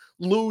he was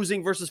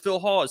losing versus Phil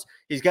Hawes.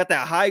 He's got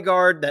that high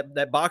guard,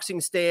 that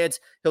boxing stance.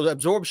 He'll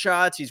absorb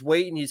shots. He's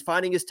waiting. He's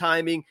finding his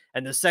timing.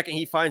 And the second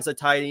he finds his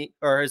timing,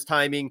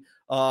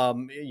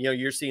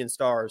 you're seeing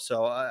stars.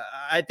 So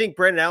I think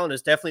Brendan Allen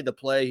is definitely the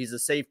play. He's a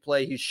safe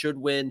play. He should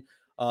win.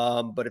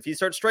 But if he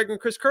starts striking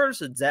Chris Curtis,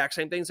 the exact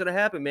same thing's going to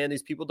happen, man.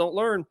 These people don't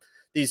learn.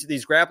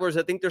 These grapplers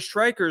that think they're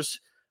strikers,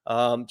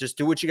 just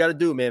do what you got to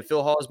do, man.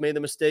 Phil Hawes made the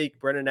mistake.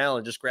 Brendan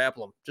Allen, just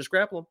grapple him. Just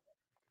grapple him.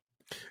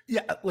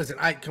 Yeah, listen,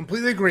 I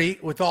completely agree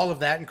with all of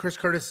that. And Chris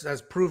Curtis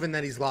has proven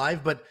that he's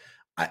live. But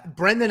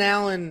Brendan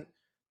Allen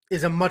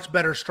is a much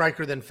better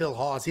striker than Phil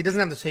Hawes. He doesn't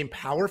have the same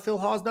power Phil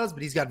Hawes does,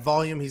 but he's got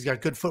volume. He's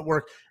got good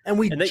footwork. And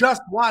we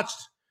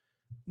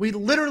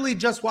literally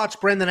just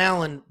watched Brendan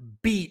Allen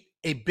beat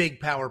a big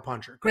power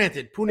puncher.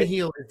 Granted,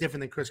 Punahele is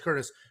different than Chris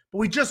Curtis, but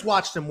we just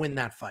watched him win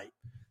that fight.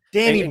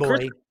 Danny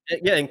boy.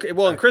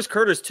 And Chris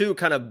Curtis too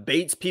kind of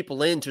baits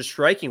people into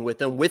striking with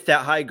them with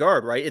that high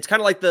guard, right? It's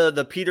kind of like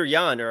the Peter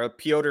Yan or a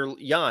Piotr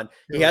Yan.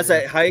 He has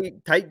that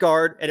tight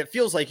guard, and it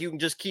feels like you can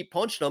just keep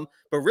punching them,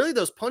 but really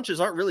those punches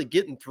aren't really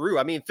getting through.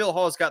 I mean, Phil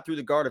Hawes got through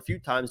the guard a few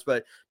times,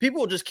 but people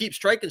will just keep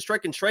striking.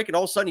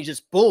 All of a sudden, you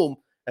just boom,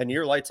 and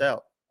your lights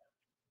out.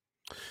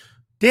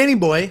 Danny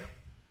boy,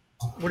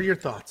 what are your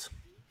thoughts?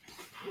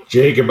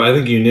 Jacob, I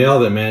think you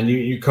nailed it, man.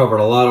 You covered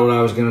a lot of what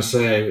I was going to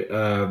say.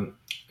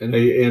 I know,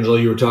 Angela,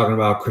 you were talking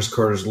about Chris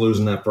Curtis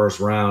losing that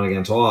first round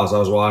against Oz. I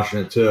was watching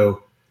it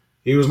too.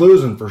 He was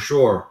losing for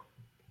sure,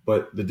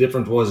 but the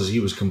difference was he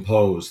was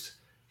composed.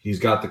 He's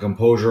got the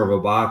composure of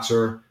a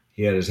boxer.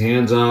 He had his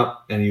hands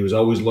up, and he was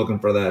always looking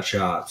for that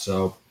shot.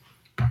 So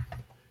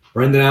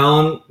Brendan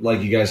Allen,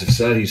 like you guys have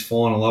said, he's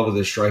fallen in love with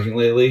his striking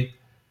lately.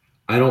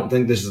 I don't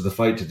think this is the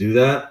fight to do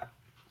that.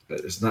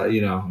 It's not,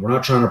 we're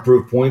not trying to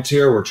prove points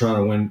here. We're trying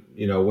to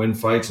win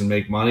fights and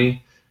make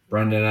money.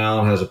 Brendan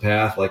Allen has a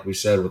path, like we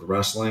said, with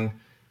wrestling.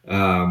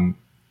 I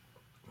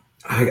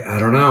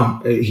don't know.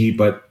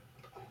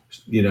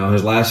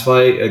 His last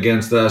fight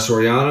against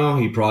Soriano,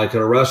 he probably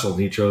could have wrestled.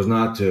 He chose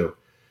not to.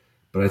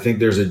 But I think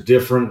there's a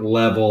different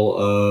level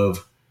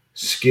of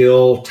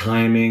skill,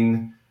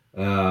 timing,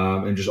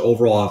 and just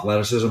overall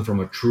athleticism from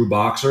a true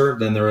boxer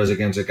than there is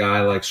against a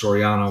guy like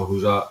Soriano,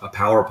 who's a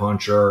power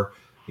puncher,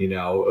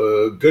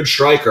 a good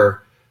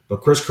striker.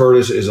 But Chris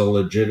Curtis is a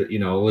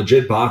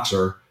legit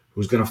boxer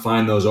who's going to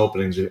find those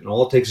openings. And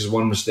all it takes is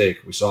one mistake.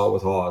 We saw it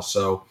with Hawes.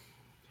 So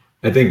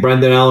I think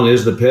Brendan Allen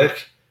is the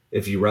pick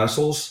if he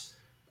wrestles.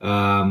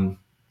 But,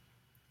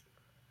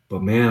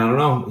 man, I don't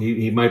know.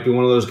 He might be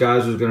one of those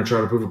guys who's going to try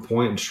to prove a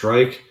point and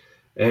strike.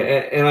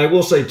 And I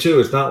will say, too,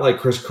 it's not like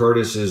Chris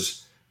Curtis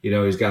is,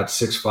 he's got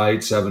 6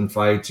 fights, 7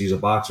 fights. He's a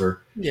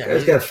boxer. Yeah,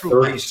 he's got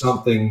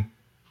 30-something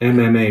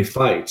MMA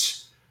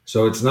fights.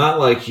 So it's not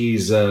like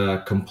he's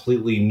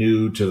completely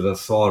new to the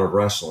thought of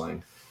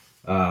wrestling.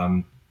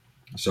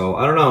 So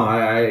I don't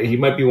know. He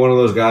might be one of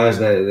those guys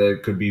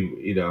that could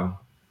be,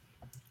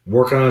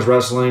 work on his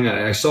wrestling.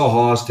 I saw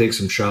Hawes take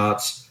some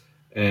shots,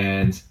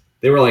 and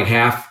they were like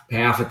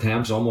half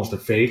attempts, almost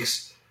at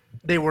fakes.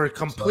 They were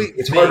complete. So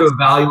it's hard to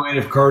evaluate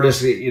if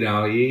Curtis,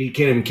 you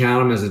can't even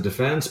count him as a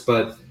defense,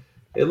 but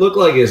it looked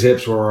like his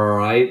hips were all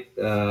right.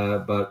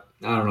 But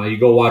I don't know. You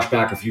go watch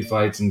back a few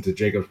fights, and to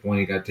Jacob's point,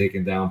 he got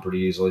taken down pretty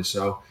easily.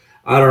 So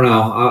I don't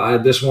know.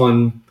 This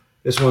one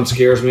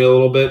scares me a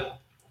little bit,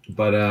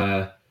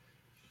 but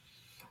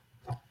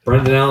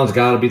Brendan Allen's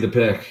got to be the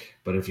pick.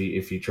 But if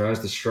he tries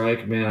to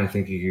strike, man, I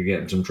think he could get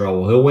in some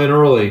trouble. He'll win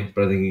early,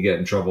 but I think he get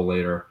in trouble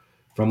later.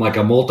 From like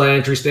a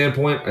multi-entry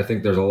standpoint, I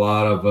think there's a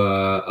lot of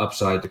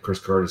upside to Chris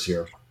Curtis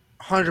here.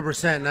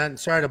 100%. I'm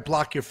sorry to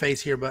block your face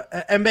here, but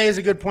MBA is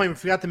a good point. We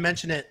forgot to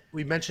mention it.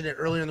 We mentioned it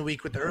earlier in the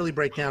week with the early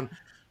breakdown.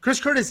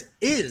 Chris Curtis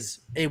is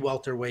a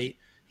welterweight.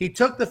 He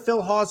took the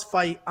Phil Hawes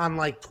fight on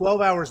like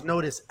 12 hours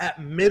notice at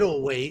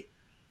middleweight.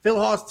 Phil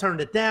Hawes turned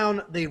it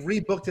down. They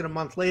rebooked it a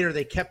month later.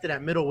 They kept it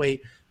at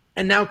middleweight.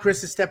 And now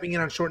Chris is stepping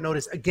in on short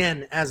notice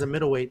again as a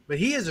middleweight. But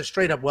he is a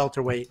straight-up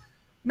welterweight.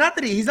 Not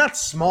that he's not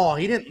small.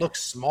 He didn't look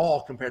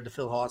small compared to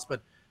Phil Hawes,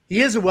 but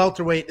he is a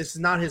welterweight. This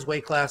is not his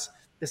weight class.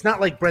 It's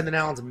not like Brendan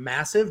Allen's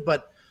massive,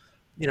 but,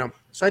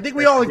 so I think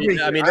we all agree.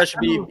 I mean, that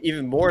should be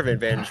even more of an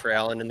advantage for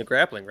Allen in the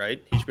grappling,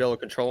 right? He should be able to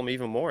control him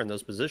even more in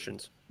those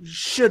positions.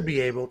 Should be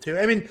able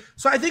to. I mean,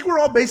 so I think we're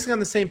all basically on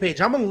the same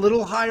page. I'm a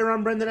little higher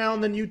on Brendan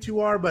Allen than you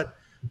two are, but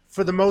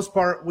for the most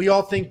part, we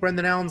all think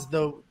Brendan Allen's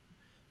the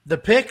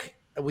pick.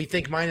 We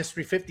think minus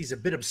 350 is a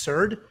bit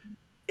absurd.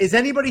 Is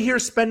anybody here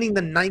spending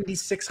the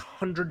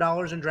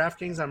 $9,600 in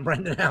DraftKings on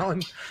Brendan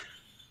Allen?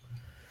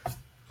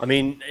 I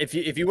mean, if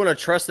you want to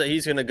trust that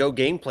he's going to go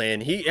game plan,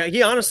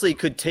 he honestly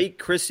could take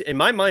Chris. In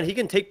my mind, he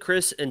can take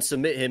Chris and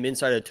submit him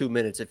inside of 2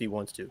 minutes if he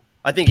wants to.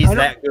 I think he's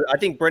that good. I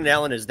think Brendan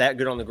Allen is that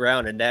good on the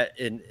ground,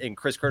 and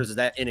Chris Curtis is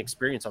that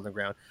inexperienced on the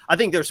ground. I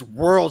think there's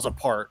worlds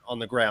apart on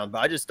the ground, but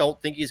I just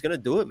don't think he's going to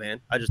do it,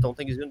 man. I just don't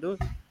think he's going to do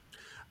it.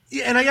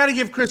 Yeah, and I got to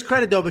give Chris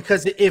credit though,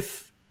 because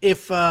if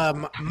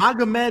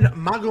Magomed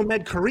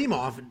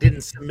Karimov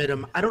didn't submit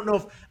him, I don't know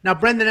if now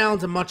Brendan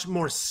Allen's a much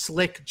more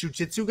slick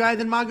jiu-jitsu guy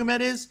than Magomed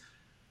is,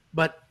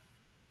 but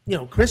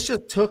Chris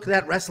just took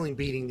that wrestling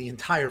beating the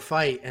entire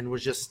fight and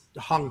was just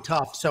hung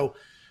tough. So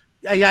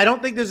yeah, I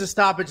don't think there's a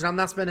stoppage, and I'm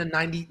not spending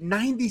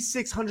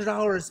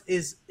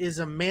 $9,600 is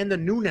Amanda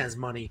Nunes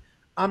money.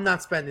 I'm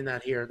not spending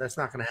that here. That's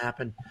not going to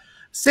happen.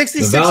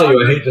 The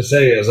value, I hate to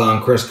say, is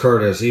on Chris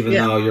Curtis, even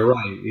though you're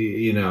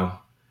right.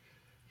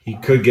 He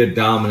could get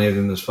dominated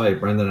in this fight.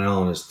 Brendan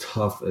Allen is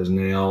tough as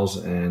nails,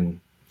 and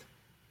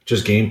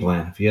just game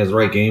plan. If he has the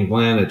right game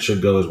plan, it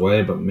should go his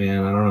way. But,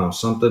 man, I don't know.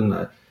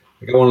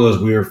 I got one of those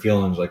weird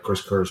feelings like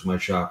Chris Curtis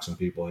might shock some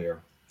people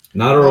here.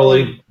 Not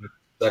early,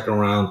 second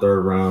round,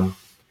 third round.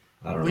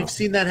 I don't know. We've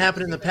seen that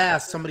happen in the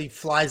past. Somebody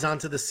flies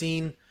onto the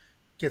scene,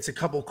 gets a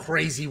couple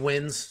crazy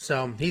wins.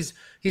 So he's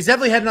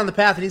definitely heading on the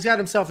path, and he's got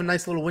himself a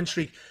nice little win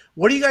streak.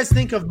 What do you guys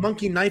think of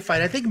Monkey Knife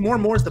Fight? I think more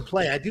and more is the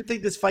play. I do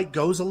think this fight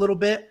goes a little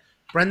bit.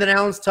 Brendan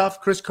Allen's tough.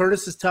 Chris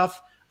Curtis is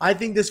tough. I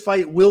think this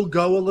fight will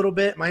go a little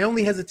bit. My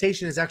only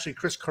hesitation is actually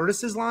Chris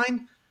Curtis's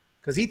line,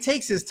 because he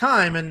takes his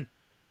time. And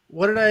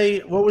what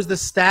was the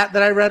stat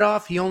that I read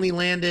off? He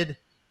landed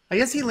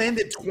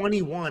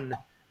 21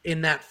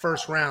 in that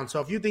first round. So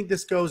if you think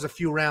this goes a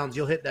few rounds,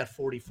 you'll hit that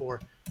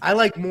 44. I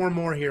like more and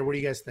more here. What do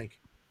you guys think,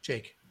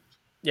 Jake?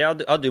 Yeah,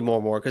 I'll do more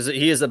and more because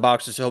he is a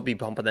boxer, so he'll be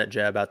pumping that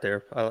jab out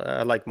there.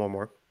 I like more and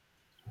more.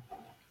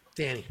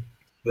 Danny.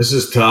 This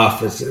is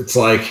tough. It's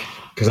like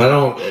because I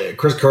don't.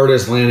 Chris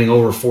Curtis landing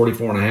over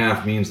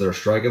 44.5 means they're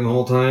striking the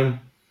whole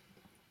time.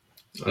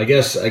 I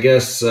guess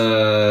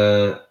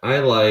I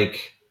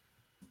like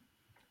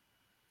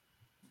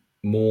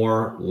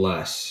more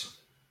less.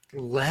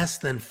 Less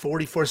than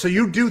 44. So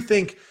you do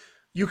think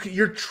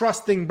you're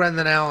trusting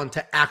Brendan Allen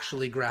to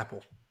actually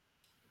grapple?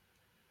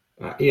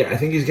 Yeah, I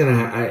think he's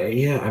gonna.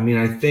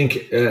 I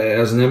think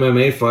as an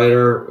MMA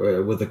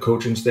fighter with a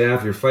coaching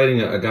staff, you're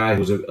fighting a guy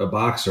who's a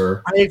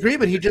boxer. I agree,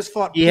 but he just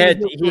fought. He had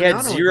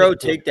 0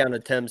 takedown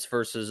attempts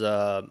versus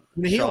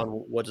Nahil. Sean.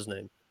 What's his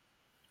name?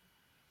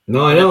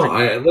 No, I know.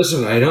 I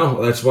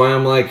know. That's why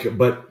I'm like,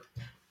 but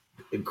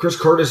Chris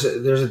Curtis.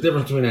 There's a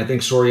difference between I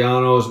think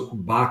Soriano's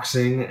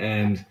boxing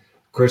and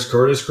Chris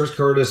Curtis. Chris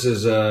Curtis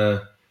is an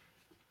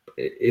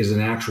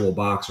actual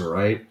boxer,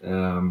 right?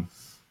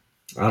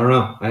 I don't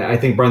know. I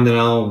think Brendan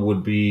Allen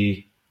would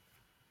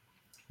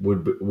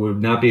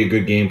not be a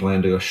good game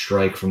plan to go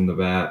strike from the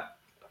bat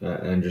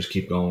and just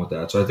keep going with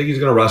that. So I think he's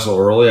going to wrestle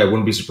early. I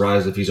wouldn't be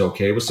surprised if he's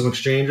okay with some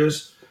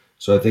exchanges.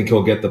 So I think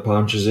he'll get the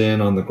punches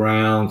in on the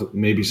ground,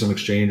 maybe some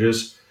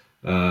exchanges.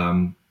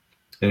 And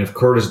if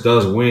Curtis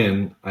does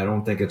win, I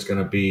don't think it's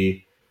going to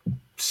be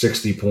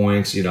 60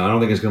 points. I don't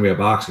think it's going to be a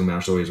boxing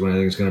match the way he's winning. I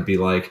think it's going to be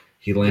like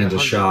he lands a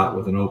shot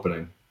with an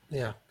opening.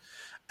 Yeah.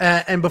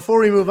 And before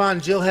we move on,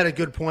 Jill had a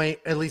good point.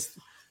 At least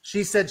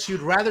she said she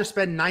would rather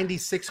spend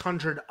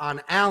 $9,600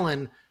 on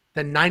Allen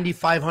than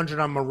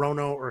 $9,500 on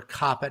Morono or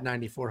Kopp at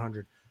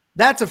 $9,400.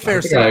 That's a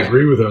fair statement. I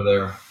agree with her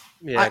there.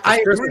 Yeah,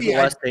 I Chris agree. Is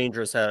less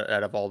dangerous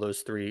out of all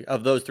those three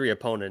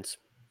opponents.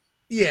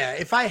 Yeah,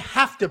 if I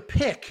have to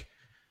pick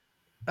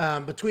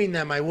between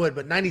them, I would.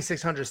 But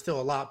 $9,600 is still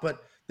a lot.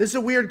 But this is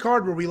a weird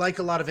card where we like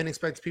a lot of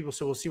inexpected people,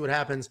 so we'll see what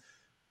happens.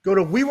 Go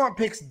to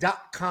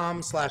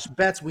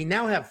wewantpicks.com/bets. We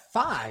now have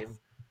 5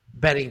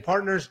 betting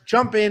partners.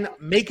 Jump in,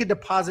 make a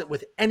deposit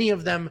with any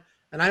of them,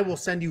 and I will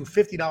send you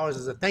 $50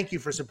 as a thank you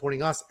for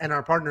supporting us and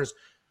our partners.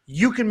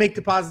 You can make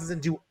deposits and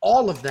do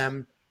all of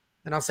them,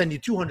 and I'll send you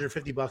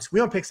 $250.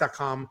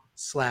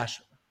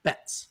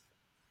 wewantpicks.com/bets.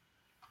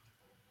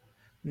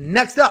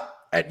 Next up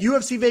at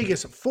UFC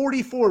Vegas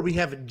 44, we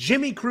have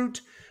Jimmy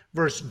Crute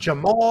versus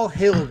Jamal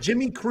Hill.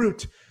 Jimmy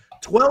Crute,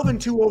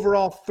 12-2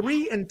 overall,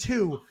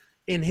 3-2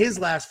 in his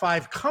last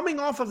 5, coming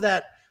off of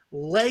that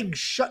leg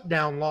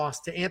shutdown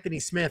loss to Anthony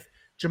Smith.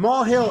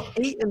 Jamal Hill,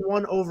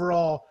 8-1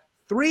 overall,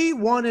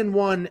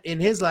 3-1-1 in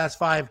his last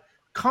 5,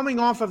 coming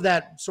off of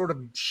that sort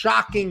of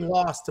shocking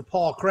loss to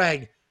Paul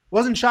Craig.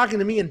 Wasn't shocking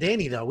to me and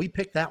Danny, though. We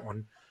picked that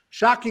one.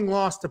 Shocking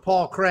loss to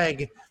Paul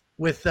Craig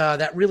with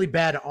that really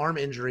bad arm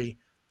injury.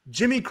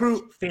 Jimmy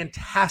Crute,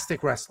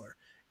 fantastic wrestler.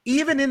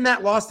 Even in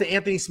that loss to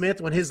Anthony Smith,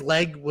 when his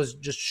leg was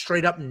just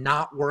straight up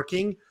not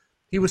working,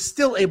 he was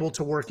still able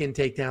to work in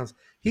takedowns.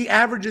 He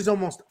averages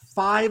almost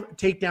 5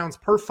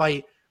 takedowns per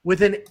fight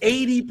with an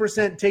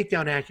 80%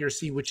 takedown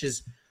accuracy, which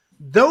is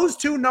those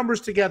two numbers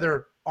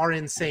together are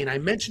insane. I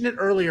mentioned it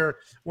earlier.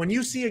 When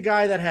you see a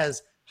guy that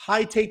has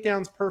high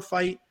takedowns per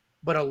fight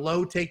but a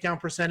low takedown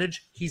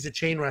percentage, he's a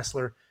chain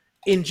wrestler.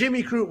 In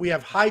Jimmy Crute, we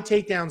have high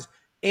takedowns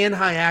and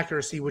high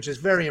accuracy, which is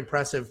very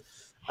impressive.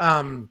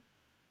 And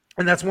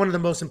that's one of the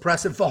most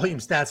impressive volume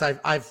stats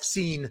I've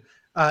seen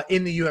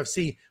in the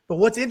UFC. But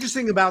what's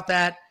interesting about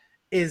that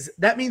is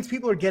that means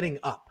people are getting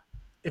up.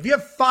 If you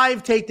have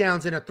 5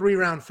 takedowns in a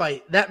 3-round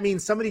fight, that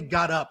means somebody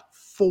got up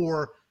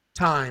 4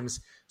 times.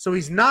 So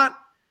he's not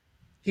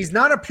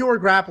a pure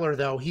grappler,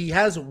 though. He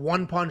has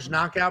one-punch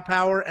knockout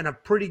power and a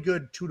pretty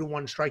good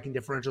 2-to-1 striking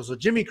differential. So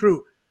Jimmy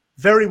Crute,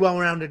 very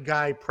well-rounded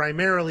guy,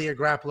 primarily a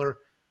grappler,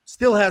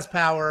 still has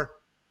power,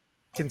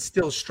 can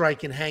still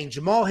strike and hang.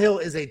 Jamal Hill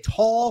is a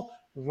tall,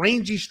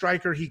 rangy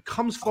striker. He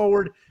comes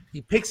forward.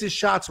 He picks his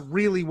shots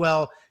really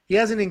well. He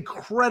has an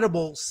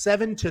incredible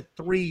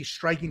 7-3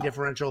 striking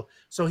differential.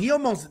 So he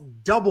almost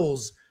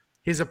doubles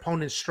his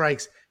opponent's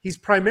strikes. He's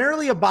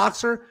primarily a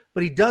boxer,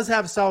 but he does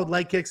have solid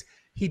leg kicks.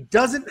 He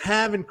doesn't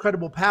have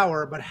incredible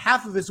power, but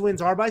half of his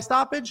wins are by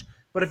stoppage.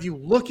 But if you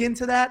look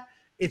into that,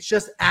 it's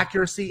just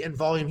accuracy and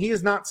volume. He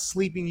is not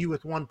sleeping you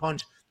with one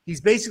punch.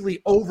 He's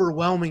basically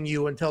overwhelming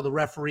you until the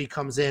referee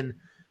comes in.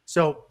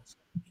 So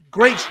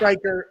great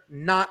striker,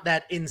 not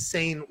that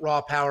insane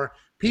raw power.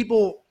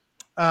 People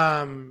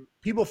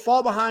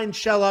fall behind,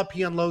 shell up,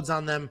 he unloads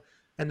on them,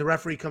 and the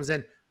referee comes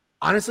in.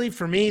 Honestly,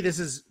 for me, this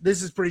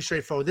is pretty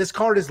straightforward. This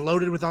card is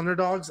loaded with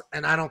underdogs,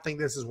 and I don't think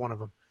this is one of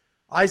them.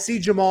 I see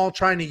Jamal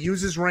trying to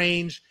use his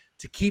range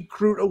to keep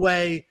Crute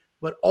away,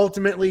 but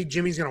ultimately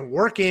Jimmy's going to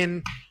work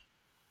in,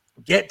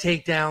 get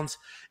takedowns.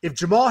 If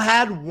Jamal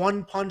had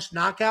one-punch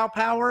knockout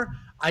power,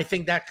 I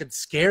think that could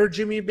scare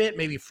Jimmy a bit,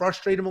 maybe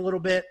frustrate him a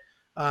little bit,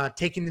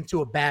 taking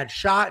into a bad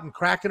shot and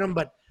cracking him,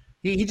 but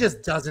he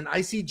just doesn't.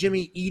 I see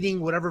Jimmy eating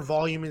whatever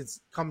volume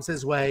comes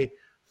his way,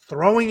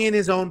 throwing in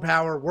his own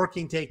power,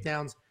 working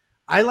takedowns.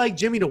 I like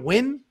Jimmy to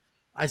win.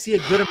 I see a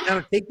good amount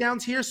of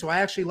takedowns here, so I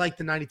actually like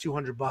the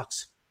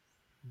 $9,200.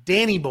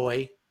 Danny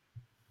boy,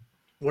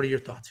 what are your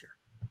thoughts here?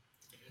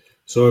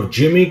 So if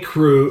Jimmy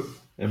Crute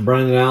and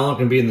Brendan Allen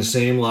can be in the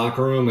same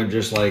locker room and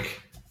just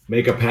like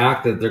make a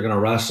pact that they're going to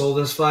wrestle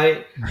this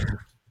fight,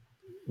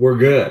 we're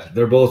good.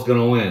 They're both going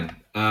to win.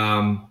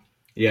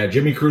 Yeah,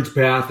 Jimmy Crute's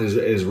path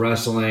is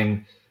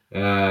wrestling.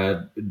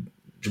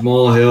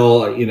 Jamal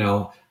Hill, you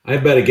know, I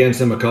bet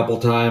against him a couple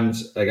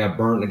times. I got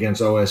burnt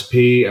against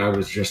OSP.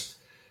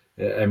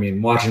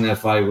 Watching that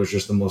fight was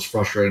just the most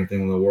frustrating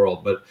thing in the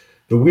world. But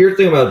the weird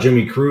thing about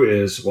Jimmy Crute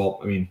is,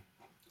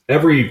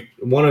 every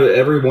one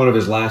of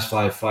his last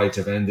 5 fights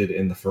have ended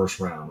in the first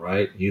round,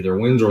 right? He either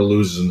wins or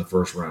loses in the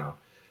first round.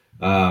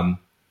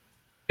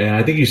 And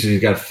I think you said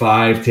he's got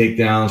 5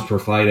 takedowns per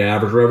fight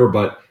average or whatever.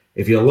 But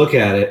if you look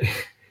at it,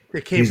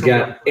 he's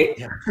got 8.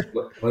 Yeah.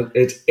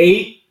 It's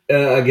 8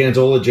 against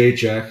Ola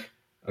Jacek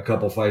a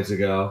couple fights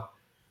ago.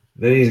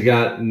 Then he's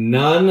got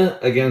none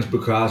against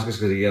Bukauskas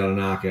because he got a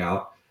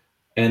knockout.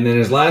 And then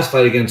his last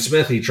fight against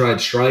Smith, he tried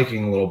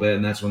striking a little bit,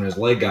 and that's when his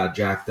leg got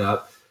jacked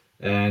up.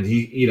 And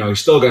he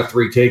still got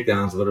 3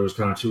 takedowns, but it was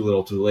kind of too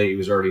little too late. He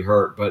was already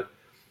hurt. But,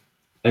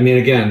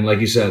 again,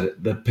 like you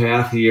said, the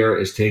path here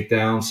is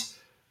takedowns.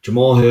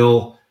 Jamal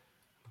Hill,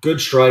 good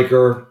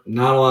striker,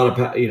 not a lot of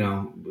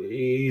power.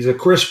 He's a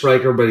crisp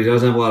striker, but he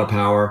doesn't have a lot of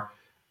power.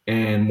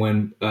 And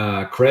when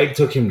Craig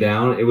took him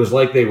down, it was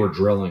like they were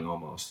drilling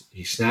almost.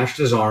 He snatched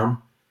his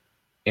arm,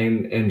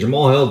 and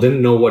Jamal Hill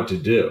didn't know what to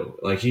do.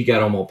 Like, he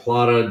got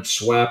omoplated,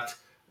 swept,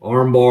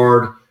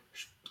 armbarred,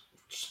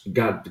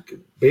 got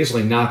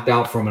basically knocked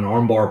out from an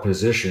armbar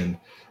position.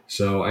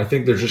 So I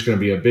think there's just going to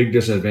be a big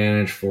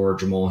disadvantage for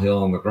Jamal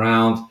Hill on the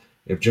ground.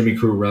 If Jimmy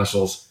Crute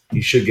wrestles,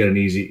 he should get him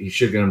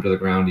to the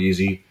ground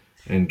easy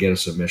and get a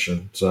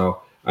submission.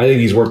 So I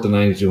think he's worth the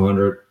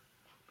 9,200.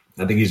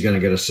 I think he's going to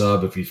get a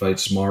sub if he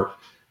fights smart.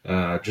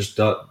 Just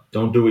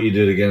don't do what you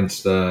did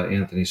against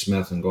Anthony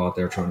Smith and go out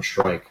there trying to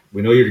strike.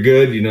 We know you're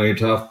good, you're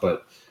tough,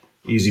 but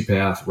easy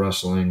path,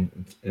 wrestling,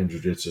 and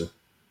jiu-jitsu.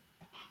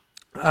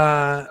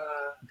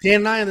 Dan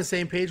and I on the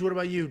same page. What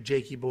about you,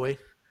 Jakey boy?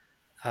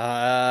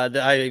 I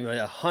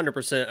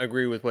 100%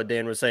 agree with what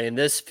Dan was saying.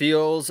 This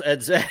feels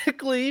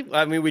exactly,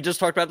 we just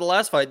talked about the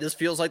last fight. This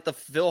feels like the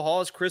Phil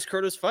Hawes, Chris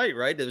Curtis fight,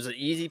 right? It was an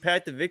easy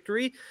path to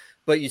victory.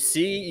 But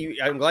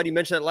I'm glad you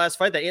mentioned that last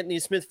fight, that Anthony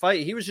Smith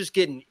fight. He was just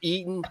getting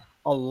eaten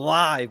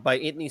alive by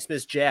Anthony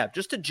Smith's jab.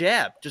 Just a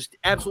jab. Just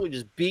absolutely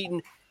just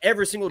beaten.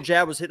 Every single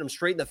jab was hitting him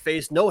straight in the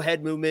face. No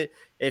head movement.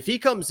 If he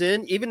comes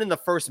in, even in the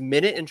first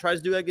minute, and tries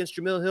to do that against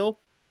Jamil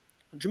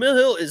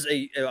Hill is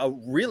a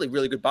really,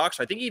 really good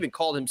boxer. I think he even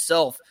called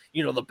himself,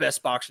 the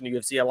best boxer in the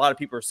UFC. A lot of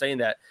people are saying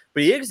that.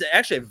 But he is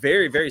actually a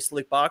very, very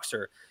slick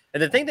boxer.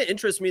 And the thing that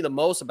interests me the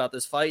most about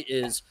this fight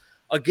is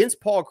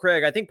against Paul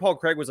Craig. I think Paul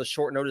Craig was a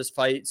short notice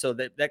fight, so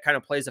that kind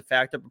of plays a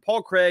factor. But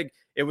Paul Craig,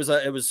 it was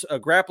a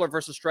grappler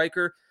versus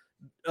striker.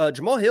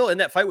 Jamal Hill in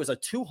that fight was a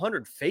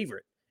 200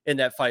 favorite in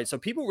that fight. So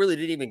people really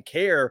didn't even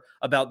care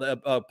about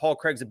the Paul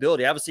Craig's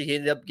ability. Obviously, he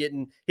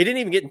didn't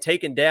even get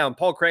taken down.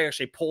 Paul Craig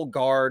actually pulled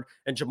guard,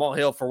 and Jamal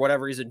Hill, for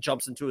whatever reason,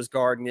 jumps into his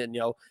guard. And,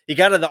 he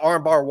got in the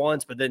arm bar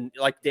once, but then,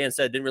 like Dan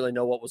said, didn't really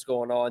know what was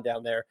going on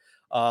down there.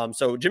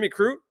 So Jimmy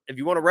Crute, if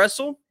you want to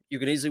wrestle, you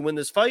can easily win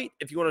this fight.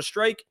 If you want to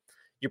strike,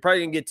 you're probably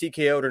going to get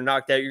TKO'd or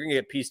knocked out. You're going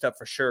to get pieced up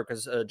for sure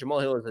because Jamal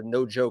Hill is a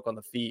no joke on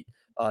the feet.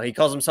 He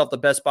calls himself the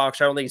best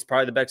boxer. I don't think he's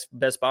probably the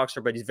best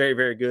boxer, but he's very,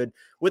 very good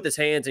with his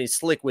hands, and he's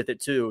slick with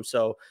it too.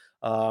 So,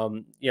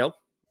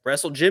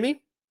 wrestle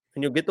Jimmy,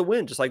 and you'll get the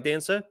win, just like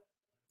Dan said.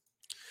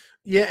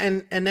 Yeah,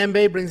 and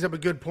Mbaye brings up a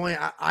good point.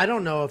 I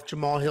don't know if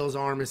Jamal Hill's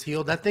arm is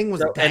healed. That thing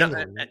was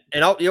dangling.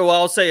 And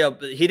I'll say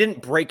he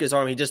didn't break his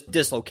arm. He just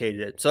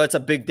dislocated it. So that's a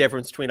big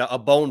difference between a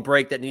bone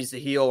break that needs to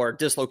heal or a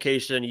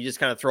dislocation. You just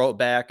kind of throw it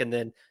back and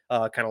then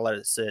kind of let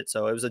it sit.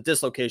 So it was a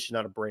dislocation,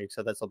 not a break.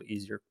 So that's a little bit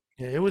easier.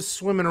 Yeah, it was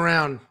swimming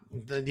around.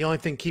 The only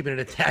thing keeping it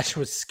attached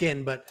was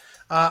skin. But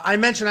I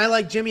mentioned I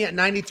like Jimmy at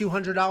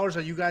 $9,200.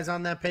 Are you guys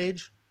on that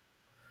page?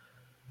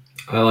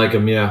 I like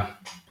him, yeah.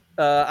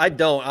 I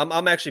don't.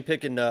 I'm actually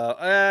picking.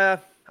 I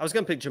was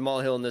going to pick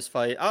Jamal Hill in this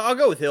fight. I'll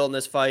go with Hill in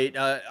this fight.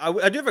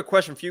 I do have a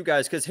question for you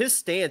guys because his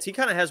stance, he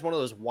kind of has one of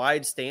those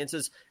wide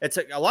stances. It's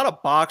a lot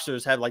of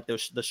boxers have like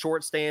the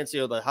short stance,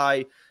 the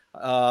high.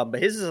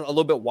 But his is a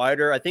little bit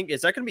wider. I think,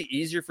 is that going to be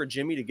easier for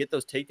Jimmy to get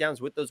those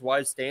takedowns with those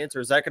wide stance, or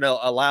is that going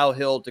to allow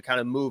Hill to kind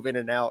of move in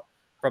and out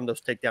from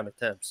those takedown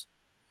attempts?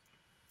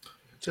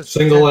 Just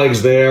single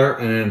legs there,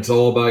 and it's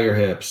all about your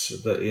hips.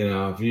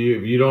 If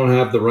you don't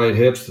have the right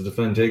hips to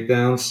defend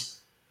takedowns,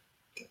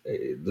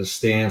 the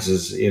stance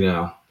is,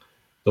 the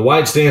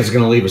wide stance is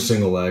going to leave a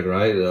single leg,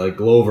 right? Like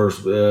Glover's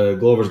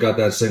got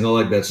that single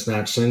leg, that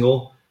snatch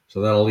single, so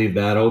that'll leave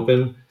that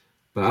open.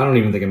 But I don't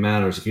even think it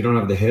matters. If you don't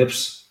have the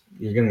hips,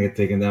 you're going to get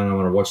taken down no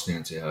matter what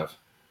stance you have.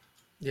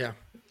 Yeah.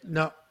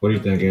 No. What do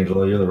you think,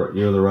 Angelo?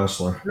 You're the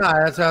wrestler. No,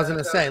 that's what I was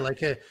going to say.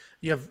 Like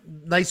you have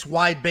nice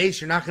wide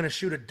base. You're not going to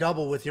shoot a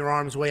double with your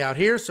arms way out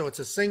here. So it's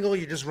a single.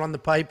 You just run the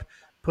pipe,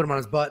 put him on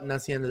his butt, and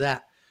that's the end of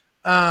that.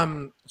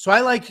 So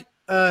I like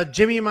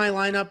Jimmy in my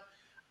lineup.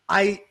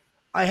 I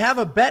have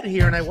a bet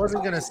here, and I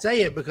wasn't going to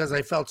say it because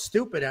I felt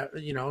stupid at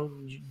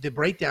the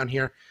breakdown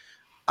here.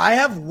 I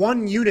have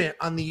 1 unit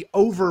on the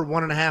over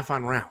 1.5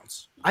 on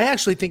rounds. I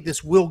actually think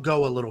this will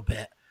go a little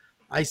bit.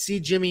 I see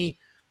Jimmy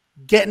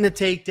getting a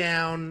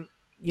takedown,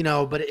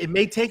 but it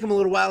may take him a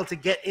little while to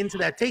get into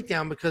that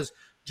takedown because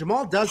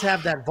Jamal does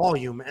have that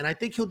volume, and I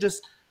think he'll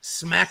just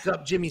smack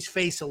up Jimmy's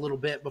face a little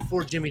bit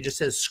before Jimmy just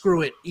says,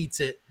 screw it, eats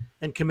it,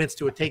 and commits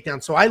to a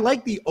takedown. So I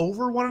like the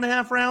over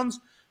 1.5 rounds,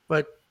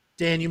 but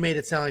Dan, you made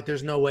it sound like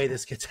there's no way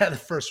this gets out of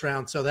the first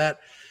round. So that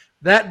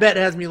bet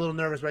has me a little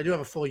nervous, but I do have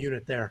a full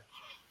unit there.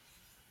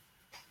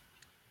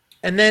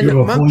 And then you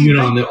have a full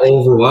unit on the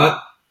over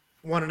what?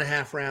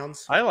 1.5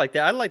 rounds. I like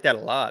that. I like that a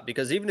lot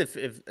because even if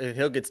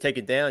Hill gets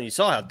taken down, you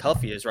saw how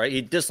tough he is, right?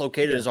 He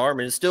dislocated his arm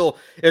and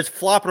it's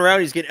flopping around.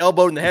 He's getting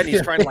elbowed in the head. And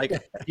he's trying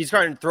to he's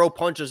trying to throw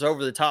punches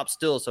over the top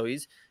still. So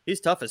he's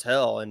tough as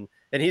hell. And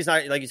he's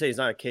not, like you say, he's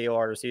not a KO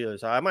artist either.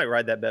 So I might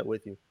ride that bet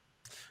with you.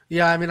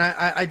 Yeah, I mean,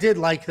 I did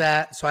like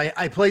that. So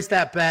I placed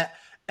that bet.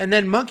 And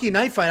then Monkey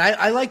Knife Fight,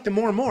 I like them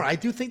more and more. I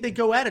do think they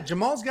go at it.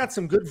 Jamal's got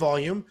some good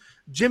volume.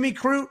 Jimmy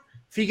Crute,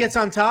 if he gets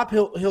on top,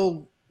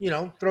 he'll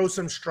throw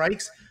some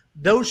strikes.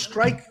 Those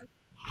strike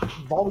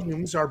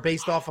volumes are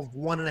based off of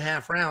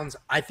 1.5 rounds.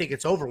 I think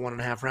it's over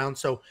 1.5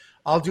 rounds. So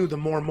I'll do the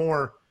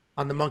more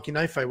on the Monkey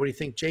Knife Fight. What do you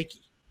think,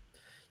 Jakey?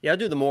 Yeah, I'll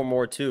do the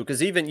more too.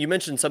 Because even you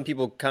mentioned some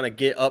people kind of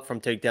get up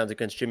from takedowns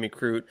against Jimmy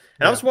Crute.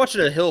 And I was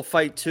watching a Hill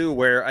fight too,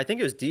 where I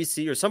think it was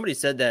DC or somebody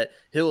said that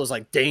Hill was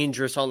like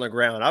dangerous on the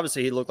ground.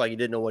 Obviously, he looked like he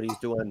didn't know what he was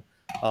doing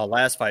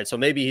last fight. So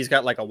maybe he's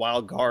got like a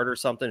wild guard or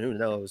something. Who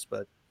knows?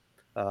 But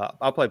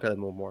I'll probably play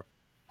more.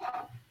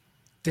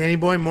 Danny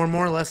Boy,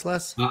 more,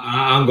 less?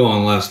 I'm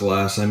going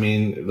less. I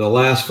mean, the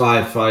last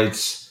 5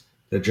 fights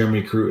that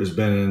Jimmy Crute has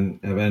been in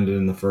have ended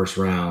in the first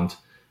round.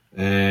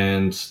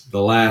 And the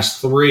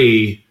last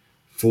 3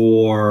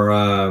 for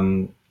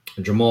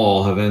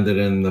Jamal have ended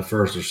in the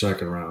first or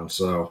second round.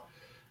 So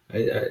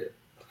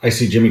I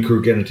see Jimmy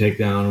Crute getting a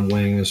takedown and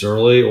winning this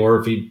early.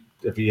 Or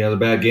if he has a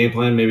bad game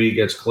plan, maybe he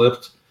gets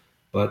clipped.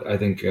 But I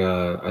think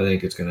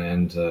it's going to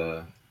end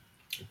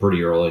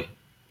pretty early,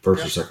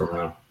 first or second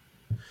round.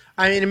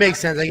 I mean, it makes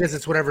sense. I guess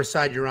it's whatever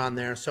side you're on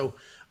there. So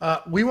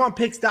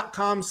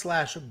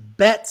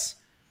wewantpicks.com/bets.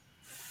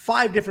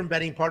 5 different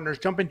betting partners.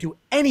 Jump into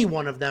any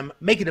one of them.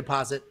 Make a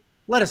deposit.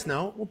 Let us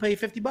know. We'll pay you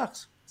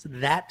 $50. It's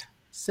that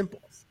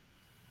simple.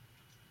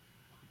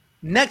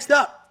 Next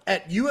up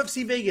at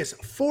UFC Vegas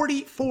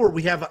 44,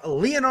 we have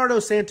Leonardo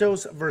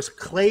Santos versus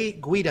Clay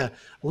Guida.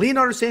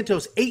 Leonardo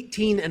Santos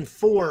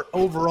 18-4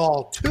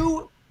 overall.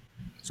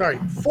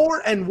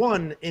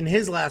 4-1 in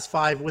his last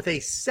 5 with a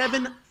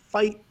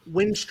 7-fight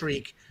win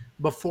streak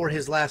before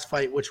his last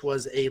fight, which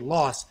was a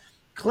loss.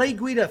 Clay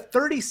Guida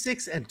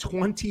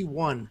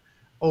 36-21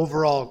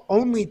 overall,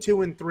 only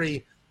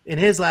 2-3 in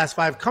his last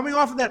 5, coming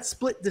off of that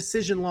split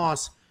decision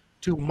loss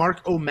to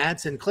Mark O.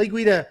 Madsen. Clay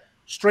Guida,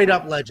 straight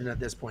up legend at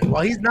this point.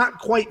 While he's not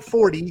quite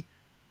 40,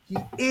 he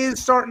is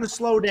starting to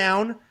slow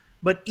down,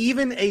 but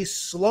even a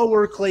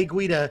slower Clay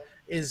Guida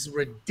is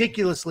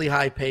ridiculously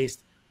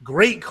high-paced,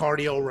 great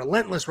cardio,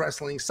 relentless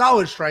wrestling,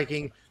 solid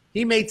striking.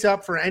 He makes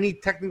up for any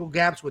technical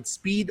gaps with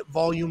speed,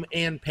 volume,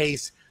 and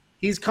pace.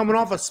 He's coming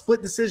off a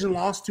split decision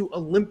loss to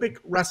Olympic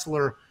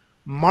wrestler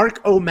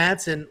Mark O.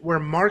 Madsen, where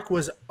Mark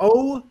was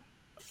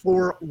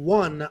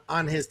 0-for-1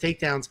 on his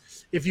takedowns.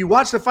 If you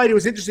watch the fight, it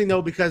was interesting,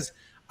 though, because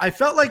I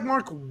felt like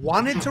Mark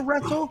wanted to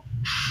wrestle,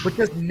 but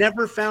just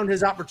never found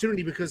his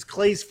opportunity because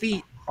Clay's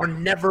feet are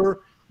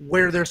never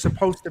where they're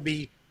supposed to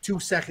be 2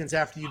 seconds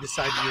after you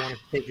decide you want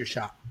to take your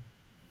shot.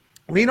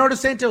 Leonardo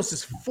Santos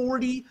is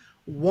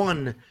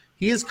 41.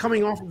 He is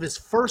coming off of his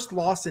first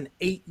loss in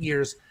 8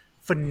 years.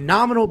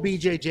 Phenomenal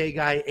BJJ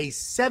guy, a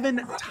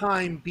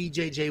 7-time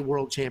BJJ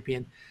world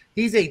champion.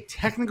 He's a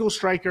technical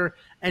striker,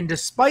 and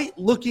despite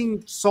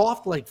looking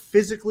soft, like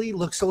physically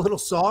looks a little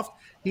soft,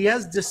 he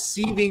has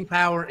deceiving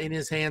power in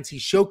his hands. He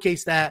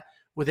showcased that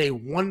with a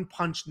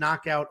 1-punch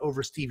knockout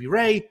over Stevie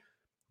Ray.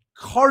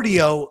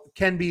 Cardio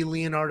can be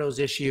Leonardo's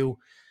issue,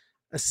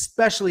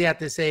 especially at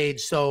this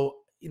age. So,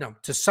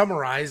 to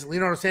summarize,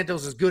 Leonardo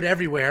Santos is good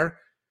everywhere.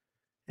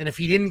 And if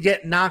he didn't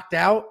get knocked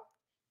out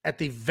at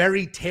the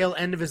very tail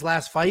end of his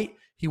last fight,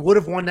 he would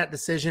have won that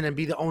decision and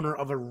be the owner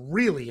of a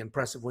really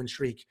impressive win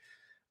streak.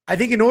 I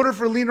think in order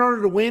for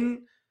Leonardo to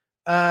win,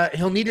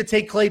 he'll need to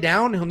take Clay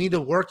down. He'll need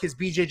to work his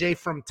BJJ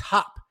from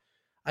top.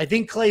 I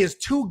think Clay is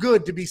too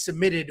good to be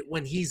submitted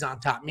when he's on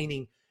top,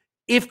 meaning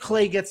if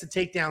Clay gets the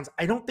takedowns,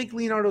 I don't think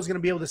Leonardo is going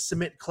to be able to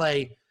submit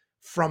Clay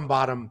from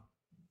bottom.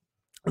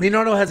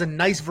 Leonardo has a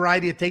nice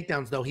variety of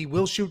takedowns, though. He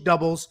will shoot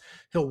doubles.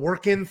 He'll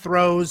work in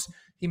throws.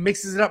 He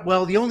mixes it up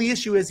well. The only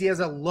issue is he has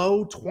a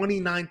low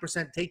 29%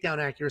 takedown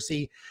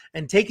accuracy,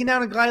 and taking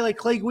down a guy like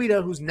Clay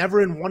Guida, who's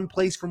never in one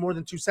place for more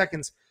than 2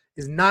 seconds,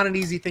 is not an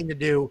easy thing to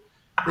do.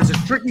 There's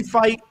a tricky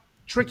fight,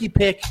 tricky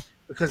pick,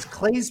 because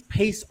Clay's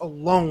pace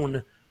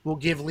alone will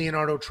give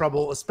Leonardo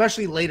trouble,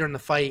 especially later in the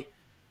fight.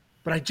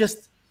 But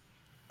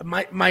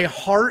my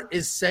heart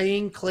is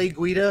saying Clay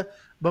Guida,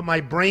 but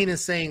my brain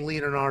is saying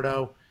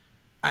Leonardo.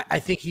 I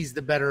think he's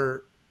the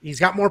better. He's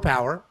got more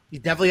power. He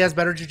definitely has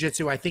better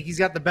jiu-jitsu. I think he's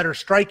got the better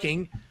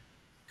striking.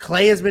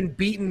 Clay has been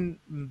beaten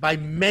by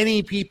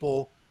many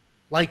people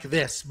like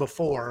this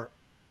before.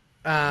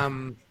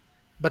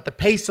 But the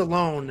pace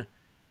alone,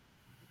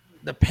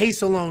 the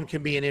pace alone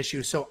can be an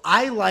issue. So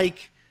I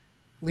like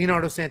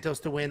Leonardo Santos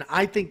to win.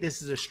 I think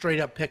this is a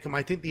straight-up pick 'em.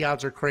 I think the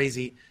odds are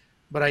crazy,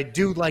 but I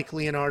do like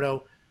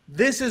Leonardo.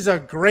 This is a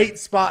great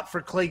spot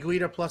for Clay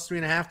Guida plus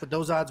 3.5, but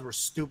those odds were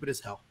stupid as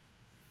hell.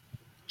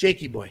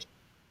 Jakey boy,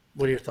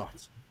 what are your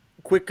thoughts?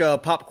 Quick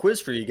pop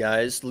quiz for you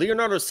guys.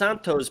 Leonardo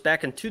Santos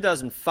back in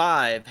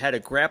 2005 had a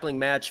grappling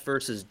match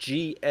versus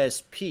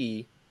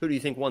GSP. Who do you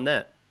think won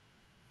that?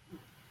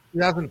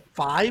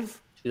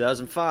 2005?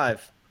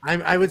 2005.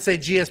 I would say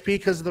GSP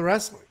because of the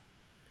wrestling.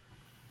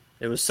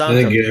 It was I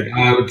Santos. think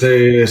I would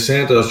say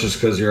Santos just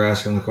because you're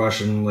asking the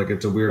question like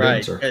it's a weird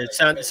answer.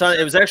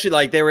 It was actually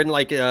like they were in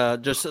like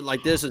just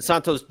like this, and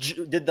Santos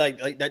did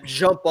like that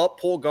jump up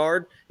pull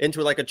guard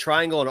into like a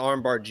triangle and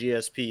armbar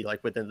GSP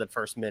like within the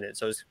first minute.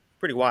 So it's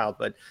pretty wild.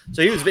 But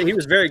so he was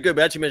very good.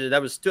 But as you mentioned,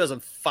 that was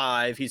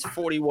 2005. He's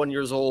 41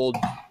 years old,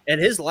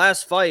 and his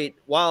last fight,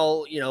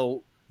 while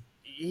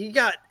he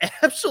got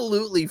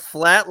absolutely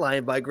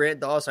flatlined by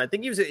Grant Dawson. I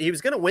think he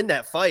was going to win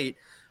that fight.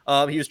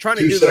 He was trying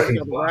to do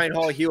the Ryan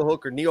Hall heel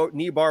hook or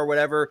knee bar or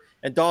whatever,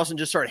 and Dawson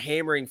just started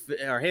hammer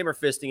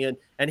fisting in,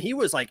 and he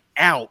was like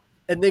out,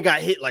 and then got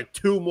hit like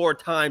 2 more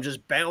times,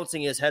 just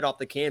bouncing his head off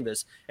the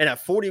canvas. And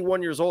at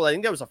 41 years old, I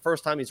think that was the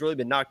first time he's really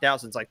been knocked out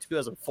since like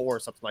 2004 or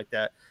something like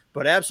that.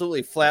 But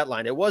absolutely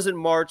flatlined. It was in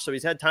March, so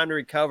he's had time to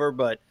recover,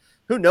 but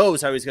who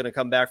knows how he's going to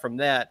come back from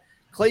that.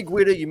 Clay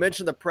Guida, you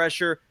mentioned the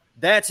pressure.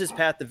 That's his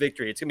path to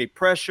victory. It's going to be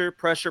pressure,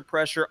 pressure,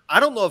 pressure. I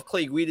don't know if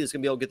Clay Guida is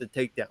going to be able to get the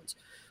takedowns.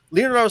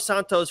 Leonardo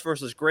Santos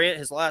versus Grant,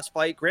 his last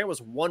fight, Grant was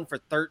 1 for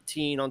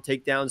 13 on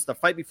takedowns. The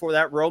fight before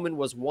that, Roman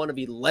was 1 of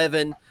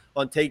 11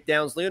 on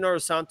takedowns. Leonardo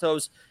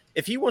Santos,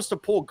 if he wants to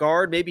pull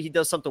guard, maybe he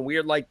does something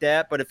weird like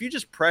that. But if you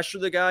just pressure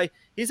the guy,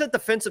 he's a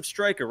defensive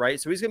striker, right?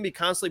 So he's going to be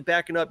constantly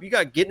backing up. You got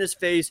to get in his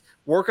face,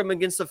 work him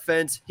against the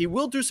fence. He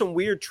will do some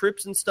weird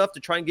trips and stuff to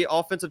try and get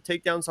offensive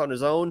takedowns on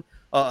his own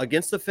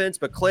against the fence.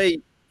 But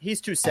Clay, he's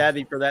too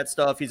savvy for that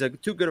stuff. He's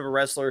too good of a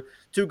wrestler,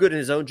 too good in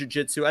his own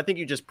jiu-jitsu. I think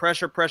you just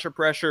pressure,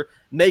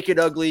 make it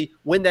ugly,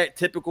 win that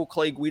typical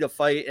Clay Guida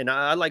fight. And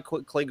I like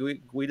Clay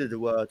Guida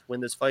to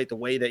win this fight the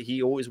way that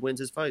he always wins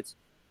his fights.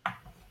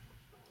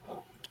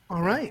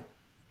 All right.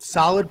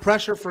 Solid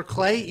pressure for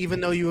Clay,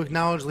 even though you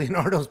acknowledge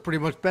Leonardo's pretty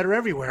much better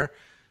everywhere.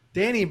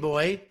 Danny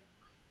boy,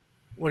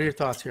 what are your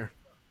thoughts here?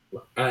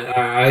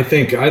 I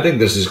think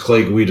this is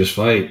Clay Guida's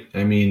fight.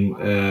 I mean,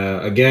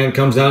 again, it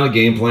comes down to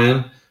game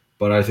plan.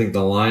 But I think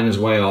the line is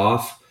way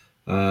off.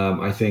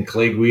 I think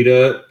Clay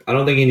Guida, I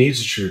don't think he needs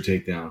to shoot a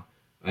takedown.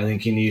 I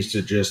think he needs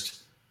to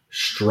just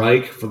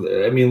strike.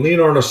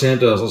 Leonardo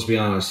Santos, let's be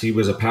honest, he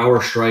was a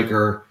power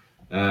striker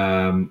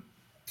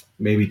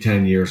maybe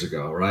 10 years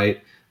ago,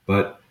 right?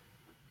 But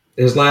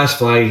his last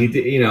fight, he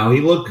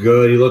looked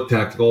good, he looked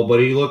tactical,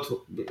 but he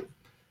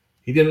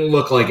didn't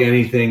look like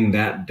anything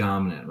that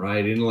dominant,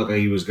 right? He didn't look like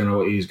he's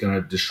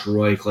gonna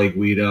destroy Clay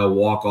Guida,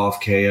 walk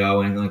off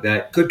KO, anything like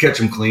that. Could catch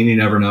him clean, you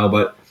never know,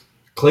 but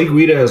Clay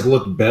Guida has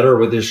looked better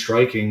with his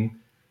striking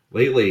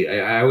lately.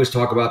 I always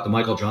talk about the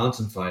Michael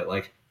Johnson fight.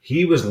 Like,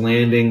 he was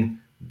landing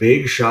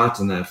big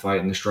shots in that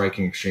fight in the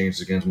striking exchange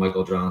against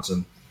Michael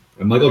Johnson.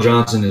 And Michael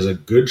Johnson is a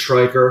good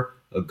striker,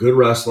 a good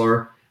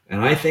wrestler.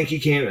 And I think he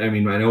came,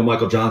 I know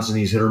Michael Johnson,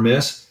 he's hit or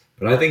miss,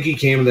 but I think he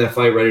came to that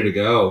fight ready to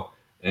go.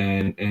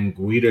 And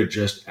Guida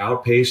just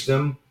outpaced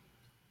him,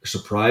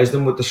 surprised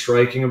him with the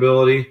striking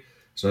ability.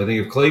 So I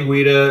think if Clay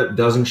Guida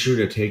doesn't shoot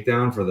a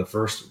takedown for the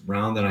first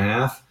round and a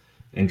half,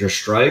 and just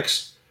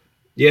strikes,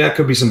 yeah, it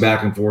could be some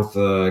back and forth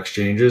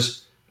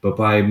exchanges. But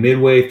by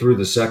midway through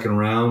the second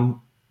round,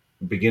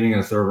 beginning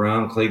of the third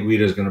round, Clay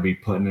Guida is going to be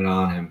putting it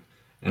on him.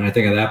 And I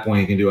think at that point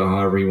he can do it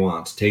however he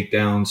wants.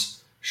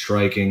 Takedowns,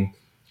 striking.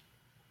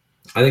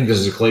 I think this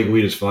is a Clay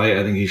Guida's fight.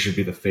 I think he should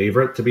be the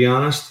favorite, to be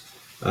honest.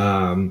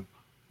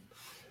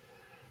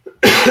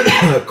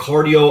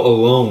 Cardio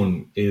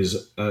alone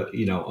is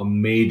a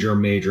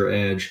major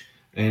edge.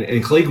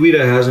 And Clay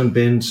Guida hasn't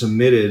been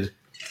submitted.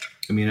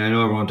 I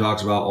know everyone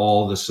talks about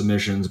all the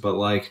submissions, but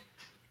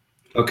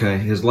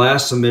his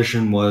last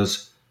submission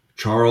was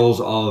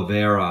Charles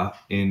Oliveira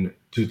in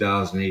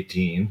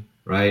 2018,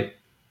 right?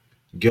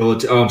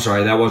 Guillotine. Oh, I'm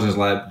sorry, that wasn't his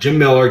last. Jim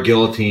Miller,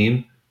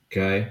 guillotine.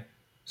 Okay,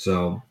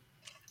 so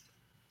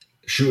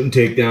shooting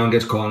takedown,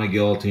 gets caught in a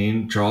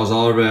guillotine. Charles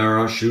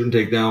Oliveira, shooting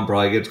takedown,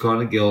 probably gets caught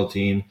in a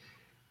guillotine.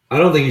 I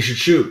don't think he should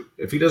shoot.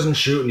 If he doesn't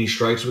shoot and he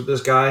strikes with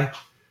this guy,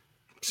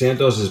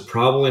 Santos is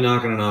probably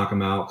not going to knock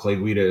him out. Clay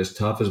Guida is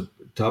tough as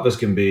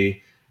can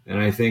be, and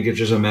I think it's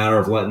just a matter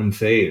of letting him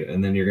fade,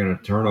 and then you're going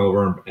to turn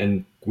over,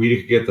 and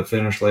Guida could get the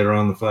finish later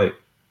on in the fight.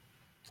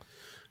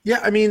 Yeah,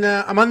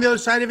 I'm on the other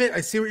side of it.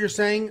 I see what you're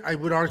saying. I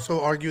would also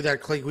argue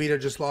that Clay Guida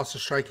just lost a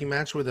striking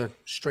match with a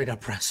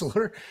straight-up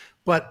wrestler,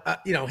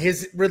 but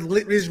his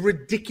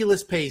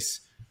ridiculous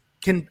pace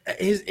can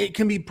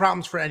be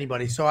problems for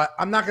anybody. So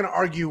I'm not going to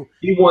argue.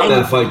 He won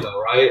that fight,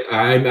 though, right?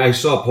 I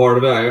saw part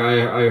of it.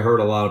 I heard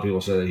a lot of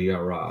people say that he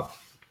got robbed.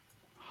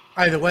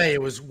 Either way,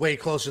 it was way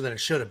closer than it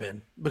should have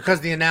been because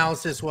the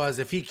analysis was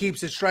if he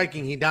keeps it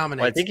striking, he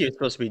dominates. Well, I think he was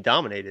supposed to be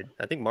dominated.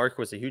 I think Mark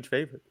was a huge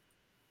favorite.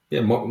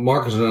 Yeah,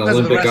 Mark was an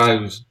Olympic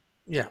guy.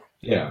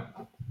 Yeah,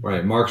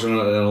 right. Mark's an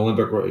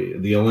Olympic.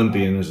 The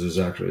Olympian is his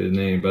actually his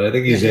name, but I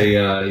think he's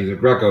a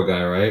Greco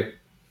guy, right?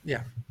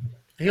 Yeah.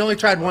 He only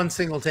tried one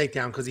single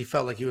takedown because he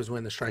felt like he was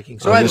winning the striking.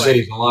 So I was anyway, gonna say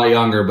he's a lot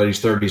younger, but he's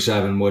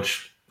 37,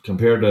 which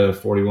compared to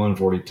 41,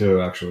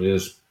 42 actually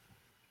is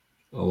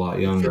a lot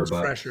younger. feels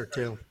But fresher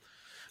too.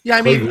 Yeah,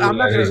 I mean, I'm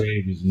not his gonna.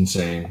 age is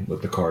insane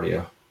with the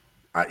cardio.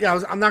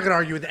 I'm not gonna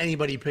argue with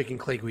anybody picking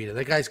Clay Guida.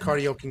 That guy's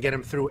cardio can get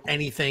him through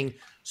anything.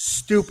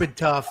 Stupid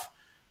tough.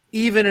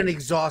 Even an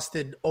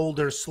exhausted,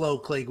 older, slow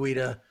Clay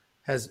Guida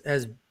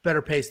has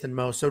better pace than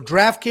most. So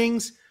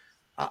DraftKings,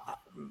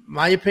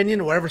 my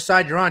opinion, whatever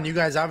side you're on, you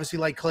guys obviously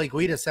like Clay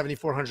Guida,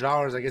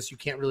 $7,400. I guess you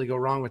can't really go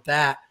wrong with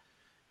that.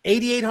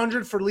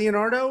 $8,800 for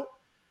Leonardo.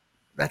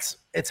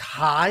 It's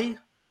high.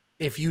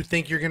 If you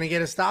think you're going to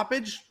get a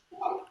stoppage,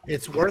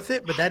 it's worth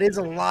it. But that is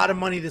a lot of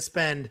money to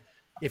spend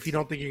if you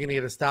don't think you're going to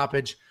get a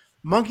stoppage.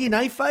 Monkey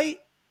knife fight,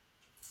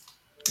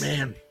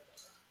 man.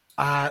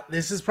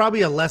 This is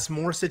probably a less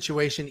more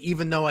situation,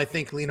 even though I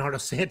think Leonardo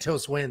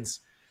Santos wins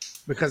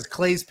because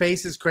Clay's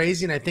pace is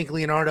crazy, and I think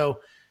Leonardo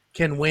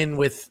can win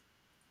with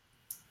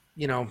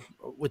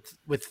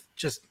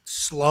just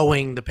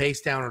slowing the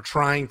pace down or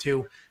trying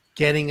to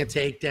getting a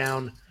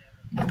takedown,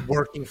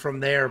 working from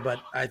there.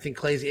 But I think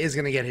Clay is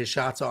going to get his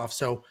shots off.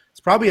 So it's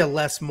probably a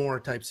less more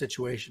type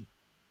situation.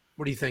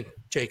 What do you think,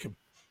 Jacob?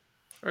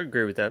 I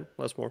agree with that.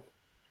 Less more.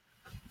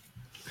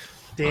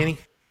 Danny?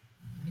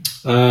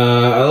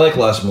 I like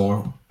less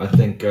more. I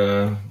think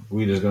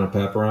Guida's going to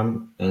pepper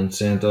him, and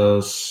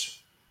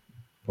Santos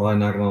probably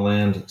not going to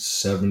land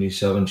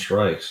 77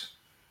 strikes.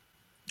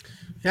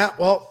 Yeah,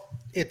 well,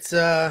 it's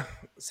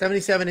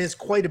 77 is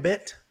quite a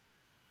bit.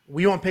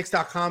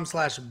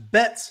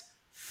 WeWantPicks.com/bets.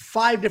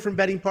 5 different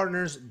betting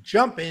partners.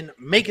 Jump in,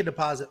 make a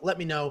deposit. Let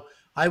me know.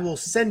 I will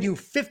send you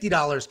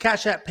 $50,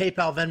 Cash App,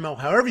 PayPal, Venmo,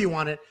 however you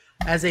want it,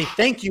 as a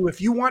thank you. If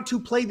you want to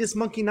play this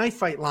monkey knife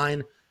fight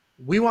line,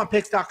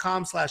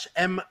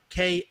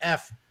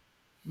 WeWantPicks.com/MKF.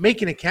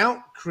 Make an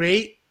account,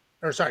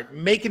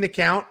 make an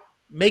account,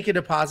 make a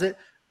deposit.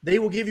 They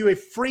will give you a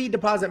free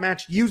deposit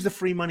match. Use the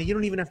free money. You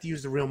don't even have to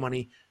use the real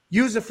money.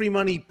 Use the free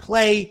money,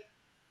 play,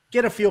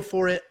 get a feel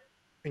for it,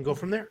 and go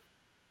from there.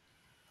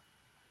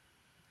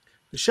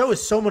 The show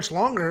is so much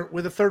longer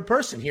with a third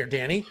person here,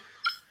 Danny.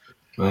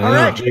 All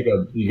right,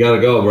 Jacob, you got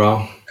to go,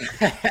 bro.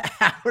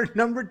 Hour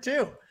number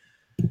 2.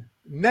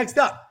 Next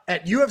up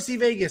at UFC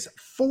Vegas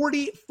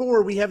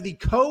 44, we have the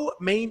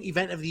co-main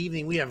event of the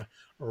evening. We have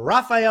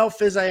Rafael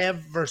Fiziev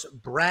versus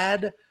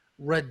Brad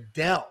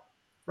Riddell.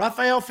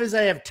 Rafael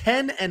Fiziev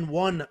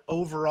 10-1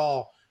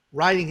 overall,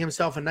 riding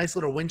himself a nice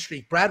little win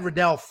streak. Brad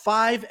Riddell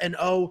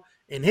 5-0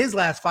 in his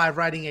last 5,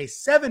 riding a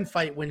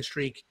 7-fight win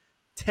streak,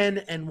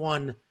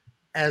 10-1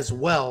 as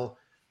well.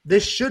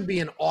 This should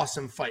be an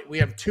awesome fight. We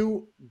have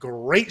 2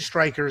 great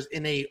strikers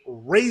in a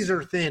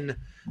razor-thin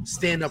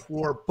stand-up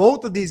war.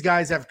 Both of these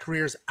guys have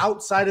careers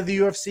outside of the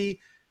UFC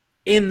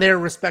in their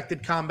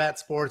respected combat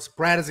sports.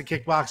 Brad is a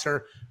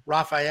kickboxer,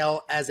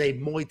 Rafael as a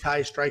Muay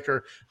Thai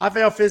striker.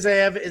 Rafael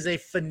Fiziev is a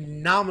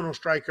phenomenal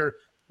striker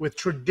with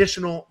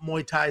traditional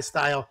Muay Thai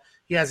style.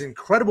 He has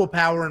incredible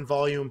power and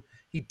volume.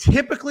 He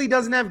typically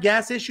doesn't have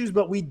gas issues,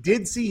 but we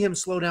did see him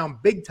slow down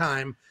big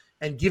time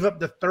and give up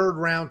the 3rd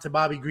round to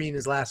Bobby Green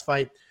his last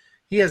fight.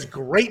 He has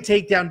great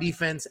takedown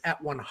defense at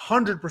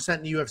 100%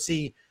 in the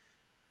UFC,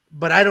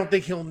 but I don't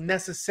think he'll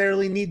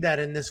necessarily need that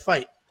in this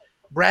fight.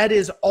 Brad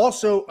is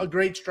also a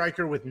great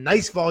striker with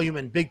nice volume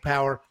and big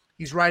power.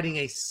 He's riding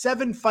a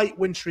 7-fight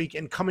win streak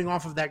and coming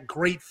off of that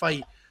great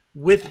fight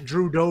with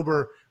Drew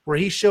Dober, where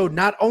he showed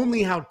not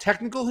only how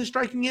technical his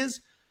striking is,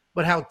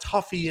 but how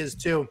tough he is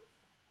too.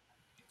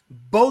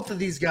 Both of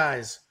these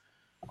guys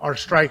are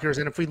strikers.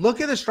 And if we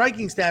look at the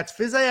striking stats,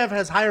 Fiziev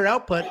has higher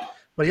output,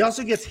 but he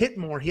also gets hit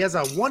more. He has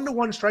a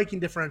 1-to-1 striking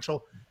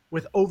differential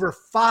with over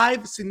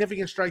 5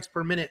 significant strikes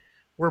per minute,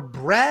 where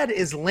Brad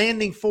is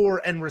landing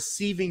 4 and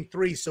receiving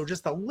 3. So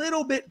just a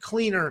little bit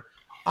cleaner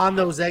on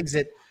those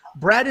exit.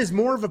 Brad is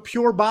more of a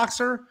pure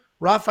boxer.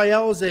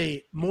 Rafael is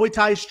a Muay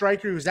Thai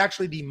striker who's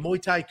actually the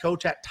Muay Thai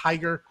coach at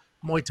Tiger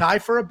Muay Thai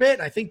for a bit.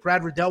 I think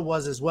Brad Riddell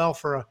was as well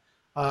for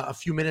a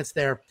few minutes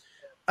there.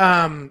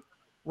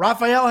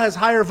 Rafael has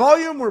higher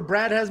volume where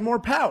Brad has more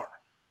power.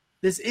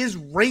 This is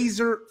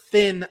razor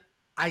thin.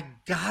 I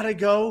gotta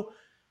go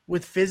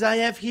with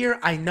Fiziev here.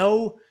 I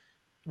know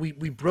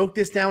we broke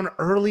this down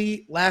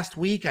early last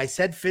week. I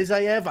said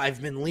Fiziev.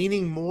 I've been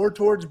leaning more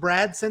towards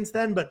Brad since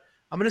then, but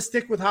I'm going to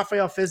stick with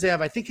Rafael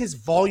Fiziev. I think his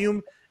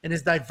volume and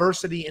his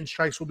diversity in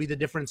strikes will be the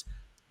difference.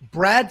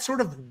 Brad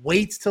sort of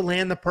waits to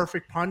land the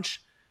perfect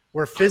punch,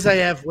 where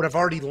Fiziev would have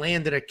already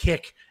landed a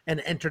kick and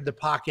entered the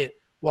pocket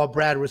while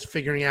Brad was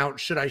figuring out,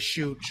 should I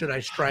shoot, should I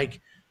strike?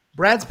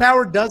 Brad's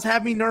power does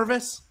have me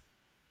nervous.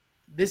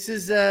 This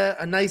is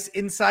a nice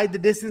inside the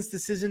distance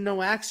decision,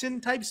 no action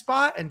type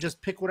spot, and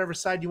just pick whatever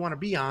side you want to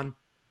be on.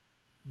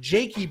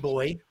 Jakey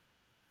boy,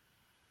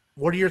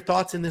 what are your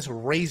thoughts in this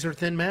razor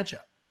thin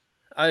matchup?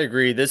 I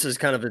agree. This is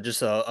kind of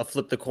just a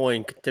flip the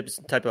coin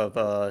type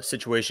of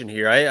situation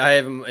here. I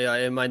have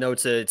in my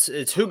notes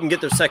it's who can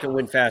get their second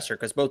win faster,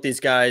 because both these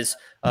guys,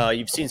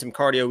 you've seen some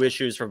cardio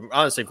issues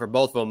for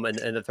both of them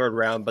in the third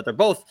round, but they're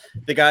both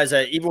the guys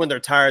that even when they're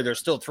tired, they're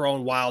still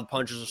throwing wild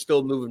punches, are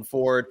still moving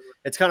forward.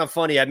 It's kind of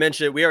funny. I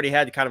mentioned it. We already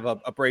had kind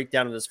of a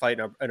breakdown of this fight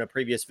in a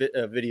previous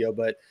video,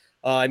 but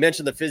I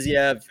mentioned the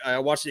Fiziev. I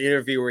watched the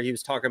interview where he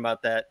was talking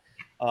about that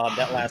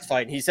last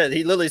fight. And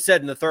he literally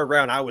said in the third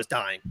round, I was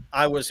dying.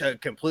 I was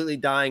completely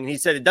dying. And he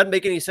said, it doesn't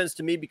make any sense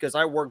to me because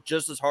I work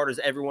just as hard as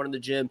everyone in the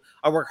gym.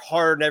 I work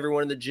harder than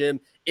everyone in the gym.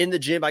 In the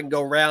gym, I can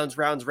go rounds.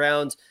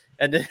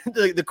 And then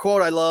the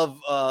quote I love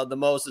the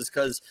most is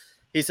because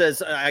he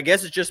says, I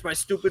guess it's just my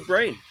stupid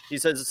brain. He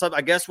says,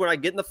 I guess when I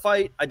get in the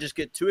fight, I just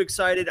get too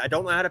excited. I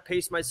don't know how to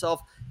pace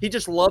myself. He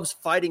just loves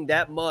fighting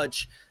that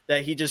much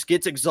that he just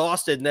gets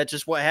exhausted, and that's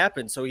just what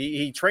happens. So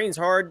he trains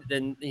hard,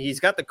 and he's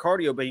got the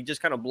cardio, but he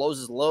just kind of blows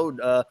his load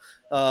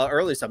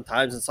early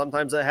sometimes, and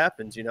sometimes that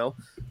happens, you know.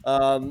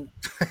 But,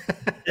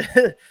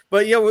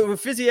 yeah,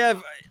 with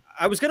Fiziev,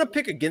 I was going to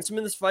pick against him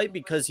in this fight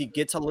because he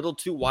gets a little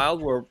too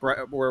wild,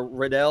 where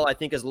Riddell, I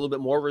think, is a little bit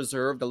more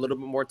reserved, a little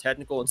bit more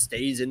technical, and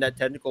stays in that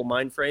technical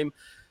mind frame.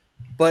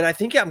 But I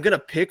think I'm going to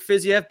pick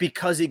Fiziev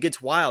because he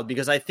gets wild,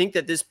 because I think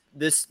that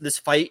this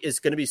fight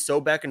is going to be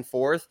so back and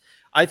forth.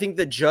 I think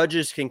the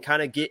judges can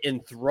kind of get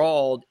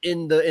enthralled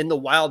in the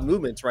wild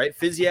movements, right?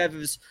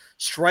 Fiziev's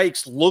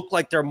strikes look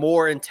like they're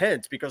more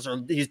intense because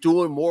he's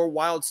doing more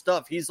wild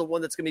stuff. He's the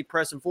one that's going to be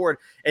pressing forward.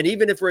 And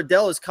even if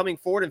Riddell is coming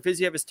forward and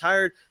Fiziev is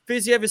tired,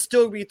 Fiziev is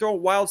still going to be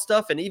throwing wild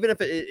stuff. And even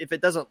if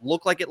it doesn't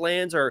look like it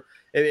lands or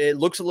it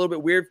looks a little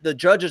bit weird, the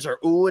judges are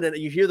oohing, and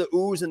you hear the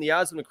oohs and the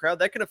odds in the crowd.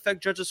 That can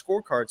affect judges'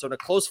 scorecards. So in a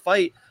close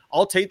fight,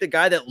 I'll take the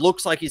guy that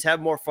looks like he's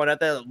having more fun at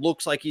that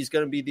looks like he's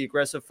going to be the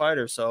aggressive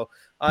fighter. So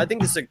I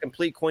think this is a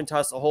complete coin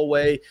toss the whole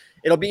way.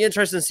 It'll be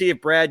interesting to see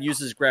if Brad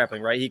uses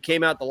grappling, right? He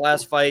came out the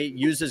last fight,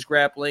 used his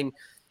grappling.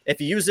 If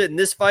he uses it in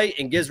this fight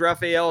and gives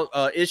Rafael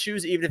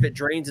issues, even if it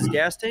drains his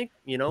gas tank,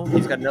 you know,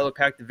 he's got another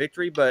path to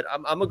victory. But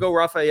I'm going to go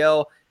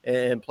Rafael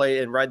and play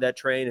and ride that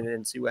train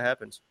and see what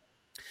happens.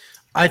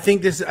 I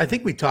think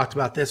we talked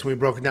about this when we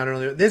broke it down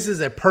earlier. This is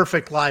a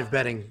perfect live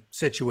betting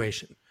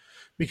situation.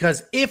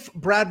 Because if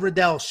Brad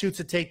Riddell shoots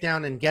a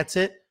takedown and gets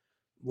it,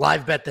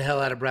 live bet the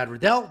hell out of Brad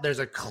Riddell. There's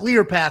a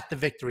clear path to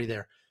victory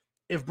there.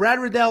 If Brad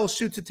Riddell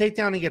shoots a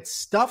takedown and gets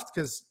stuffed,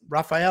 because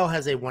Rafael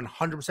has a 100%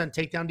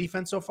 takedown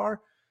defense so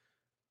far,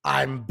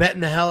 I'm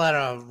betting the hell out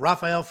of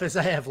Rafael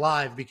Fiziev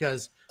live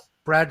because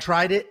Brad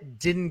tried it,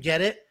 didn't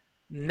get it.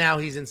 Now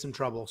he's in some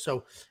trouble.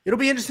 So it'll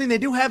be interesting. They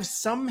do have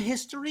some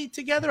history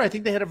together. I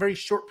think they had a very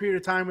short period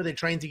of time where they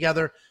trained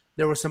together.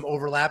 There was some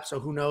overlap, so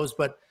who knows.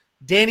 But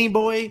Danny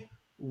Boy,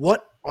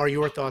 what are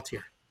your thoughts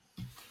here?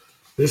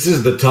 This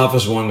is the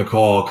toughest one to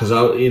call because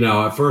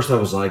at first I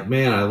was like,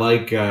 man, I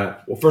like.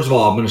 Well, first of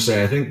all, I'm going to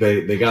say I think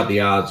they got the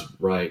odds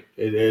right.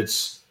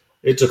 It's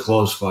a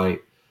close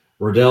fight.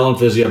 Riddell and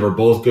Fiziev are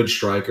both good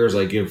strikers.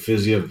 I give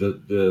Fiziev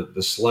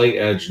the slight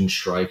edge in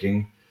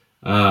striking.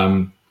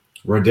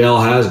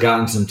 Riddell has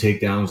gotten some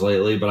takedowns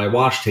lately, but I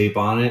watched tape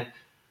on it.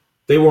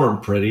 They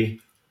weren't pretty.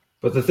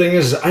 But the thing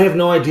is, I have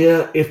no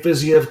idea if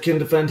Fiziev can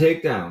defend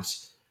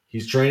takedowns.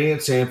 He's training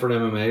at Sanford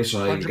MMA,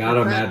 so I got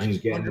to imagine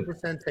he's getting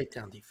 100%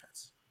 takedown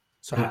defense.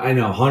 Sorry. I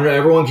know. 100.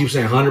 Everyone keeps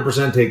saying 100%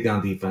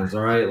 takedown defense,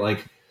 all right?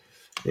 Like,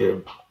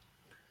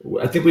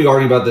 I think we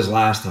argued about this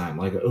last time.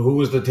 Like, who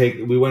was the take?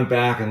 We went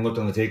back and looked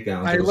on the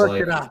takedowns. I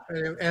looked it up,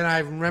 and I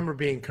remember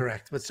being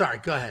correct. But sorry,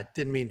 go ahead.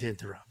 Didn't mean to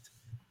interrupt.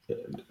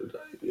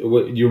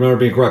 You remember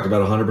being correct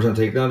about 100%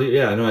 takedown?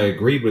 Yeah, I know. I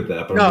agreed with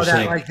that. But no, I'm just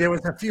saying, like there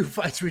was a few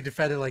fights we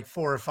defended like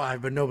 4 or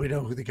 5, but nobody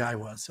knew who the guy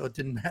was, so it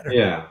didn't matter.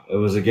 Yeah, it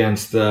was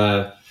against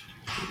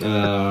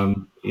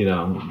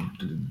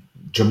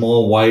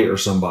Jamal White or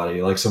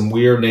somebody, like some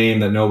weird name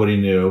that nobody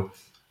knew.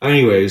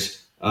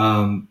 Anyways,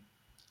 I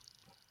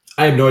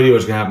have no idea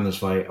what's going to happen in this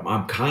fight.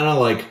 I'm kind of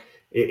like,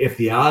 if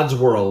the odds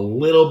were a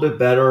little bit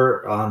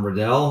better on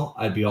Riddell,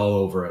 I'd be all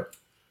over it.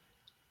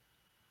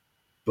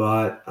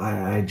 But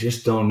I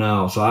just don't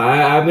know. So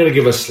I'm going to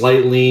give a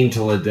slight lean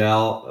to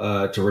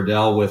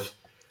Riddell with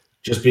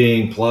just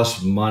being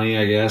plus money,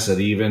 I guess, at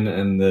even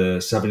and the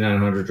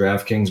 7,900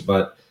 DraftKings.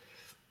 But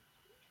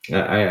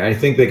I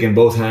think they can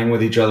both hang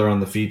with each other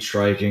on the feet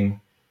striking.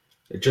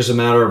 It's just a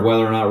matter of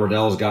whether or not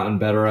Riddell's gotten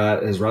better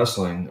at his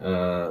wrestling.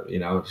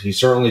 He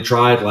certainly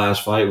tried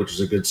last fight, which is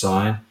a good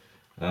sign.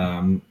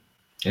 And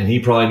he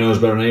probably knows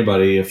better than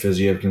anybody if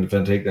Fiziev can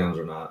defend takedowns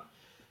or not.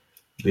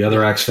 The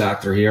other X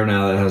factor here,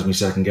 now that has me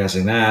second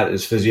guessing that,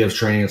 is Fiziev's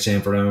training at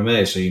Sanford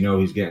MMA. So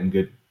he's getting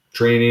good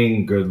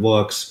training, good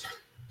looks.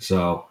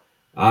 So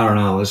I don't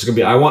know. This is gonna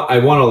be. I want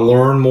to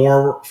learn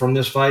more from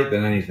this fight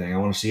than anything. I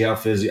want to see how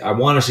I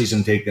want to see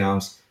some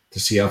takedowns to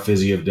see how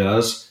Fiziev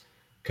does,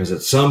 because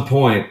at some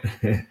point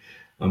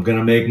I'm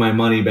gonna make my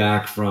money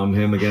back from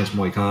him against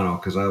Moicano,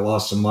 because I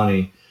lost some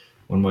money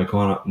when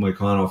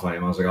Moicano fight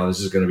him. I was like, oh, this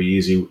is gonna be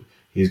easy.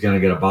 He's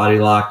gonna get a body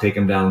lock, take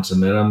him down, and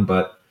submit him,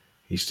 but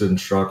he stood and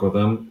struck with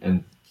him,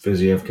 and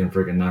Fiziev can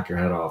freaking knock your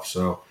head off.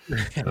 So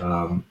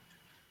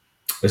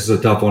This is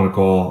a tough one to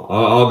call.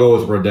 I'll go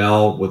with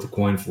Riddell with the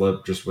coin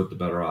flip, just with the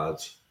better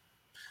odds.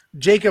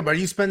 Jacob, are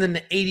you spending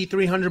the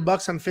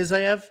 $8,300 on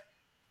Fiziev?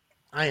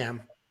 I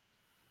am.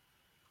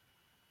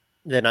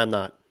 Then I'm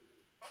not.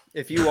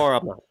 If you are,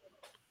 I'm not.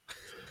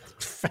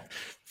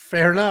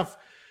 Fair enough.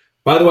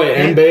 By the way,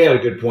 Nbei had a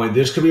good point.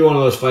 This could be one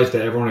of those fights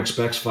that everyone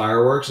expects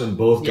fireworks, and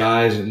both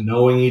guys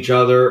knowing each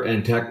other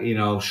and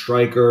technical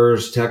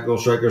strikers,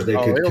 they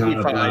could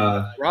kind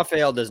of.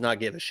 Rafael does not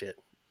give a shit.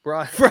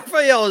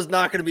 Rafael is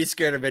not going to be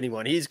scared of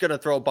anyone. He's going to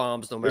throw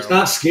bombs no matter. It's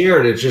not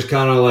scared. It's just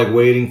kind of like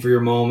waiting for your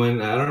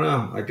moment. I don't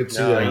know. I could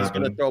see that. He's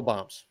going to throw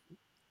bombs.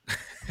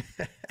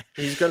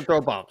 He's going to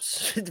throw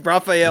bombs.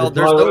 Rafael,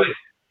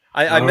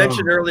 I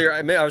mentioned earlier.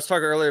 I was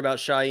talking earlier about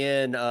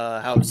Cheyenne.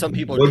 How some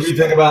people. What did you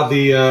think about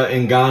the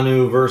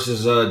Ngannou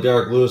versus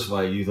Derek Lewis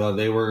fight? You thought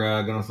they were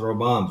going to throw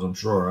bombs? I'm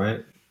sure,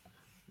 right?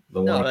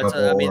 That's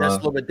a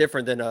little bit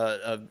different than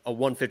a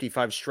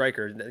 155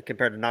 striker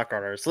compared to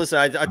knockout artists. Listen,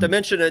 I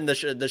mentioned in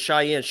the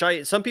Cheyenne.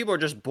 Some people are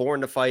just born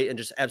to fight and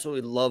just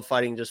absolutely love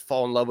fighting, just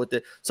fall in love with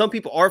it. Some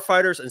people are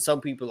fighters and some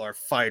people are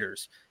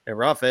fighters. And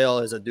Rafael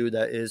is a dude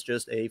that is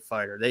just a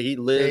fighter. He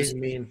lives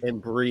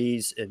and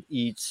breathes and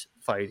eats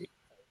fighting.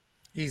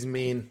 He's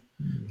mean.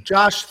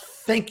 Josh,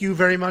 thank you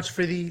very much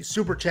for the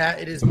super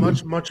chat. It is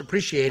much, much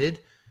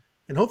appreciated.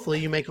 And hopefully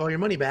you make all your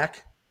money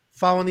back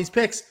following these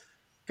picks.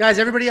 Guys,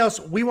 everybody else,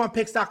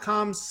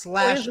 wewantpicks.com/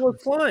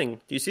 Angela's flying.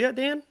 Do you see that,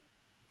 Dan?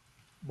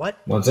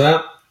 What's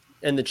that?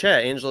 In the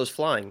chat, Angela's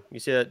flying. You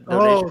see that?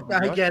 Oh,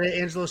 I get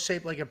it. Angela's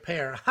shaped like a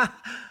pear.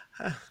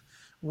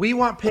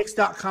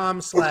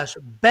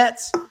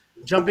 wewantpicks.com/bets.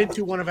 Jump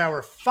into one of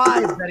our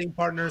 5 betting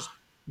partners.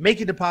 Make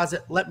a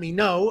deposit. Let me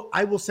know.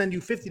 I will send you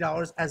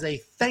 $50 as a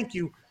thank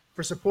you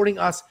for supporting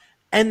us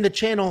and the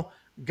channel.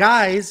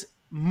 Guys,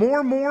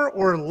 more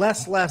or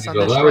less on this.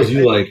 That was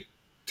you like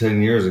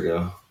 10 years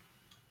ago.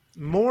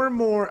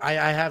 More. I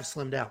have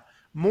slimmed out.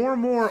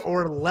 More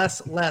or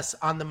less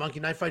on the Monkey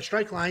Knife Fight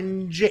strike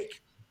line.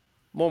 Jake.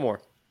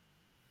 More.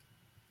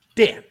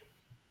 Dan.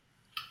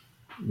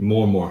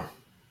 More.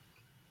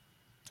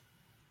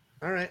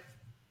 All right.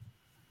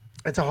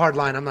 It's a hard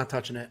line. I'm not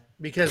touching it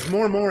because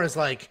more is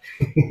like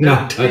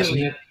not touching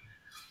it.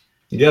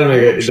 You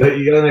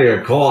gotta make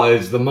a call.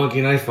 It's the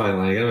Monkey Knife Fight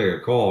line. You gotta make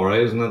a call,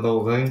 right? Isn't that the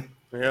whole thing?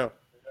 Yeah.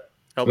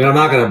 I mean, I'm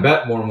not gonna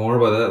bet more,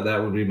 but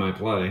that would be my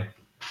play.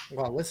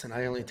 Well, listen,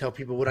 I only tell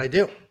people what I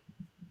do.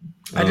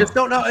 I just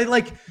don't know.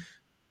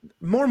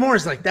 More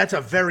is like that's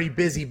a very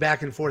busy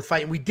back and forth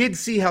fight. And we did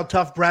see how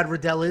tough Brad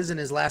Riddell is in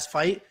his last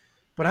fight,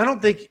 but I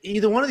don't think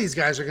either one of these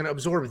guys are going to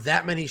absorb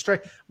that many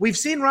strikes. We've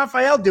seen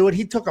Rafael do it.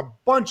 He took a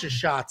bunch of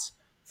shots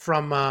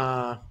from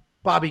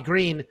Bobby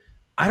Green.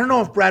 I don't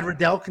know if Brad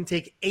Riddell can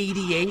take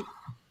 88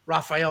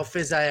 Rafael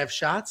Fiziev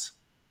shots.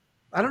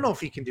 I don't know if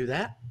he can do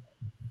that.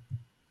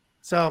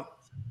 So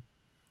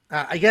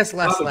I guess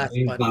less.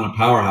 He's not a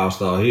powerhouse,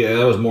 though.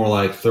 That was more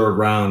like third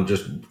round,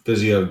 just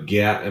Fiziev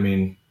get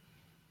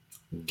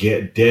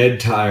dead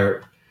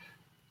tired.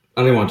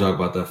 I didn't want to talk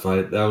about that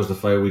fight. That was the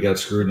fight we got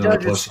screwed in.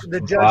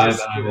 The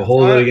judges, and I will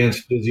hold it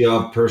against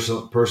Fiziev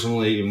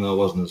personally, even though it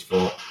wasn't his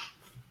fault.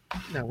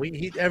 No,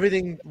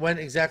 everything went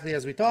exactly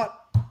as we thought.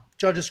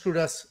 Judges screwed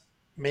us.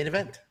 Main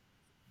event.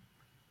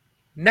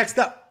 Next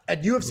up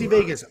at UFC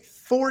Vegas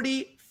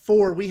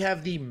 44, we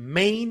have the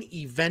main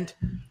event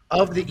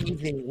of the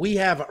evening. We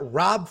have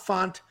Rob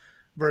Font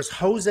versus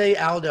Jose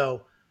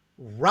Aldo.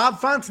 Rob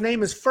Font's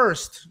name is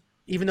first,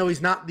 even though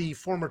he's not the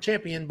former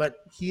champion, but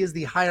he is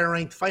the higher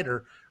ranked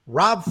fighter.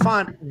 Rob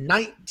Font,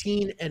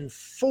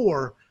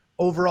 19-4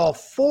 overall,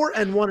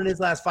 4-1 in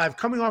his last 5,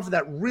 coming off of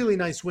that really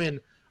nice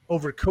win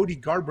over Cody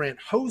Garbrandt.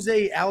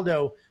 Jose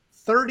Aldo,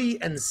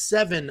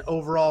 30-7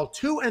 overall,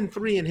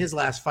 2-3 in his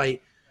last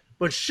fight,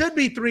 but should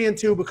be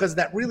 3-2 because of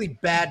that really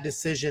bad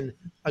decision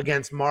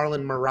against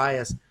Marlon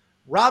Moraes.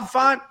 Rob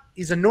Font,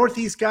 he's a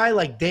Northeast guy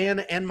like Dan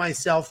and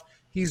myself.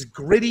 He's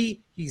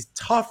gritty, he's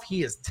tough,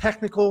 he is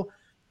technical.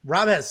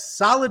 Rob has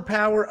solid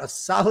power, a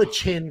solid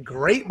chin,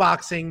 great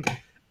boxing,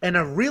 and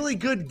a really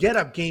good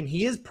get-up game.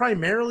 He is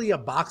primarily a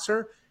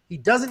boxer. He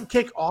doesn't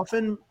kick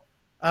often,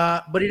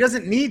 but he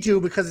doesn't need to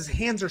because his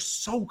hands are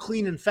so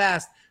clean and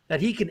fast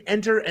that he can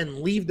enter and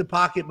leave the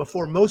pocket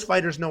before most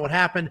fighters know what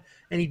happened,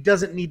 and he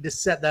doesn't need to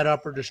set that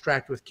up or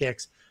distract with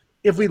kicks.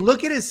 If we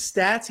look at his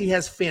stats, he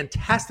has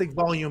fantastic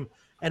volume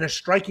and a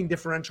striking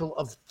differential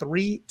of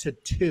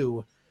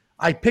 3-2.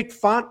 I picked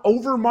Font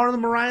over Marlon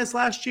Moraes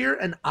last year,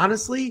 and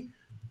honestly,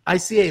 I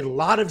see a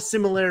lot of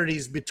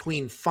similarities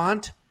between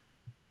Font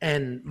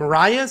and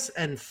Moraes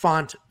and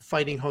Font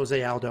fighting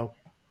Jose Aldo.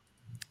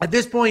 At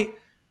this point,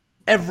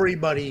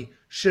 everybody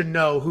should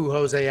know who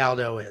Jose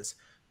Aldo is.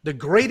 The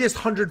greatest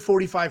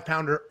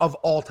 145-pounder of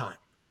all time.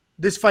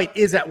 This fight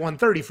is at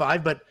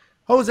 135, but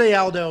Jose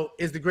Aldo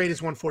is the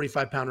greatest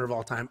 145-pounder of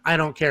all time. I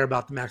don't care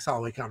about the Max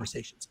Holloway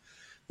conversations.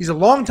 He's a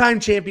longtime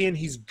champion.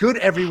 He's good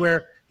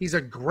everywhere. He's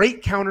a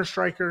great counter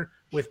striker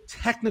with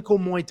technical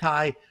Muay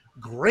Thai,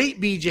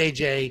 great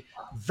BJJ,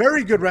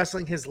 very good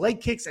wrestling. His leg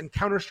kicks and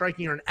counter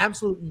striking are an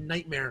absolute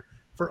nightmare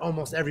for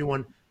almost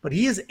everyone, but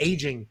he is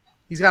aging.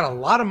 He's got a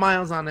lot of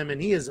miles on him, and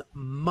he is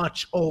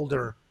much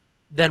older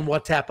than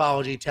what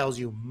Tapology tells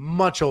you.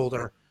 Much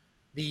older.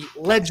 The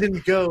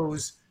legend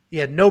goes he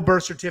had no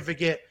birth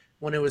certificate.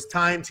 When it was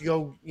time to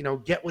go,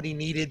 get what he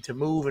needed to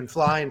move and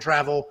fly and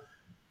travel,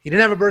 he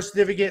didn't have a birth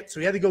certificate, so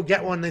he had to go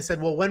get one. They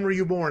said, well, when were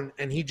you born?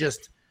 And he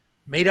just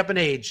made up an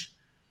age.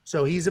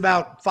 So he's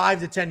about 5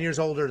 to 10 years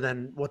older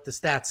than what the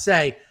stats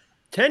say.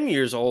 10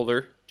 years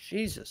older?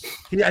 Jesus.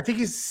 I think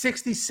he's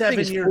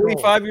 67 years old.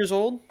 45 years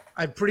old?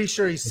 I'm pretty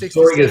sure he's 67.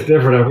 The story gets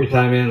different every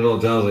time Angelo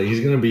tells it.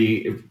 He's going to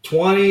be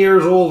 20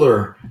 years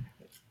older.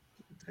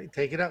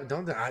 Take it out.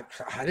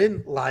 I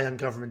didn't lie on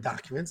government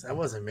documents. That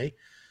wasn't me.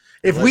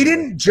 If we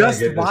didn't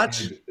just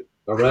watch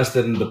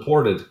arrested and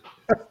deported.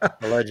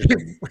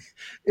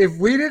 If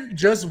we didn't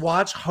just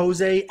watch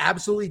Jose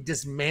absolutely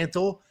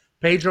dismantle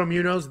Pedro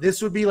Munoz,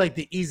 this would be like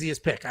the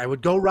easiest pick. I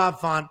would go Rob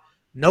Font,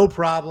 no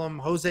problem.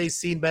 Jose's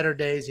seen better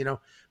days,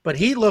 but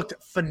he looked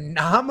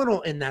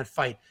phenomenal in that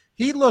fight.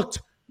 He looked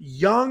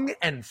young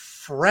and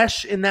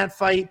fresh in that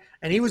fight,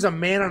 and he was a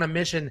man on a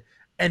mission.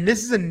 And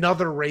this is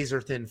another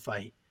razor-thin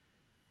fight.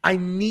 I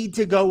need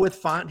to go with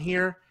Font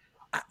here.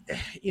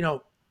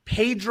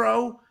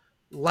 Pedro,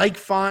 like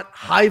Font,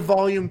 high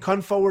volume,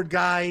 come forward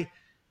guy,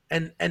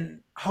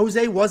 and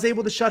Jose was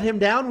able to shut him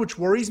down, which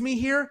worries me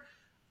here.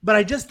 But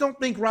I just don't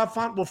think Rob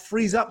Font will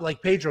freeze up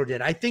like Pedro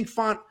did. I think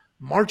Font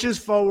marches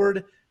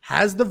forward,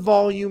 has the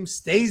volume,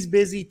 stays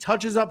busy,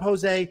 touches up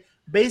Jose.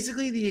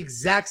 Basically the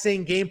exact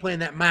same game plan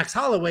that Max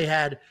Holloway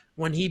had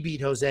when he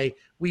beat Jose.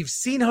 We've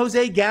seen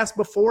Jose gas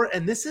before,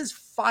 and this is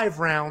 5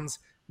 rounds,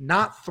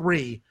 not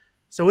 3.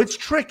 So it's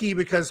tricky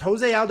because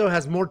Jose Aldo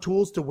has more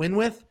tools to win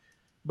with.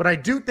 But I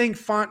do think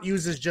Font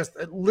uses just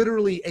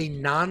literally a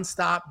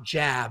nonstop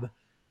jab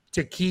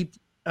to keep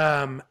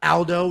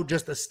Aldo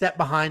just a step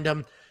behind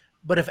him.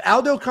 But if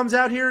Aldo comes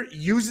out here,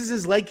 uses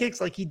his leg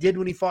kicks like he did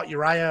when he fought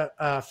Uriah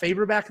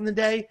Faber back in the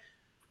day,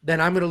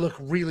 then I'm going to look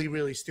really,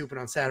 really stupid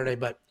on Saturday.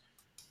 But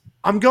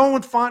I'm going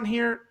with Font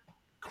here.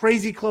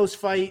 Crazy close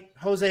fight.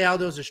 Jose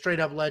Aldo's a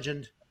straight-up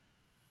legend.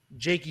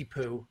 Jakey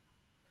Poo,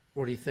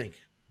 what do you think?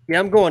 Yeah,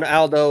 I'm going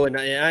Aldo, and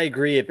I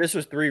agree. If this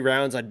was 3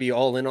 rounds, I'd be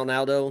all in on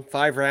Aldo.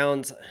 5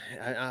 rounds,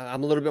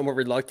 I'm a little bit more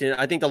reluctant.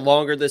 I think the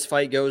longer this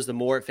fight goes, the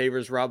more it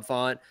favors Rob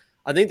Font.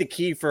 I think the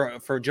key for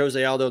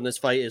Jose Aldo in this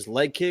fight is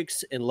leg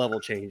kicks and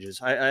level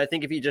changes. I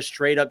think if he just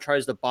straight up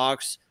tries to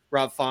box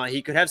Rob Font,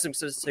 he could have some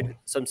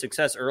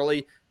success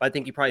early, but I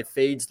think he probably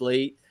fades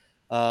late.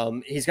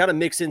 He's got to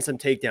mix in some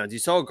takedowns. You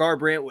saw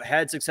Garbrandt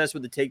had success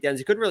with the takedowns.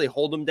 He couldn't really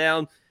hold him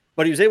down,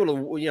 but he was able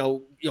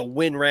to,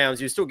 win rounds.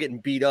 He was still getting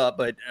beat up,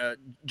 but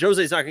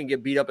Jose's not going to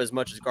get beat up as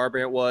much as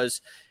Garbrandt was.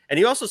 And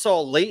you also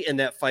saw late in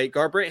that fight,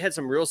 Garbrandt had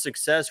some real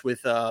success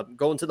with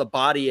going to the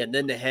body and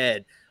then the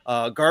head.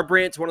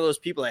 Garbrandt's one of those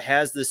people that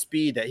has the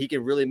speed that he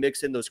can really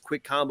mix in those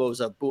quick combos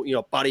of,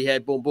 body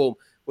head, boom, boom,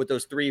 with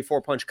those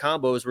 3-4 punch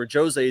combos, where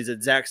Jose is the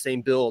exact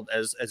same build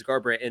as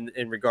Garbrandt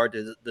in regard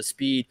to the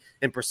speed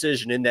and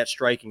precision in that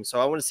striking.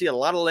 So I want to see a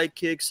lot of leg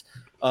kicks,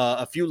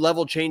 a few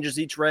level changes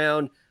each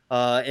round,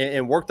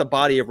 and work the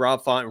body of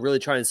Rob Font and really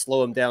try and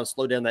slow him down,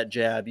 slow down that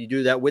jab. You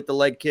do that with the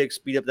leg kick,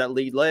 speed up that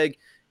lead leg,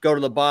 go to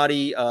the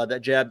body.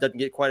 That jab doesn't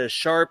get quite as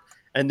sharp,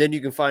 and then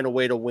you can find a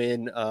way to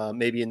win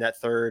maybe in that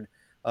third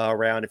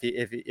round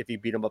if you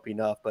beat him up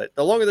enough. But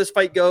the longer this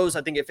fight goes,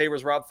 I think it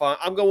favors Rob Font.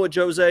 I'm going with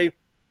Jose.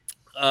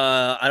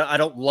 I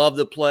don't love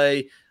the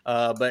play,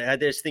 but I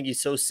just think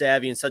he's so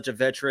savvy and such a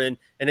veteran,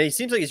 and he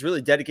seems like he's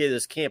really dedicated to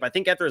this camp. I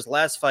think after his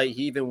last fight,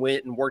 he even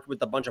went and worked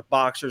with a bunch of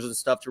boxers and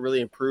stuff to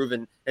really improve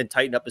and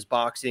tighten up his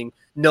boxing,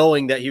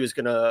 knowing that he was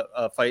going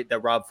to fight that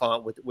Rob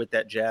Font with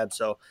that jab.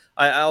 So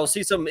I'll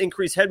see some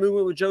increased head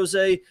movement with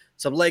Jose,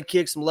 some leg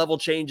kicks, some level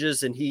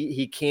changes, and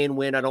he can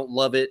win. I don't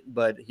love it,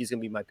 but he's going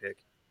to be my pick.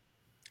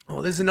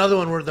 Well, this is another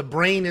one where the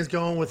brain is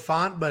going with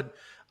Font, but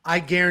I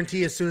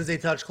guarantee as soon as they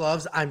touch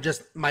gloves,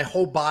 my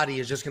whole body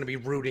is just going to be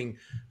rooting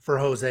for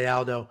Jose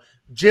Aldo.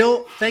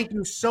 Jill, thank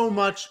you so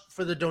much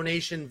for the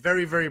donation.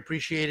 Very, very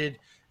appreciated.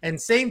 And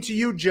same to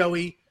you,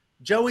 Joey.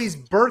 Joey's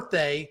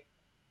birthday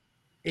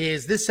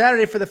is this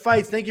Saturday for the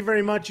fights. Thank you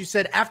very much. You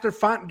said after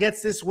Font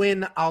gets this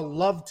win, I'll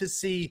love to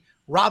see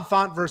Rob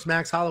Font versus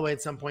Max Holloway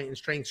at some point in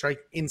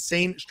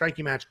insane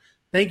striking match.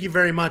 Thank you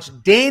very much.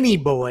 Danny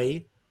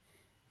boy,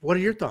 what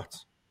are your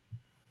thoughts?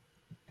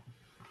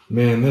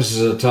 Man, this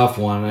is a tough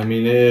one. I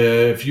mean,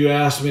 if you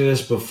asked me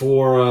this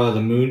before the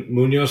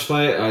Munoz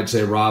fight, I'd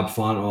say Rob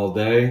Font all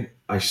day.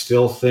 I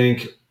still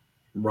think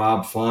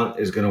Rob Font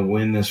is going to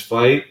win this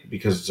fight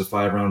because it's a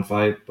 5-round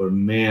fight. But,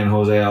 man,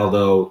 Jose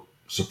Aldo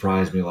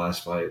surprised me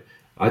last fight.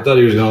 I thought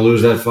he was going to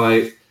lose that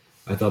fight.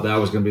 I thought that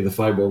was going to be the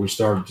fight where we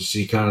started to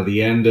see kind of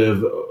the end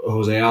of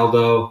Jose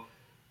Aldo.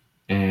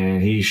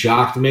 And he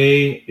shocked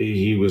me.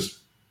 He was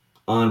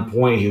on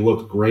point. He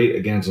looked great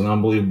against an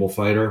unbelievable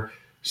fighter.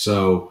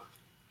 So,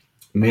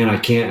 man, I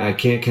can't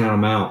count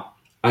him out.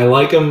 I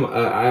like him.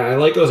 I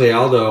like Jose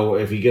Aldo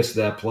if he gets to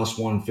that plus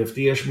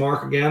 150-ish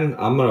mark again.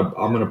 I'm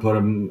gonna put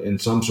him in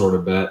some sort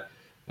of bet.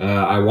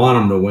 I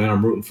want him to win.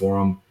 I'm rooting for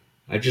him.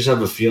 I just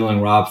have a feeling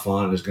Rob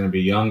Font is going to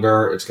be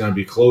younger. It's going to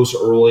be close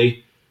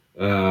early.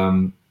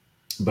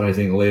 But I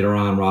think later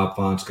on, Rob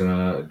Font's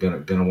gonna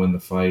win the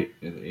fight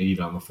and eat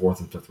on the 4th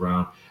and 5th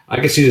round. I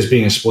can see this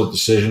being a split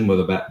decision with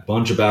a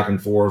bunch of back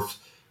and forth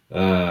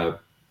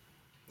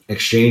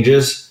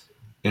exchanges,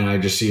 and I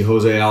just see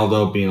Jose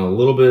Aldo being a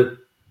little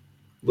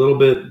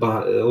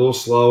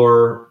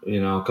slower,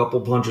 a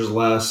couple punches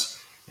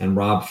less, and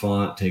Rob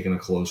Font taking a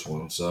close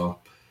one. So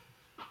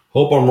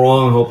hope I'm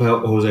wrong. Hope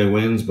Jose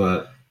wins,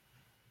 but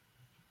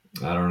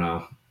I don't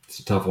know. It's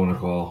a tough one to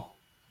call.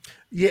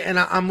 Yeah, and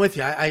I'm with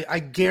you. I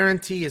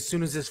guarantee as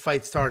soon as this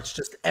fight starts,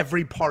 just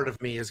every part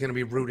of me is going to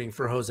be rooting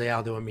for Jose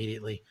Aldo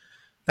immediately.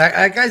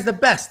 That guy's the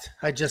best.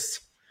 I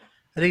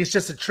think it's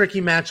just a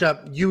tricky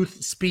matchup.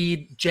 Youth,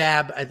 speed,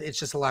 jab. It's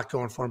just a lot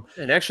going for him.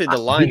 And actually, the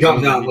line he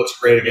comes out and looks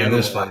great again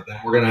this fight. Then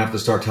we're going to have to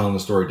start telling the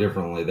story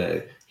differently.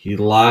 That he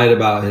lied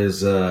about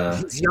his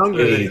he's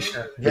younger age,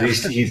 but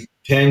he's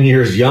 10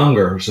 years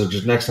younger. So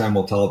just next time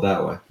we'll tell it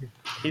that way.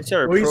 He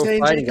started pro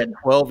fighting at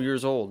 12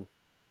 years old.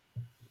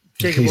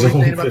 Jacob, he's what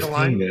only about 15, the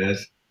line?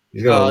 guys.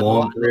 He's got a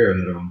long career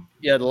ahead of him.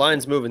 Yeah, the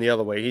line's moving the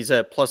other way. He's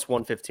at plus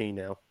 115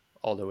 now.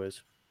 Aldo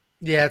is.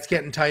 Yeah, it's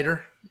getting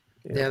tighter.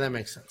 Yeah, that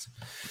makes sense.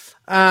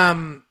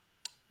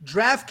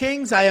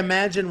 DraftKings, I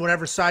imagine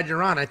whatever side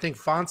you're on. I think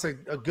Font's a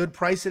good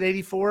price at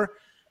 84.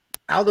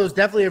 Aldo's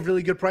definitely a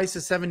really good price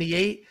at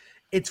 78.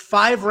 It's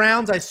 5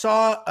 rounds. I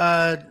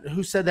saw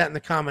who said that in the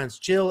comments.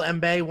 Jill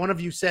Mbaye. One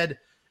of you said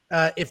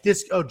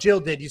Jill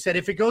did. You said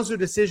if it goes to a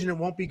decision, it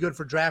won't be good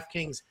for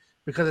DraftKings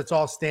because it's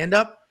all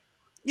stand-up.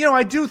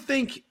 I do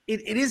think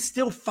it is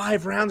still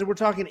 5 rounds, and we're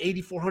talking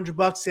 $8,400,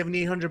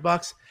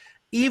 $7,800.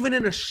 Even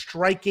in a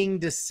striking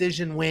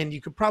decision win,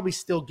 you could probably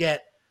still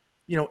get,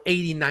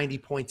 80, 90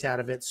 points out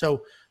of it.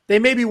 So they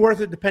may be worth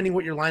it depending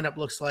what your lineup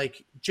looks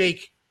like.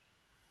 Jake,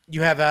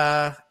 you have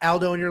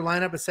Aldo in your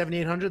lineup at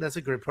 7,800. That's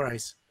a good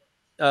price.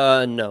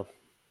 No.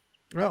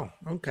 Oh,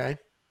 okay.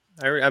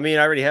 I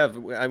already have.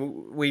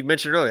 We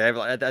mentioned earlier.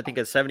 I think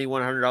a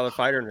 $7,100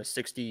 fighter and a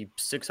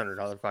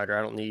 $6,600 fighter.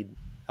 I don't need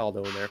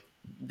Aldo in there.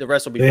 The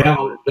rest will be. They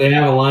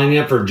have a line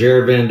yet for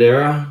Jared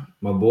Vanderaa,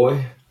 my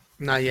boy.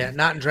 Not yet.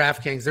 Not in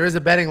DraftKings. There is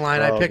a betting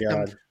line. I picked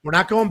them. We're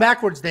not going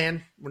backwards,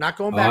 Dan. We're not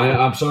going backwards.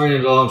 I'm sorry,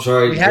 Angelo. I'm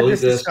sorry. We had this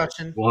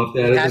discussion. We'll have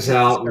to edit this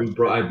out.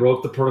 I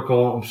broke the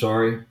protocol. I'm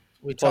sorry.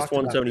 We plus talked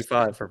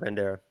 175 for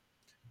Vanderaa.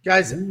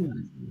 Guys,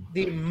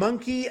 the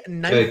Monkey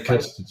Knife fight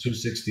cuts to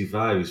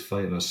 265. He's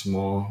fighting a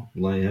small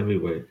light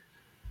heavyweight.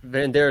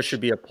 Vanderaa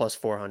should be a plus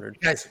 400.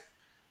 Guys,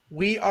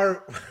 we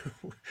are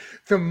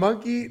the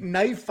Monkey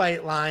Knife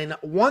Fight line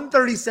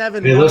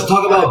 137. Hey, let's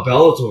talk about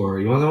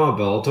Bellator. You want to talk about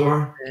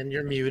Bellator? And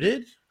you're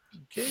muted.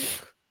 Okay.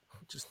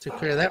 Just to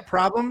clear that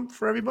problem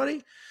for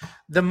everybody.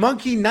 The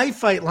Monkey Knife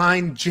Fight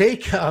line,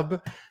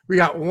 Jacob, we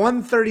got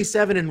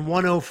 137 and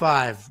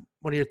 105.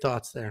 What are your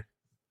thoughts there?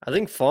 I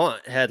think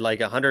Font had like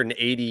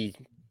 180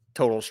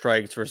 total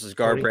strikes versus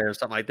Garbrandt or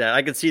something like that.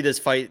 I could see this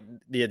fight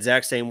the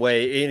exact same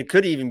way. And it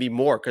could even be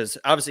more because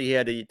obviously he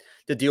had to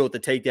deal with the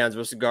takedowns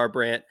versus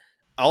Garbrandt.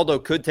 Aldo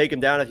could take him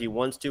down if he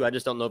wants to. I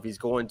just don't know if he's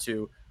going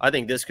to. I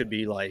think this could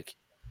be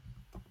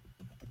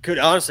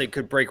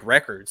could break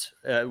records.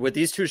 With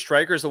these two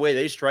strikers, the way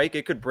they strike,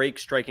 it could break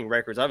striking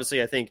records.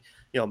 Obviously, I think,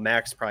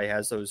 Max probably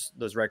has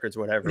those records,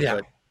 whatever. Yeah.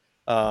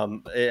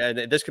 But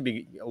and this could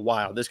be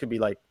wild. This could be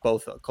like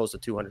both close to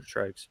 200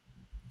 strikes.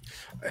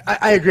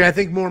 I agree. I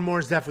think more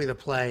is definitely the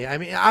play. I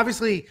mean,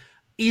 obviously,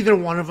 either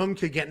one of them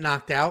could get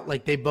knocked out.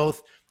 Like they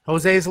both.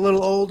 Jose is a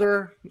little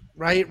older,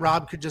 right?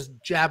 Rob could just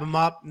jab him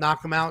up,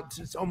 knock him out.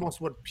 It's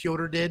almost what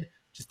Piotr did.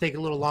 Just take a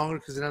little longer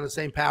because they don't have the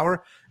same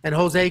power. And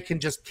Jose can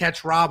just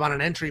catch Rob on an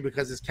entry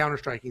because his counter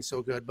striking is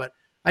so good. But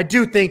I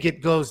do think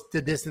it goes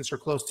the distance or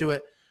close to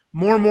it.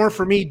 More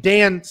for me.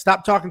 Dan,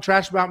 stop talking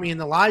trash about me in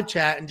the live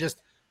chat and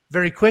just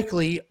very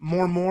quickly,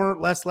 more,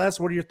 less.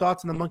 What are your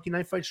thoughts on the Monkey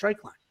Knife Fight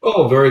strike line?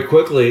 Oh, very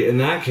quickly. In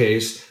that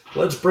case,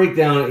 let's break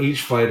down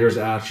each fighter's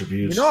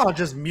attributes. I'll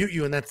just mute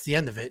you and that's the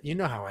end of it. You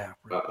know how I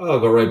operate.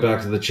 I'll go right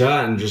back to the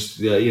chat and just,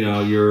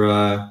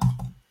 you're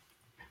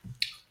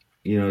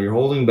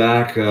holding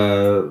back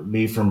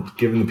me from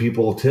giving the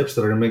people tips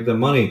that are going to make them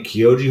money.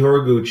 Kyoji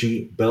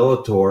Horiguchi,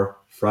 Bellator,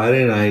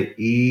 Friday night,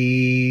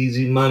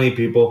 easy money,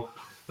 people.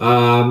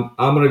 I'm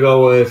going to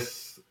go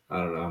with, I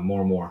don't know,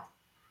 more.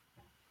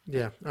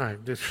 Yeah. All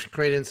right. Just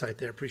great insight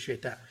there.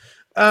 Appreciate that.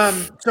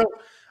 So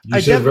you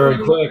said very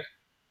quick.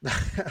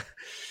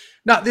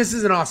 No, this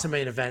is an awesome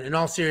main event. In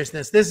all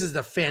seriousness, this is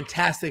a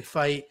fantastic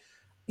fight.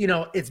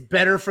 It's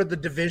better for the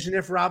division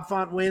if Rob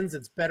Font wins.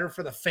 It's better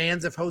for the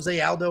fans if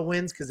Jose Aldo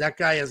wins because that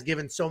guy has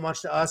given so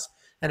much to us,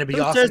 and it'd be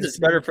awesome. Says it's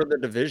better for the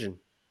division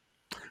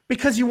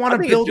because you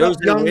want to build up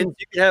young. Wins,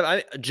 you could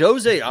have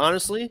Jose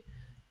honestly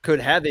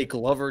could have a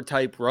Glover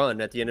type run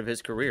at the end of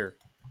his career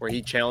where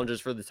he challenges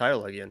for the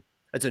title again.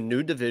 It's a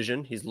new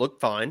division. He's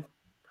looked fine.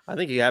 I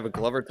think you have a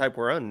Glover type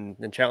run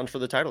and challenge for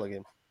the title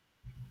again.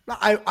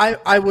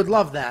 I would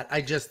love that.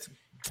 I just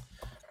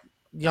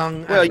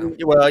young.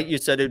 Well, you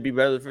said it'd be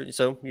better for you,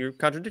 so you're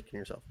contradicting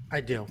yourself. I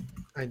do.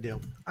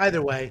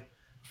 Either way,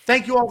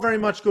 thank you all very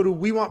much. Go to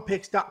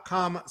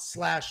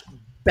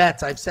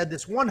wewantpicks.com/bets. I've said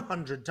this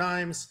 100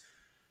 times.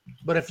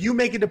 But if you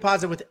make a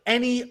deposit with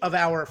any of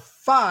our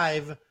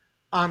 5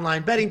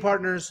 online betting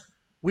partners,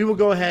 we will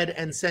go ahead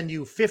and send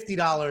you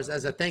 $50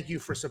 as a thank you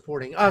for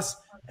supporting us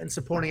and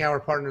supporting our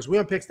partners.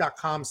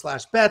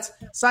 WeWantPicks.com/bets.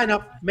 Sign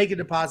up, make a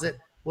deposit,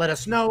 let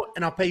us know,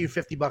 and I'll pay you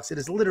 $50. It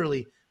is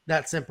literally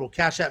that simple.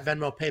 Cash App,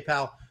 Venmo,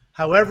 PayPal,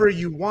 however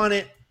you want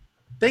it.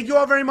 Thank you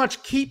all very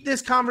much. Keep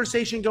this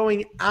conversation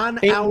going on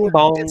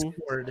our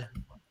Discord.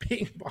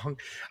 Ping pong.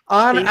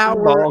 On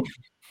our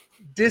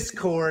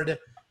Discord.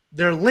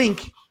 Their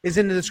link is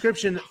in the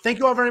description. Thank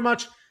you all very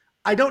much.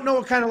 I don't know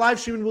what kind of live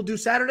streaming we'll do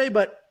Saturday,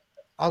 but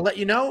I'll let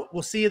you know.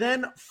 We'll see you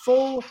then.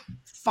 Full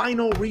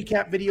final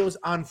recap videos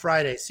on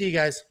Friday. See you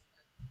guys.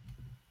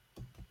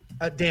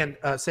 Dan,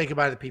 say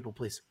goodbye to the people,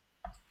 please.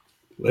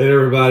 Later,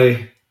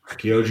 everybody.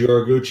 Kyoji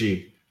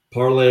Oraguchi.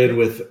 Parlayed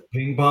with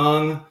ping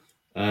pong,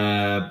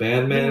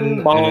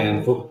 badminton,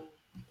 and football.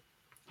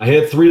 I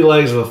hit 3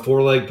 legs of a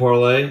 4-leg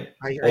parlay.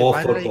 All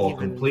football.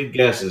 Complete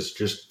guesses.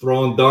 Just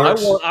throwing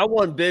darts. I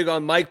won big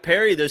on Mike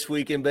Perry this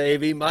weekend,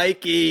 baby.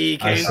 Mikey.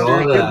 I saw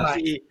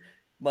that.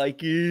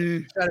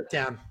 Mikey. Shut it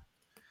down.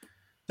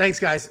 Thanks,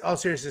 guys. All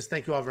seriousness,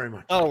 thank you all very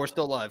much. Oh, we're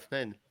still live.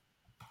 Man.